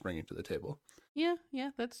Andor is bringing to the table. Yeah,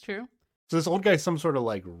 that's true. So this old guy's some sort of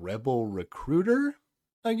like rebel recruiter,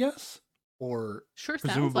 I guess? Or sure,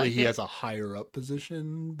 presumably like he has a higher up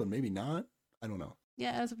position, but maybe not. I don't know.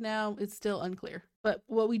 Yeah, as of now, it's still unclear. But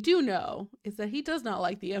what we do know is that he does not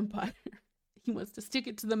like the Empire. He wants to stick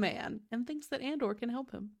it to the man and thinks that Andor can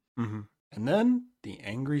help him. Mm-hmm. And then the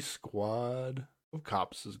angry squad of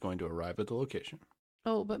cops is going to arrive at the location.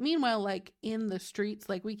 Oh, but meanwhile, like in the streets,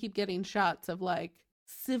 like we keep getting shots of like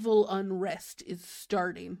civil unrest is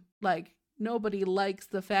starting. Like nobody likes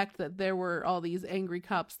the fact that there were all these angry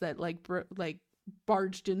cops that like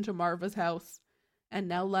barged into Marva's house. And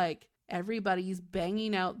now like everybody's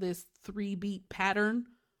banging out this 3-beat pattern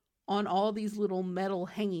on all these little metal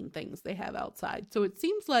hanging things they have outside. So it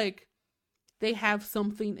seems like they have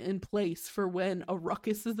something in place for when a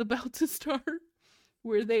ruckus is about to start,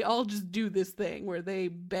 where they all just do this thing where they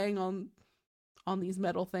bang on these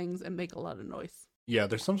metal things and make a lot of noise. Yeah,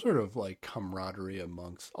 there's some sort of like camaraderie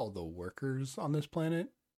amongst all the workers on this planet.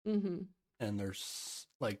 Mm-hmm. And there's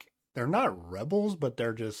like, they're not rebels, but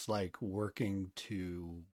they're just like working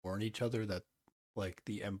to warn each other that like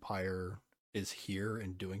the Empire is here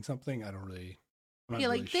and doing something. I'm not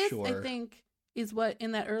really this, sure. I think is what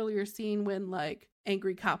in that earlier scene when like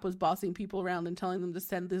Angry Cop was bossing people around and telling them to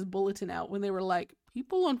send this bulletin out, when they were like,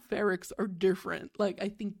 people on Ferrix are different. Like, I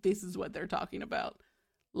think this is what they're talking about.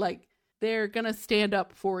 Like, they're gonna stand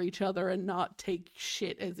up for each other and not take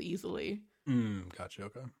shit as easily. Gotcha,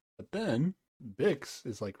 okay. But then Bix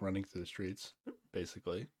is like running through the streets,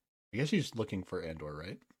 basically. I guess she's looking for Andor,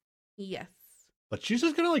 right? Yes. But she's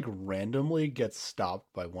just gonna like randomly get stopped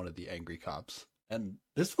by one of the angry cops. And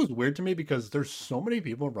this was weird to me because there's so many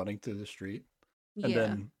people running through the street. And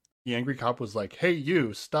then the angry cop was like, hey,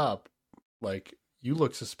 you, stop. Like, you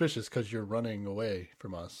look suspicious because you're running away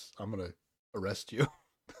from us. I'm going to arrest you.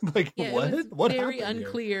 Like, yeah, what? It was what very happened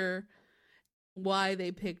unclear why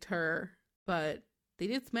they picked her, but they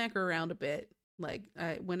did smack her around a bit. Like,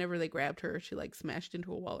 whenever they grabbed her, she like smashed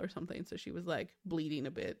into a wall or something. So she was like bleeding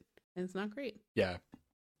a bit. And it's not great. Yeah.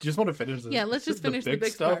 Do you just want to finish Yeah, let's just finish the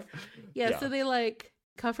big stuff. part. Yeah, so they like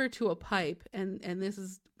cuff her to a pipe, and this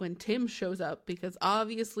is when Tim shows up because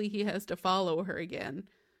obviously he has to follow her again.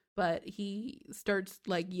 But he starts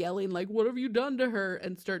like yelling like, what have you done to her?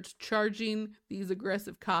 And starts charging these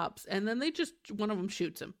aggressive cops, and then one of them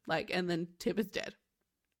shoots him, like, and then Tim is dead.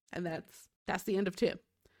 And that's the end of Tim.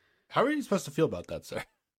 How are you supposed to feel about that, sir?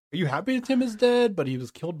 Are you happy that Tim is dead, but he was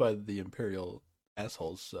killed by the Imperial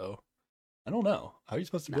assholes, so I don't know. How are you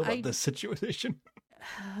supposed to feel about this situation?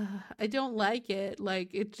 I don't like it.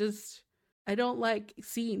 Like, I don't like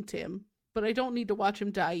seeing Tim, but I don't need to watch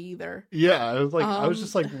him die either. Yeah, I was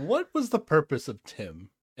just like, what was the purpose of Tim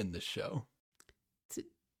in this show?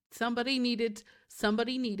 Somebody needed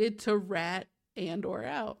to rat Andor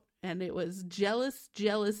out, and it was jealous,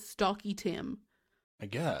 stalky Tim. I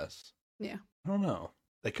guess. Yeah. I don't know.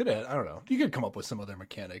 They could have, I don't know. You could come up with some other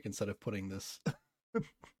mechanic instead of putting this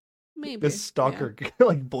maybe this stalker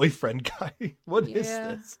like boyfriend guy. What is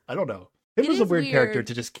this? I don't know. It was a weird character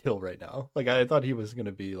to just kill right now. Like, I thought he was going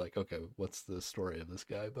to be like, okay, what's the story of this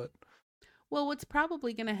guy? But well, what's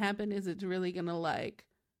probably going to happen is it's really going to, like,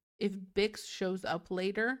 if Bix shows up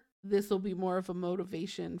later, this will be more of a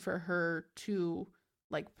motivation for her to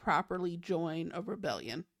like properly join a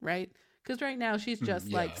rebellion, right? Because right now she's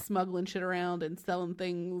just like smuggling shit around and selling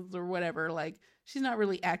things or whatever. Like, she's not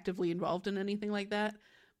really actively involved in anything like that.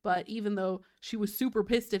 But even though she was super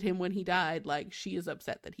pissed at him when he died, like, she is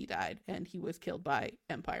upset that he died and he was killed by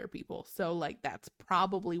Empire people. So, like, that's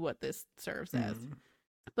probably what this serves as.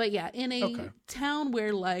 But yeah, in a town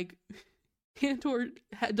where, like, Andor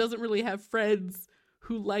doesn't really have friends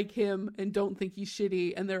who like him and don't think he's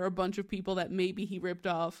shitty, and there are a bunch of people that maybe he ripped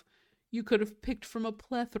off, you could have picked from a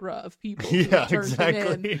plethora of people who turned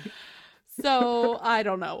him in. So, I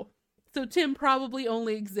don't know. So Tim probably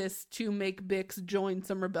only exists to make Bix join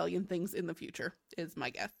some rebellion things in the future, is my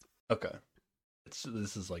guess. Okay.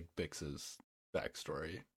 This is like Bix's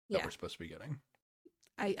backstory that we're supposed to be getting.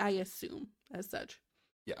 I assume as such.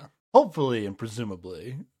 Yeah. Hopefully and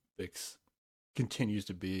presumably Bix continues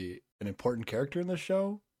to be an important character in the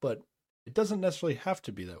show, but it doesn't necessarily have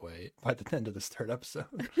to be that way by the end of this third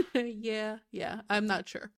episode. Yeah. I'm not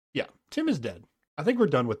sure. Yeah. Tim is dead. I think we're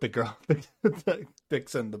done with the girl,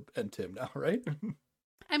 Bix and Tim now, right?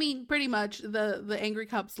 I mean, pretty much the angry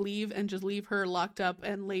cops leave and just leave her locked up,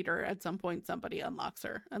 and later at some point somebody unlocks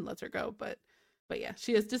her and lets her go. But yeah,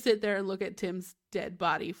 she has to sit there and look at Tim's dead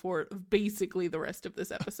body for basically the rest of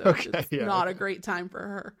this episode. It's not a great time for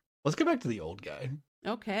her. Let's get back to the old guy.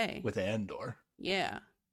 Okay. With Andor. Yeah.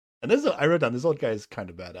 And I wrote down, this old guy is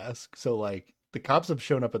kind of badass. So, like, the cops have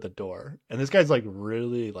shown up at the door, and this guy's like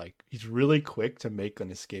really, like, he's really quick to make an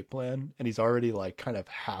escape plan, and he's already like kind of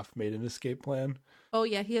half made an escape plan. Oh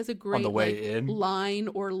yeah, he has a great line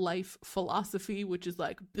or life philosophy, which is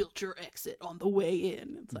like, build your exit on the way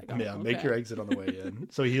in. It's like, make your exit on the way in.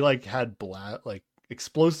 So he like had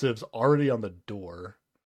explosives already on the door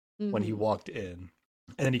when he walked in,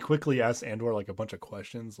 and then he quickly asked Andor like a bunch of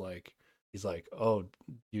questions, like. He's like, oh,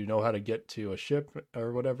 you know how to get to a ship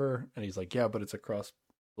or whatever? And he's like, yeah, but it's across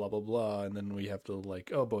blah, blah, blah. And then we have to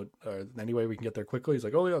like, oh, but anyway, we can get there quickly. He's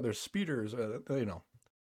like, oh, yeah, there's speeders.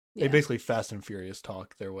 They basically Fast and Furious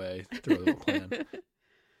talk their way through the plan.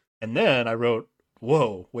 And then I wrote,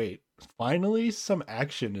 whoa, wait, finally some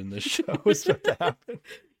action in this show is about to happen.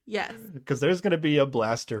 Yes. Because there's going to be a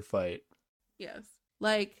blaster fight. Yes.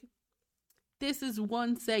 Like... this is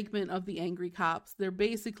one segment of the angry cops. They're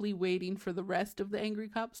basically waiting for the rest of the angry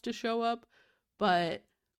cops to show up, but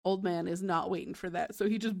Old Man is not waiting for that. So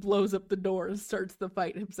he just blows up the door and starts the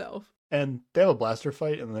fight himself. And they have a blaster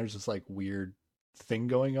fight, and there's this like weird thing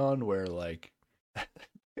going on where like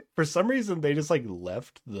for some reason they just like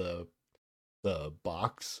left the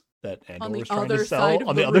box that Andor On the was trying other to sell side of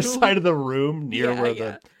on the the other room. side of the room near Yeah, where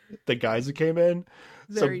yeah. the guys that came in.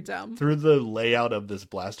 Very dumb. Through the layout of this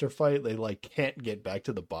blaster fight, they like can't get back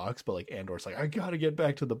to the box, but like Andor's like, I gotta get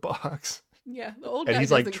back to the box. Yeah, the old And guy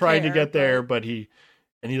he's like doesn't trying to care, get there, but but he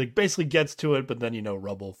like basically gets to it, but then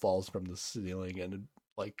rubble falls from the ceiling and it,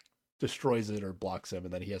 like destroys it or blocks him,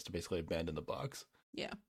 and then he has to basically abandon the box.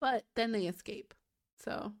 yeah. But then they escape.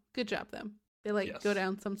 So good job them. They like Yes. go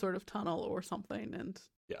down some sort of tunnel or something, and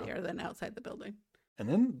Yeah. they are then outside the building. And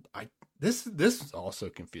then this also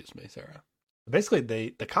confused me, Sarah. Basically,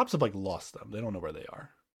 the cops have like lost them. They don't know where they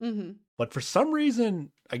are. Mm-hmm. But for some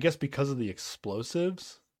reason, I guess because of the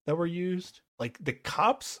explosives that were used, like the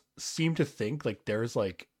cops seem to think like there's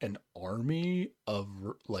like an army of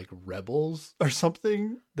like rebels or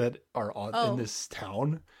something that are in this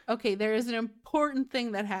town. Okay, there is an important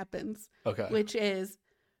thing that happens. Okay. Which is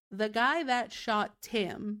the guy that shot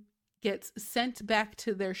Tim gets sent back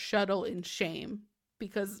to their shuttle in shame.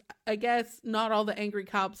 Because I guess not all the angry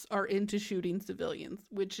cops are into shooting civilians,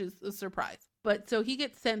 which is a surprise. But so he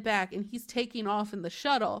gets sent back and he's taking off in the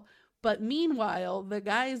shuttle. But meanwhile, the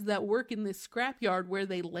guys that work in this scrapyard where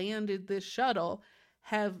they landed this shuttle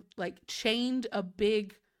have like chained a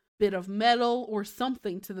big bit of metal or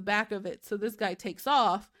something to the back of it. So this guy takes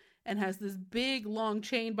off and has this big long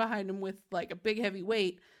chain behind him with like a big heavy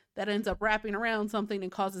weight that ends up wrapping around something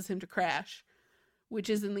and causes him to crash, which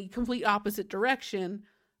is in the complete opposite direction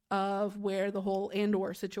of where the whole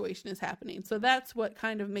Andor situation is happening. So that's what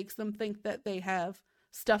kind of makes them think that they have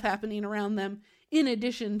stuff happening around them, in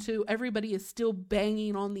addition to everybody is still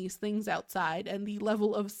banging on these things outside, and the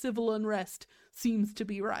level of civil unrest seems to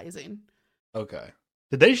be rising. Okay.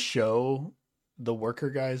 Did they show the worker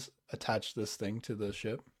guys attach this thing to the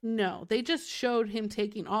ship? No, they just showed him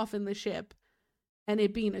taking off in the ship and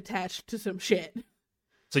it being attached to some shit.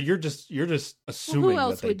 So you're just assuming Well, who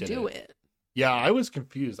else that they would did do it? Yeah, I was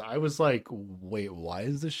confused. I was like, wait, why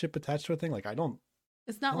is this ship attached to a thing? Like,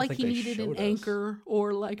 It's not don't like think he they needed an showed us. anchor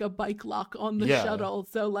or like a bike lock on the Yeah. shuttle.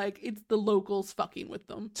 So like it's the locals fucking with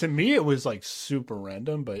them. to me it was like super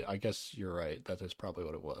random, but I guess you're right. That is probably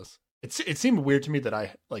what it was. It seemed weird to me that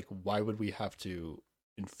I like, why would we have to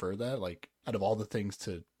infer that? Like, out of all the things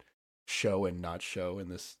to show and not show in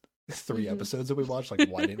this 3 Mhm. episodes that we watched, like,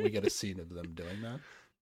 why didn't we get a scene of them doing that?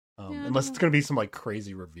 Yeah, Unless it's going to be some like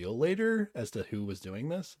crazy reveal later as to who was doing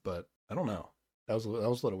this, but I don't know. That was a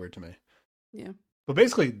little weird to me. Yeah. But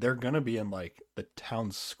basically, they're going to be in like the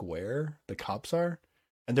town square, the cops are,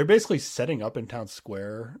 and they're basically setting up in town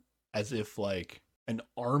square as if like an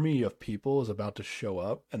army of people is about to show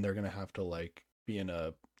up and they're going to have to like be in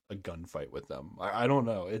a gunfight with them. I don't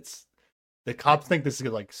know. It's the cops think this is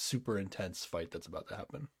a like super intense fight that's about to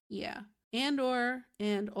happen. Yeah. Andor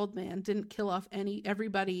and Old Man didn't kill off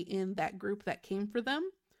everybody in that group that came for them.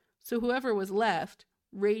 So whoever was left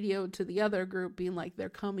radioed to the other group being like, they're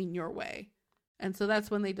coming your way. And so that's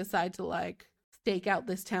when they decide to like stake out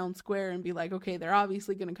this town square and be like, okay, they're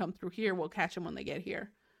obviously going to come through here. We'll catch them when they get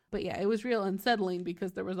here. But yeah, it was real unsettling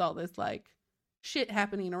because there was all this like shit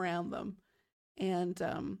happening around them. And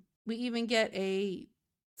we even get a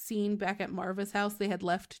scene back at Marva's house. They had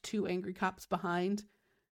left 2 angry cops behind.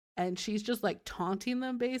 And she's just like taunting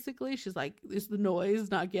them basically. She's like, is the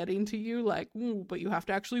noise not getting to you? Like, but you have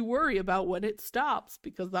to actually worry about when it stops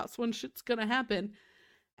because that's when shit's gonna happen.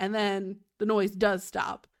 And then the noise does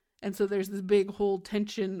stop. And so there's this big whole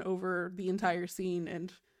tension over the entire scene.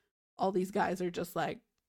 And all these guys are just like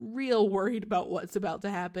real worried about what's about to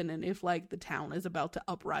happen and if like the town is about to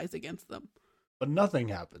uprise against them. But nothing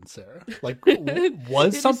happened, Sarah. Like,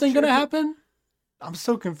 was something going to happen? I'm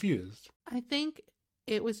so confused. I think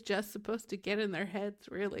it was just supposed to get in their heads,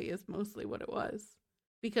 really, is mostly what it was.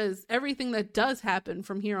 Because everything that does happen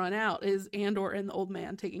from here on out is Andor and the Old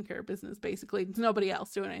Man taking care of business, basically. There's nobody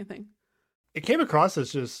else doing anything. It came across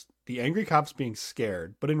as just the angry cops being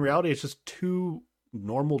scared, but in reality, it's just 2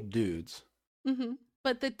 normal dudes. Mm-hmm.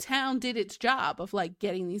 But the town did its job of, like,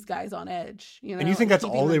 getting these guys on edge. You know, And you think like,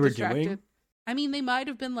 that's all they were distracted. doing? I mean, they might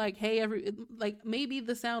have been like, hey, maybe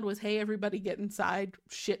the sound was, hey, everybody get inside.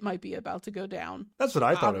 Shit might be about to go down. That's what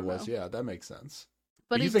I thought it don't was. know. Yeah, that makes sense.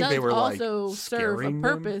 But you it think does they were, like, also serve a scaring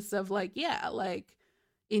them? purpose of like, yeah, like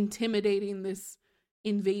intimidating this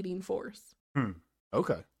invading force.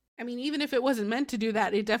 Okay. I mean, even if it wasn't meant to do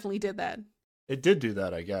that, it definitely did that. It did do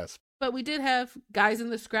that, I guess. But we did have guys in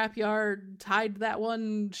the scrapyard tied that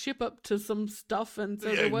one ship up to some stuff, and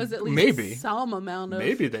so there was at least some amount of...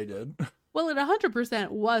 Maybe they did. Well, it 100%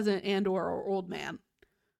 wasn't Andor or Old Man.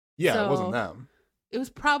 Yeah, So- it wasn't them. It was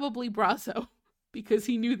probably Brasso, because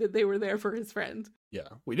he knew that they were there for his friend. Yeah,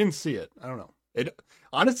 we didn't see it. I don't know. It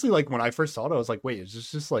honestly, like when I first saw it, I was like, wait, is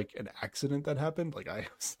this just like an accident that happened? Like I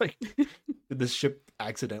was like, did this ship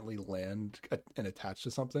accidentally land and attach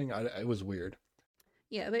to something? It was weird.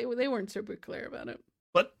 Yeah, they weren't super clear about it.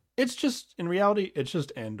 But it's just, in reality, it's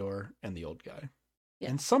just Andor and the old guy. Yeah.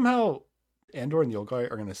 And somehow Andor and the old guy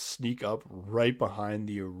are going to sneak up right behind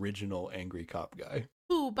the original angry cop guy.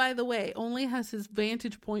 Who, by the way, only has his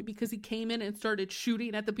vantage point because he came in and started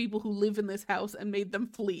shooting at the people who live in this house and made them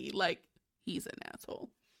flee. Like, he's an asshole.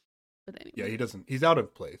 But anyway. Yeah, he's out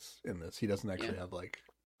of place in this. He doesn't actually have, like,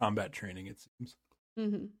 combat training, it seems.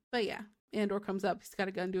 Mm-hmm. But yeah, Andor comes up, he's got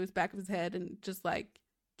a gun to his back of his head and just, like,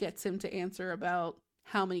 gets him to answer about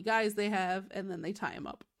how many guys they have, and then they tie him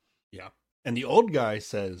up. Yeah. And the old guy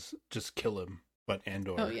says, just kill him. But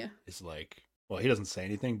Andor is like, well, he doesn't say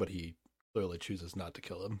anything, but he clearly chooses not to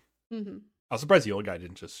kill him. Mm-hmm. I was surprised the old guy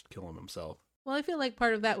didn't just kill him himself. Well, I feel like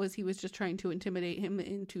part of that was he was just trying to intimidate him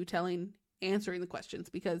into answering the questions,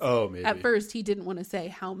 because at first he didn't want to say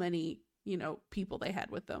how many, people they had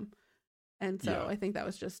with them. And so I think that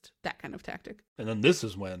was just that kind of tactic. And then this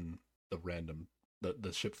is when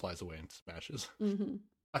the ship flies away and smashes. Mm-hmm.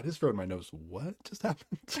 I just wrote in my notes, what just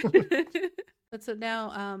happened? But so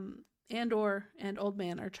now Andor and Old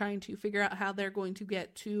Man are trying to figure out how they're going to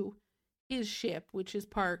get to his ship, which is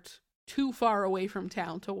parked too far away from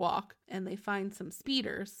town to walk. And they find some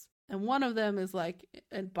speeders. And one of them is like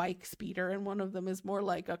a bike speeder, and one of them is more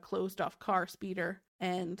like a closed-off car speeder.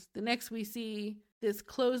 And the next we see, this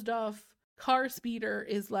closed-off car speeder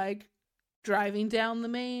is like driving down the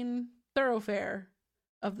main thoroughfare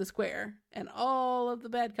of the square, and all of the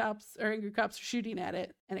bad cops or angry cops are shooting at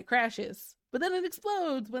it, and it crashes. But then it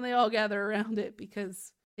explodes when they all gather around it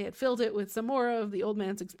because they had filled it with some more of the old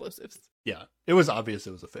man's explosives. Yeah, it was obvious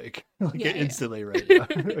it was a fake. Instantly, right? Yeah.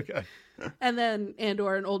 Okay. And then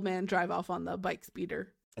Andor and Old Man drive off on the bike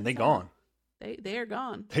speeder. And they gone. They are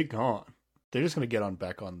gone. They gone. They're just going to get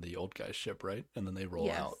back on the old guy's ship, right? And then they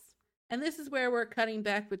roll out. And this is where we're cutting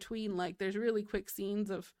back between, like, there's really quick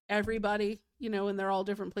scenes of everybody, and they're all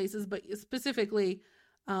different places, but specifically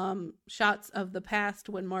shots of the past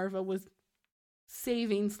when Marva was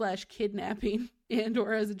saving/kidnapping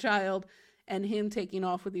Andor as a child, and him taking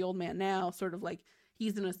off with the old man now, sort of like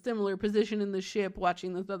he's in a similar position in the ship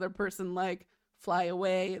watching this other person, like, fly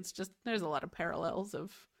away. It's just, there's a lot of parallels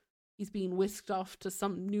of he's being whisked off to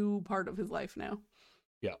some new part of his life now.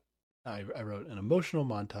 Yeah. I wrote an emotional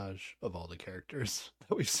montage of all the characters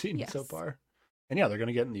that we've seen so far. And yeah, they're going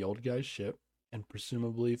to get in the old guy's ship and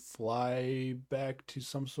presumably fly back to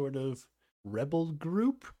some sort of rebel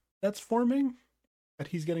group that's forming that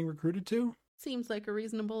he's getting recruited to. Seems like a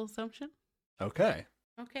reasonable assumption. Okay.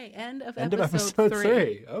 End of episode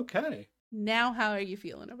 3. Okay. Now how are you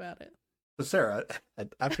feeling about it? So Sarah,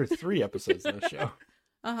 after 3 episodes in the show,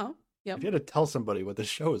 yep. If you had to tell somebody what the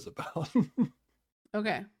show is about.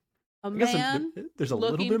 Okay. There's a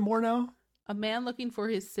little bit more now. A man looking for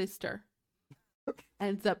his sister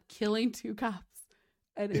ends up killing 2 cops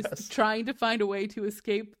and is trying to find a way to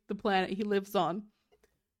escape the planet he lives on.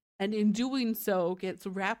 And in doing so, gets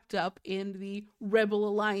wrapped up in the Rebel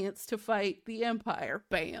Alliance to fight the Empire.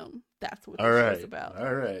 Bam. That's what the show's about.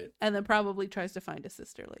 All right. And then probably tries to find a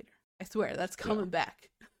sister later. I swear, that's coming back.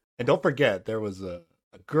 And don't forget, there was a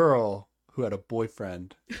girl who had a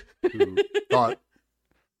boyfriend who thought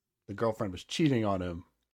the girlfriend was cheating on him,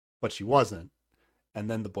 but she wasn't. And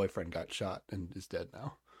then the boyfriend got shot and is dead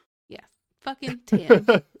now. Yes. Fucking Tim.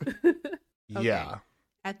 Yeah.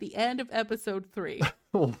 At the end of episode 3,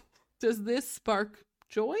 does this spark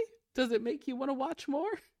joy? Does it make you want to watch more?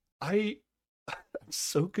 I'm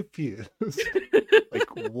so confused.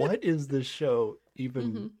 Like, what is this show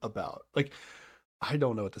even about? Like, I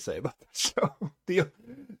don't know what to say about this show.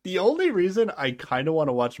 The only reason I kind of want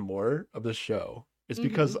to watch more of the show is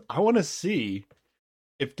because I want to see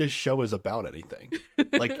if this show is about anything.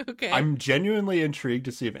 Like, I'm genuinely intrigued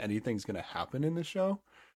to see if anything's going to happen in the show.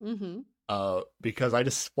 Because I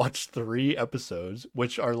just watched 3 episodes,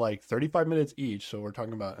 which are like 35 minutes each. So we're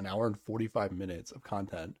talking about an hour and 45 minutes of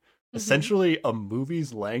content. Essentially a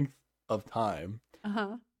movie's length of time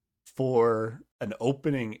for an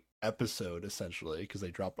opening episode, essentially, because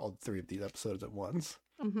they dropped all 3 of these episodes at once.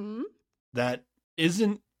 That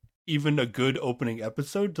isn't even a good opening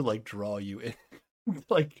episode to like draw you in.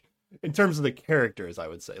 Like, in terms of the characters, I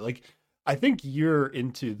would say. Like, I think you're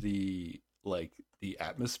into the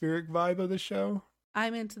atmospheric vibe of the show.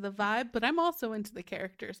 I'm into the vibe, but I'm also into the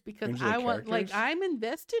characters because I'm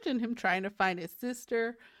invested in him trying to find his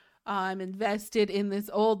sister. I'm invested in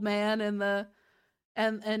this old man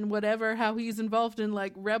and whatever, how he's involved in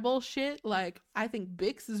like rebel shit. Like, I think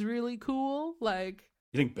Bix is really cool. Like,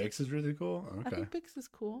 You think Bix is really cool? I Okay. think Bix is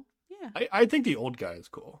cool. Yeah. I think the old guy is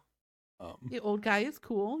cool. The old guy is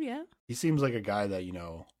cool, yeah. He seems like a guy that,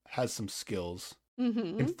 has some skills,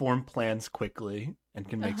 can form plans quickly, and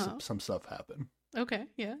can make some stuff happen. Okay,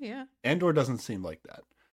 yeah. Andor doesn't seem like that.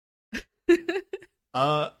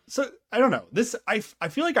 So I don't know. I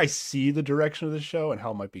feel like I see the direction of the show and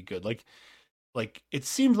how it might be good. Like it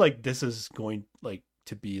seems like this is going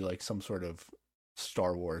to be like some sort of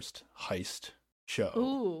Star Wars heist show.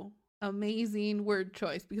 Ooh, amazing word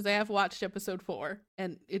choice, because I have watched episode 4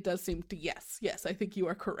 and it does seem to yes, I think you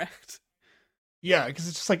are correct. Yeah, because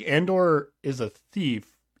it's just like Andor is a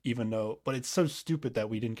thief, but it's so stupid that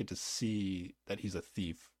we didn't get to see that he's a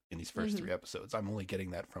thief in these first 3 episodes. I'm only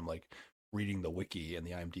getting that from like reading the wiki and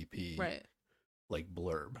the IMDb like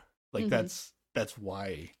blurb. Like that's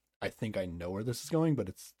why I think I know where this is going,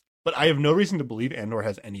 but I have no reason to believe Andor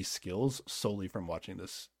has any skills solely from watching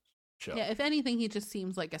this show. Yeah, if anything, he just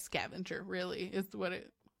seems like a scavenger, really, is what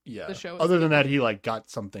the show is. Other than that, he like got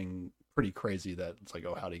something pretty crazy that it's like,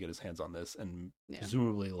 oh, how did he get his hands on this? And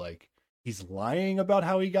presumably like he's lying about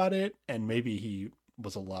how he got it, and maybe he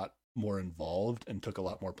was a lot more involved and took a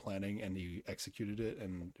lot more planning and he executed it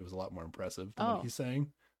and it was a lot more impressive than what he's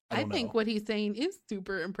saying. I think what he's saying is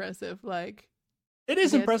super impressive. Like, it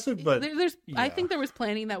is impressive, but I think there was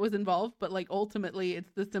planning that was involved, but like ultimately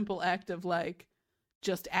it's the simple act of like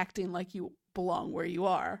just acting like you belong where you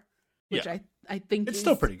are, which I think it's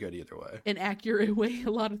still pretty good either way. An accurate way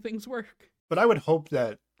a lot of things work. But I would hope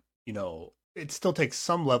that, it still takes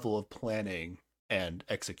some level of planning and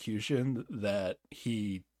execution, that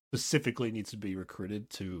he specifically needs to be recruited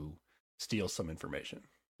to steal some information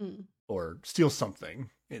or steal something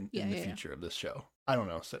in the future of this show. I don't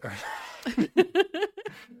know, Sarah.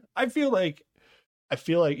 I feel like,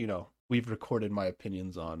 we've recorded my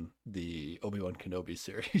opinions on the Obi-Wan Kenobi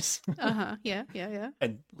series. Yeah.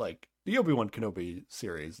 And like the Obi-Wan Kenobi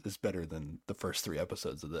series is better than the first 3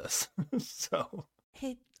 episodes of this. So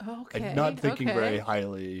I'm not thinking very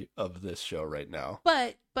highly of this show right now.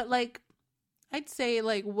 But like, I'd say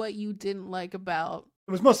like what you didn't like about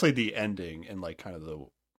it was mostly the ending and like kind of the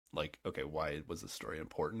like, okay, why was this story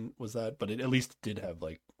important? Was that? But it at least did have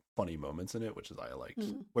like funny moments in it, which is I liked.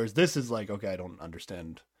 Whereas this is like, okay, I don't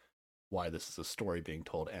understand why this is a story being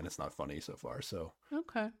told and it's not funny so far. So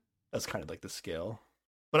that's kind of like the scale.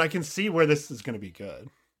 But I can see where this is going to be good.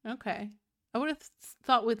 Okay. I would have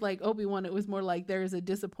thought with like Obi-Wan, it was more like there is a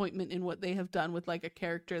disappointment in what they have done with like a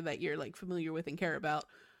character that you're like familiar with and care about.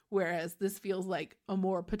 Whereas this feels like a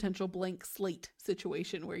more potential blank slate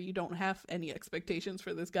situation where you don't have any expectations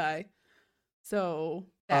for this guy. So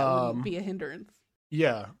that wouldn't be a hindrance.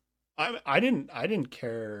 Yeah. I didn't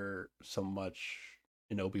care so much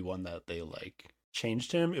in Obi-Wan that they like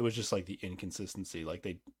changed him. It was just like the inconsistency. Like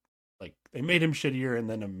they made him shittier and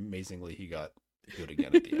then amazingly he got good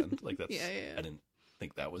again at the end. Like that's I didn't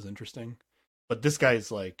think that was interesting. But this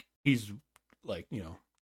guy's like, he's like,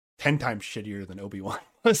 10 times shittier than Obi-Wan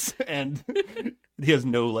was, and he has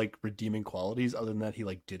no like redeeming qualities other than that he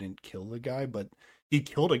like didn't kill the guy, but he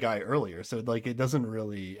killed a guy earlier, so like it doesn't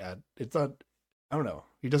really add. It's not. I don't know.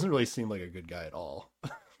 He doesn't really seem like a good guy at all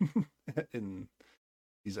in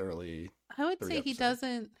these early. I would say he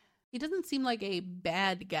doesn't seem like a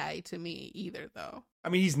bad guy to me either, though. I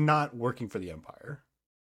mean, he's not working for the Empire,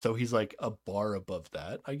 so he's like a bar above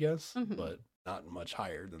that, I guess, but not much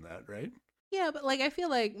higher than that, right? Yeah, but like I feel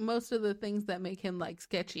like most of the things that make him like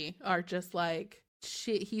sketchy are just like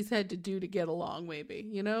shit he's had to do to get along,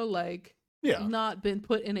 maybe, like not been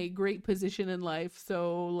put in a great position in life,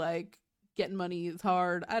 so like getting money is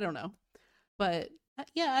hard. I don't know, but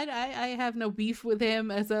I have no beef with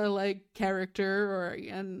him as a like character,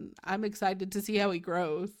 and I'm excited to see how he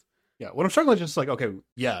grows. Yeah, what I'm struggling is just like, okay,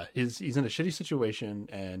 yeah, he's in a shitty situation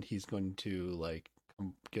and he's going to like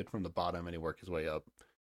get from the bottom and he work his way up.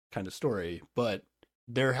 Kind of story, but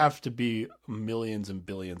there have to be millions and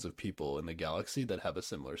billions of people in the galaxy that have a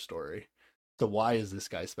similar story. So why is this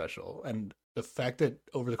guy special? And the fact that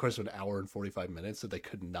over the course of an hour and 45 minutes that they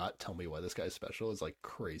could not tell me why this guy's special is like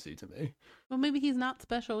crazy to me. Well, maybe he's not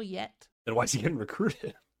special yet. Then why is he getting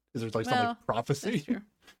recruited? Is there like some like prophecy? That's true.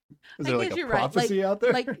 Is there like a prophecy out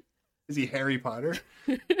there? Like... Is he Harry Potter?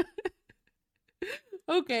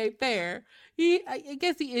 Okay, fair. I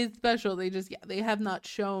guess he is special. They have not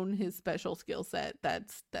shown his special skill set.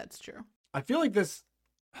 That's true. I feel like this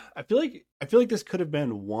could have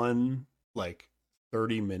been one like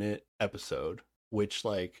 30-minute episode, which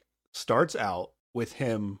like starts out with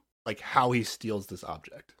him like how he steals this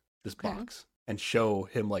object, this box, and show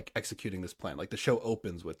him like executing this plan. Like the show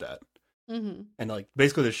opens with that, and like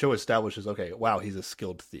basically the show establishes, okay, wow, he's a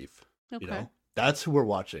skilled thief. Okay. that's who we're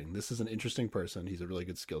watching. This is an interesting person. He's a really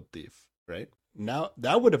good skilled thief, right? Now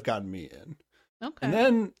that would have gotten me in. Okay. And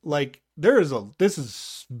then like this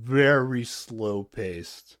is very slow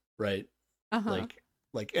paced, right? Uh-huh.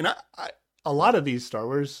 And I a lot of these Star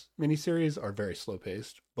Wars miniseries are very slow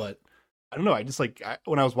paced, but I don't know. I just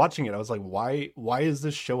when I was watching it, I was like, why is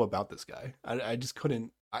this show about this guy? I just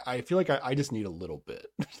couldn't. I feel like I just need a little bit,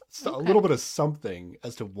 a little bit of something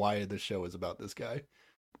as to why the show is about this guy.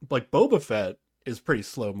 Like Boba Fett is pretty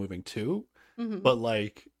slow moving too, but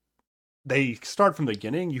like they start from the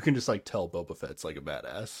beginning. You can just like tell Boba Fett's like a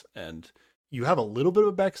badass, and you have a little bit of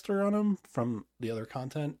a backstory on him from the other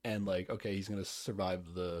content, and like okay, he's gonna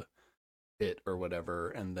survive the pit or whatever,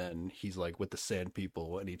 and then he's like with the Sand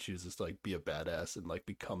People, and he chooses to like be a badass and like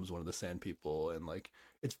becomes one of the Sand People, and like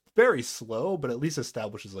it's very slow, but at least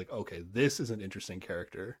establishes like okay, this is an interesting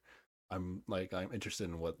character. I'm interested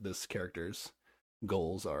in what this character's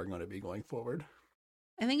goals are going to be going forward.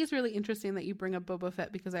 I think it's really interesting that you bring up Boba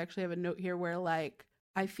Fett because I actually have a note here where like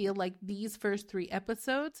I feel like these first 3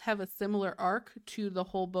 episodes have a similar arc to the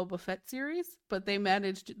whole Boba Fett series, but they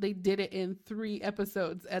did it in 3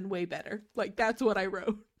 episodes and way better. Like that's what I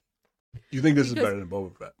wrote. You think this is better than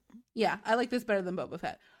Boba Fett? Yeah, I like this better than Boba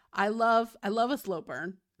Fett. I love a slow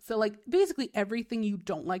burn. So like basically everything you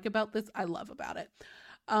don't like about this, I love about it.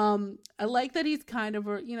 I like that he's kind of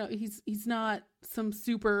he's not some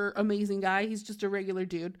super amazing guy. He's just a regular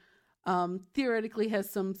dude. Theoretically has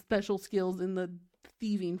some special skills in the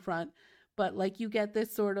thieving front, but like you get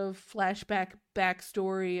this sort of flashback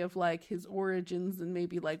backstory of like his origins and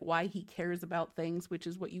maybe like why he cares about things, which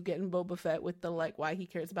is what you get in Boba Fett with the like why he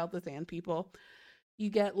cares about the Sand People. You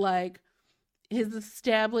get like his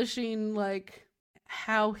establishing like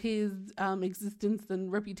how his existence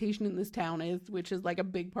and reputation in this town is, which is like a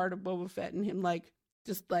big part of Boba Fett, and him like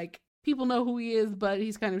just like people know who he is, but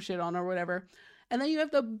he's kind of shit on or whatever. And then you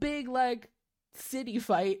have the big like city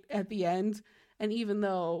fight at the end, and even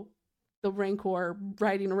though the Rancor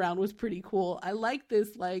riding around was pretty cool, I like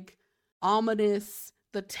this like ominous,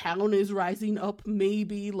 the town is rising up,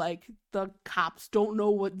 maybe like the cops don't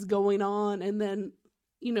know what's going on, and then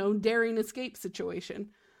daring escape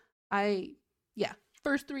situation.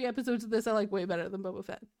 First 3 episodes of this I like way better than Boba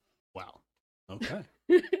Fett. Wow. Okay.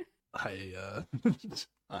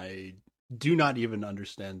 I do not even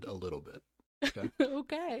understand a little bit. Okay.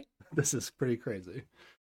 Okay. This is pretty crazy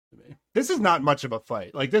to me. This is not much of a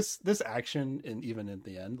fight. Like this action, and even in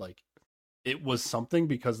the end, like it was something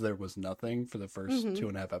because there was nothing for the first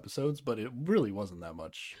 2.5 episodes, but it really wasn't that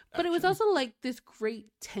much action. But it was also like this great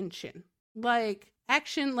tension. Like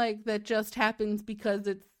action like that just happens because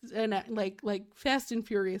it's like Fast and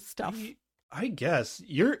Furious stuff. I guess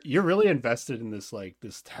you're really invested in this, like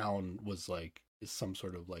this town is some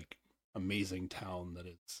sort of like amazing town that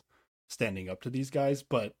is standing up to these guys,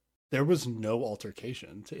 but there was no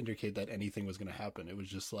altercation to indicate that anything was going to happen. It was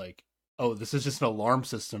just like, oh, this is just an alarm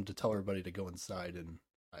system to tell everybody to go inside and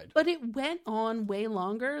hide. But it went on way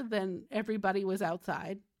longer than everybody was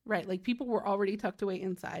outside, right? Like people were already tucked away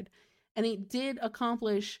inside. And it did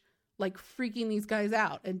accomplish like freaking these guys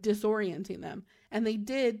out and disorienting them. And they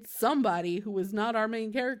did, somebody who was not our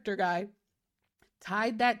main character guy,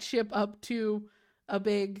 tied that ship up to a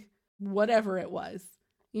big whatever it was.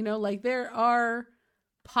 Like there are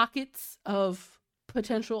pockets of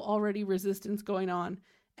potential already resistance going on.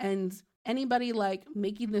 And anybody like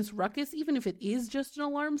making this ruckus, even if it is just an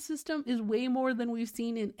alarm system, is way more than we've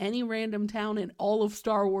seen in any random town in all of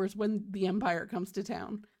Star Wars when the Empire comes to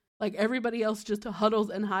town. Like everybody else just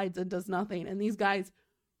huddles and hides and does nothing. And these guys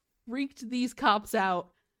freaked these cops out.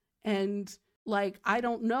 And like, I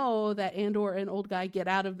don't know that Andor and Old Guy get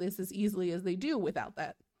out of this as easily as they do without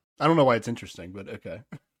that. I don't know why it's interesting, but okay.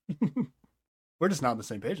 We're just not on the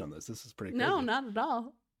same page on this. This is pretty crazy. No, not at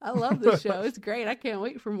all. I love this show. It's great. I can't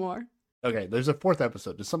wait for more. Okay, there's a 4th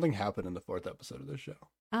episode. Does something happen in the 4th episode of this show?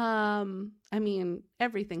 I mean,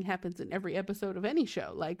 everything happens in every episode of any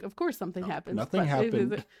show. Like, of course something happens. Nothing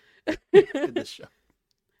happened in this show.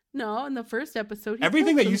 No, in the first episode.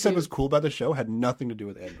 Everything that you said was cool about the show had nothing to do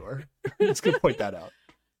with Andor. I'm just going to point that out.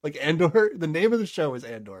 Like, Andor, the name of the show is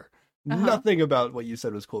Andor. Nothing about what you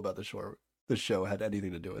said was cool about the show had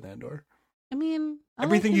anything to do with Andor. I mean,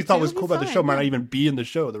 everything you thought was cool about the show might not even be in the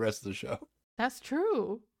show, the rest of the show. That's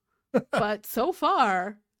true. But so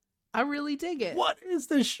far, I really dig it. What is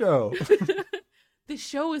this show? This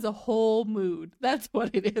show is a whole mood. That's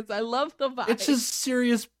what it is. I love the vibe. It's just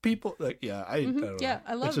serious people. Like, yeah, I don't know. Yeah,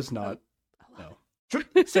 I love it. It's just not.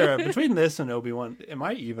 No. Sarah, between this and Obi-Wan, am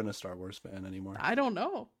I even a Star Wars fan anymore? I don't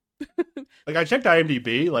know. Like, I checked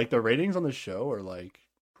IMDb. Like, the ratings on the show are like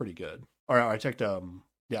pretty good. Or I checked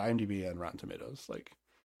Yeah, IMDb and Rotten Tomatoes. Like,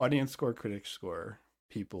 audience score, critic score,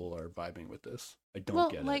 people are vibing with this. I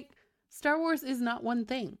don't get like, it. Star Wars is not one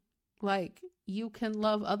thing. Like, you can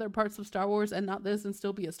love other parts of Star Wars and not this and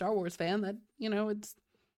still be a Star Wars fan. That,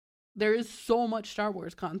 there is so much Star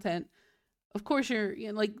Wars content. Of course,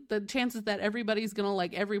 like, the chances that everybody's gonna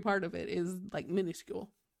like every part of it is like minuscule.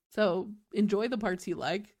 So enjoy the parts you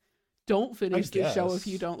like. Don't finish the show if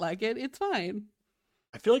you don't like it. It's fine.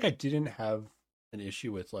 I feel like I didn't have an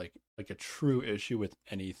issue with like a true issue with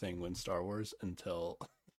anything when Star Wars until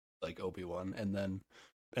like Obi-Wan, and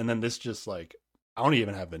then this just like I don't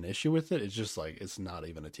even have an issue with it. It's just like it's not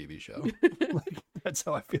even a TV show. Like, that's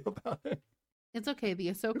how I feel about it. It's okay. The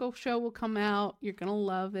Ahsoka show will come out. You're gonna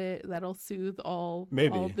love it. That'll soothe all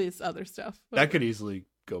this other stuff. That could easily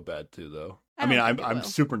go bad too, though. I mean, I'm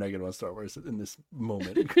super negative on Star Wars in this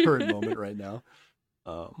current moment right now.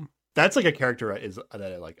 That's like a character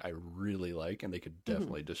that I really like, and they could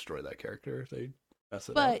definitely destroy that character if they mess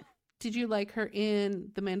it up. But did you like her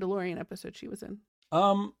in the Mandalorian episode she was in?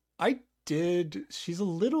 I did. She's a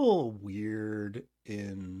little weird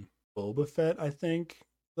in Boba Fett, I think,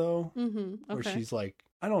 though. Okay. Where she's like,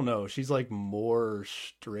 I don't know, she's like more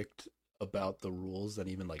strict about the rules than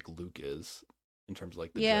even like Luke is in terms of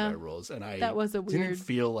like the Jedi rules. And that was didn't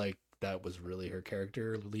feel like that was really her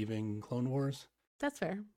character leaving Clone Wars. That's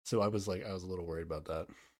fair. So I was a little worried about that.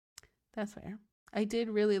 That's fair. I did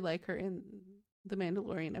really like her in the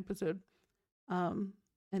Mandalorian episode.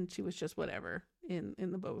 And she was just whatever in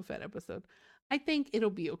the Boba Fett episode. I think it'll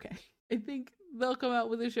be okay. I think they'll come out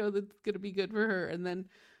with a show that's going to be good for her, and then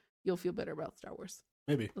you'll feel better about Star Wars.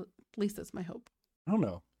 Maybe. At least that's my hope. I don't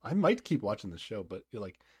know. I might keep watching the show, but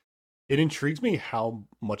like, it intrigues me how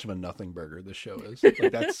much of a nothing burger this show is.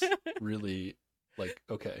 Like, that's really like,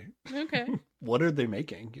 okay. What are they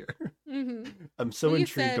making here? Mm-hmm. I'm so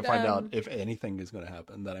intrigued to find out if anything is going to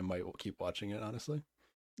happen that I might keep watching it, honestly.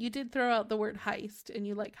 You did throw out the word heist, and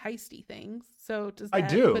you like heisty things. So does that I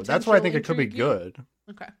do. That's why I think it could be good.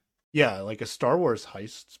 Okay. Yeah, like a Star Wars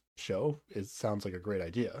heist show. It sounds like a great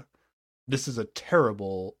idea. This is a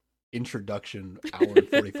terrible introduction, hour and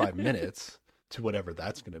 45 minutes to whatever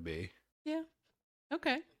that's going to be. Yeah.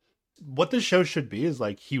 Okay. What this show should be is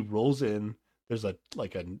like he rolls in. There's a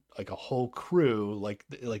whole crew. Like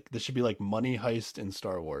this should be like Money Heist in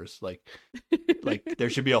Star Wars. Like there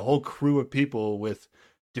should be a whole crew of people with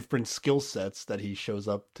different skill sets that he shows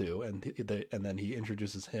up to, and then he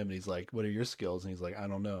introduces him, and he's like, "What are your skills?" And he's like, "I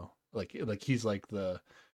don't know." Like he's like the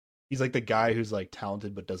guy who's like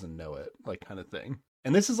talented but doesn't know it, like kind of thing.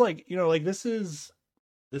 And this is like, like this is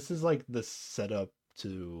like the setup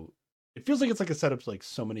to. It feels like it's like a setup to like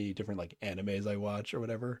so many different like animes I watch or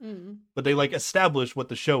whatever. But they like establish what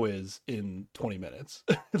the show is in 20 minutes.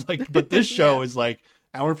 Like, but this show is like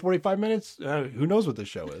hour and 45 minutes. Who knows what this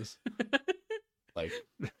show is? Like,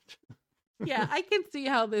 yeah, I can see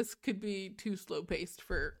how this could be too slow paced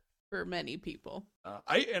for many people.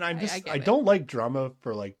 I don't like drama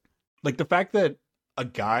for like the fact that a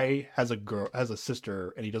guy has a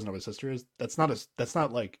sister and he doesn't know what his sister is. That's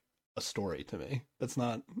not like a story to me. That's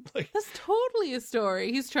not like, that's totally a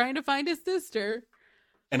story. He's trying to find his sister.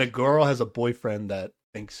 And a girl has a boyfriend that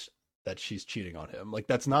thinks that she's cheating on him. Like,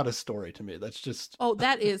 that's not a story to me. That's just... Oh,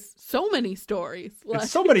 that is so many stories. Like...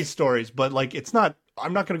 It's so many stories, but like, it's not...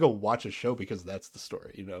 I'm not going to go watch a show because that's the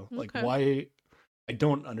story, you know? Like, why... I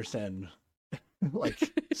don't understand. Like,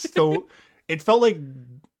 so... It felt like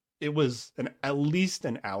it was at least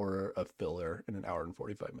an hour of filler and an hour and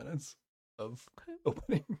 45 minutes of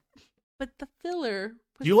opening. But the filler...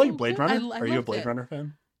 Do you like Blade Runner? Are you a Blade Runner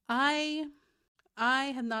fan?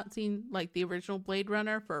 I have not seen like the original Blade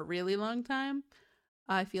Runner for a really long time.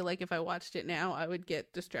 I feel like if I watched it now, I would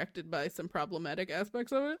get distracted by some problematic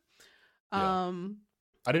aspects of it. Yeah.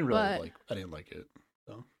 I didn't like it.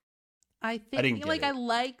 So I think I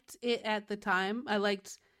liked it at the time. I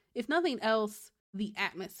liked, if nothing else, the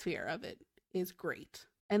atmosphere of it is great.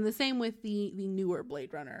 And the same with the newer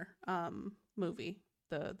Blade Runner movie,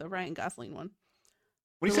 the Ryan Gosling one.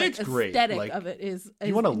 When you say it's great, aesthetic like, of it is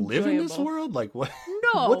you want to live in this world? Like, what?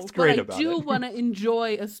 No, what's great about it? I do want to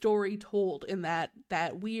enjoy a story told in that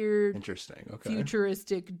weird, interesting,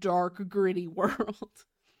 futuristic, dark, gritty world.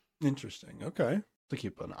 Interesting. Okay, to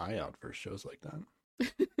keep an eye out for shows like that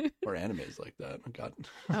or animes like that.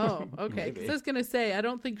 Oh, okay. Because I was gonna say, I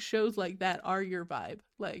don't think shows like that are your vibe.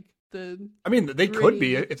 Like I mean, they could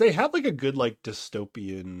be if they have like a good like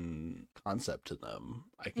dystopian concept to them.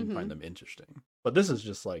 I can find them interesting. But this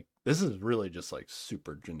is really just like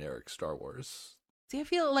super generic Star Wars. See, I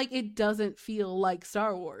feel like it doesn't feel like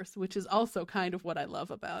Star Wars, which is also kind of what I love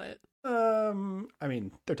about it. I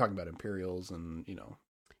mean, they're talking about Imperials and,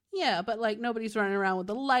 Yeah, but like nobody's running around with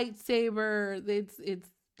a lightsaber. It's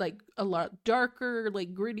like a lot darker,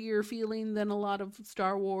 like grittier feeling than a lot of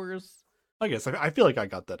Star Wars. I guess I feel like I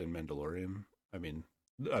got that in Mandalorian. I mean,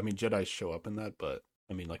 Jedi show up in that, but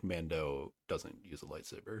I mean, like Mando doesn't use a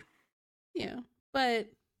lightsaber. Yeah, but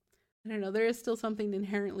I don't know. There is still something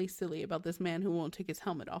inherently silly about this man who won't take his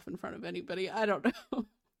helmet off in front of anybody. I don't know.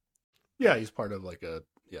 Yeah, he's part of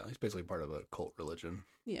he's basically part of a cult religion.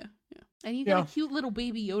 Yeah. And you got a cute little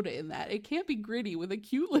baby Yoda in that. It can't be gritty with a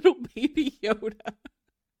cute little baby Yoda.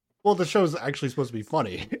 Well, the show's actually supposed to be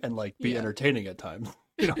funny and like be entertaining at times.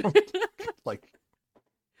 You know, like,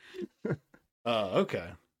 okay.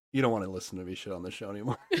 You don't want to listen to me shit on the show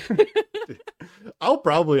anymore. I'll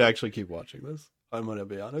probably actually keep watching this. I'm gonna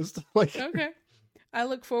be honest. Like, okay. I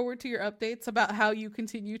look forward to your updates about how you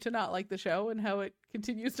continue to not like the show and how it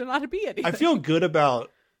continues to not be anything. I feel good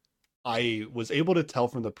about. I was able to tell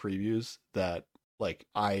from the previews that like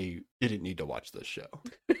I didn't need to watch this show,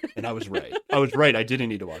 and I was right. I didn't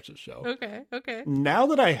need to watch this show. Okay. Now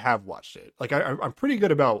that I have watched it, like I'm pretty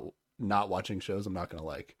good about not watching shows I'm not gonna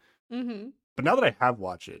like. Mm-hmm. But now that I have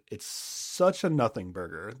watched it, it's such a nothing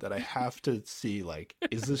burger that I have to see, like,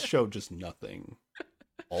 is this show just nothing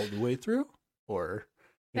all the way through? Or,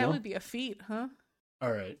 that would be a feat, huh?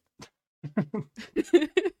 All right.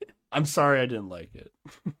 I'm sorry I didn't like it.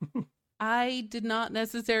 I did not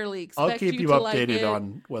necessarily expect I'll keep you to updated like it.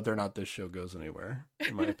 on whether or not this show goes anywhere,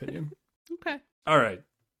 in my opinion. Okay. All right.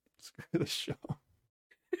 Screw this show.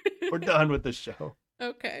 We're done with this show.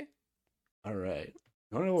 Okay. All right.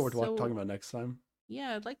 You want to know what we're talking about next time?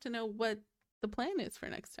 Yeah, I'd like to know what the plan is for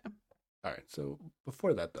next time. All right. So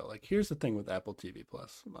before that, though, like, here's the thing with Apple TV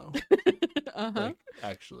Plus. Though. Like,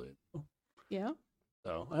 actually. Yeah.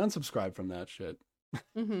 So I unsubscribed from that shit.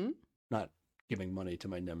 Mm-hmm. Not giving money to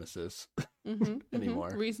my nemesis mm-hmm. anymore.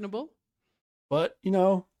 Mm-hmm. Reasonable. But, you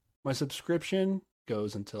know, my subscription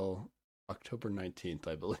goes until October 19th,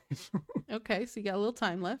 I believe. Okay. So you got a little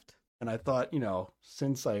time left. And I thought, you know,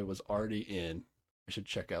 since I was already in, I should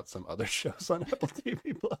check out some other shows on Apple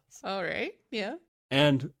TV Plus. All right. Yeah.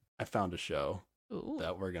 And I found a show Ooh.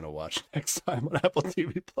 that we're going to watch next time on Apple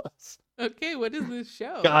TV Plus. Okay. What is this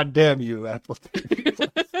show? God damn you, Apple TV Plus.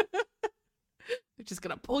 They're just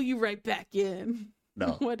going to pull you right back in.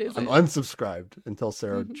 No. What is I'm it? unsubscribed until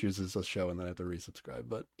Sarah chooses a show and then I have to resubscribe.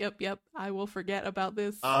 But Yep. I will forget about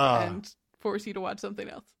this and force you to watch something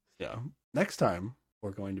else. Yeah. Next time,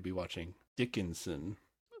 we're going to be watching Dickinson.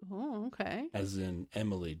 Oh, okay. As in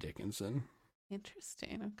Emily Dickinson.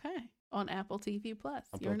 Interesting. Okay. On Apple TV Plus.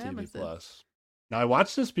 Apple Your TV nemesis. Plus. Now, I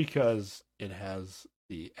watched this because it has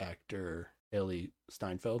the actor Haley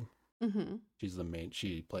Steinfeld. Mm-hmm.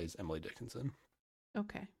 She plays Emily Dickinson.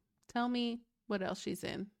 Okay. Tell me what else she's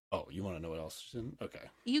in. Oh, you want to know what else she's in? Okay.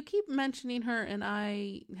 You keep mentioning her, and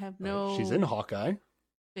I have no. Right. She's in Hawkeye.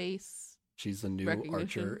 Face. She's the new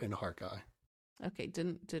Archer in Hawkeye. Okay,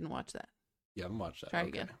 didn't watch that. You haven't watched that. Try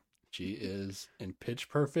again. She is in Pitch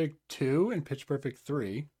Perfect 2 and Pitch Perfect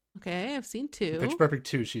 3. Okay, I've seen 2. In Pitch Perfect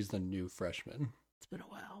 2, she's the new freshman. It's been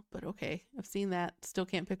a while, but okay. I've seen that. Still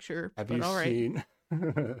can't picture. Have but you all seen?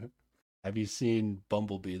 Have you seen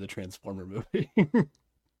Bumblebee, the Transformer movie?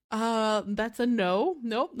 That's a no.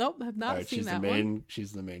 Nope. I've not seen that one.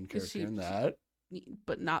 She's the main character in that,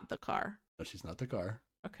 but not the car. No, she's not the car.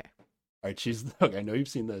 Okay. All right, okay. I know you've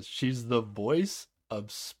seen this. She's the voice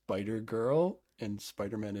of Spider-Girl in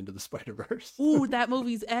Spider-Man Into the Spider-Verse. Ooh, that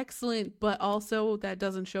movie's excellent, but also that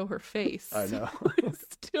doesn't show her face. I know. I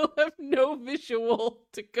still have no visual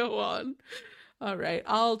to go on. All right,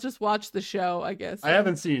 I'll just watch the show, I guess. I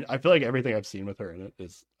feel like everything I've seen with her in it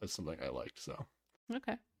is something I liked, so.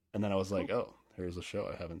 Okay. And then I was like, oh, here's a show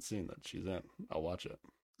I haven't seen that she's in. I'll watch it.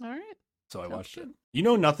 All right. So I watched it. You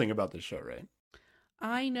know nothing about this show, right?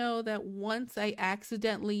 I know that once I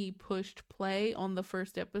accidentally pushed play on the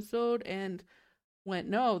first episode and went,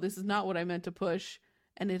 no, this is not what I meant to push.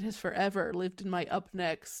 And it has forever lived in my up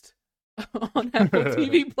next on Apple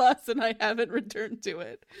TV Plus, and I haven't returned to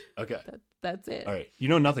it. Okay. That's it. All right. You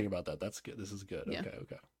know nothing about that. That's good. This is good. Yeah.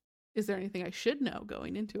 Okay. Is there anything I should know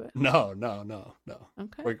going into it? No.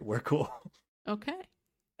 Okay. We're cool. Okay.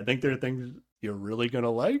 I think there are things you're really going to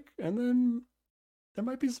like, and then there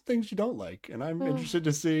might be some things you don't like, and I'm interested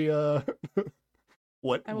to see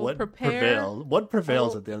what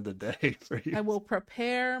prevails at the end of the day for you. I will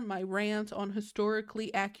prepare my rant on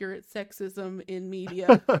historically accurate sexism in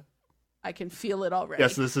media. I can feel it already.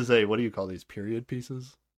 Yes, this is what do you call these, period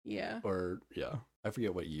pieces? Yeah. I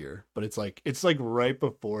forget what year, but it's like right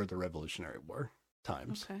before the Revolutionary War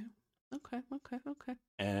times. Okay.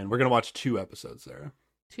 And we're going to watch 2 episodes there.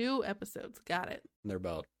 2 episodes. Got it. And they're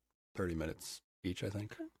about 30 minutes each, I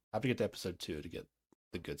think. have to get to episode 2 to get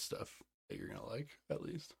the good stuff that you're gonna like, at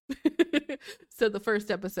least. So the first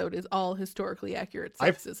episode is all historically accurate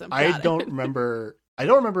sexism. I don't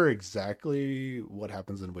remember exactly what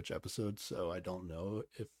happens in which episode, so I don't know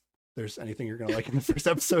if there's anything you're gonna like in the first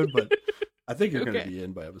episode, but I think you're gonna be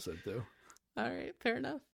in by episode 2. All right, fair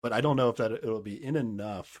enough. But I don't know if that it'll be in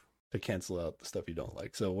enough to cancel out the stuff you don't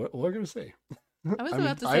like. So we're gonna see. I was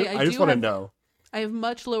about to say I just want to know. I have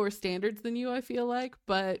much lower standards than you, I feel like,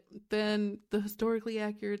 but then the historically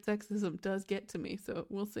accurate sexism does get to me, so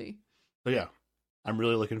we'll see. But yeah, I'm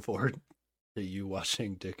really looking forward to you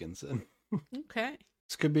watching Dickinson. Okay.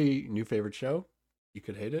 This could be new favorite show. You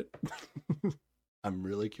could hate it. I'm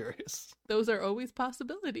really curious. Those are always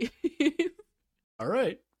possibilities. All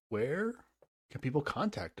right. Where can people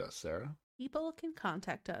contact us, Sarah? People can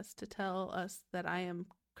contact us to tell us that I am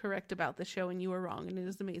correct about the show and you are wrong, and it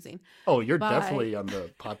is amazing. Oh, you're definitely on the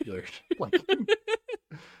popular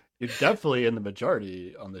you're definitely in the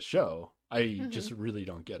majority on the show. I just really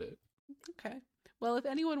don't get it. Okay. Well, if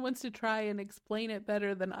anyone wants to try and explain it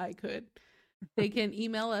better than I could, they can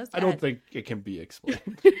email us. I don't think it can be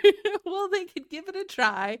explained. Well, they can give it a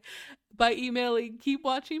try by emailing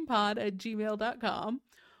keepwatchingpod@gmail.com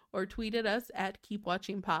or tweet at us at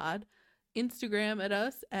keepwatchingpod, Instagram at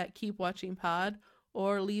us at keepwatchingpod,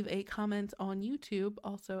 or leave a comment on YouTube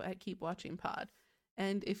also at keepwatchingpod.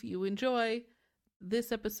 And if you enjoy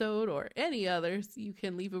this episode or any others, you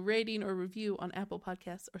can leave a rating or review on Apple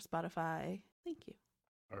Podcasts or Spotify. Thank you.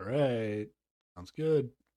 All right. Sounds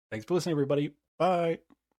good. Thanks for listening, everybody. Bye.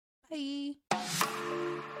 Bye.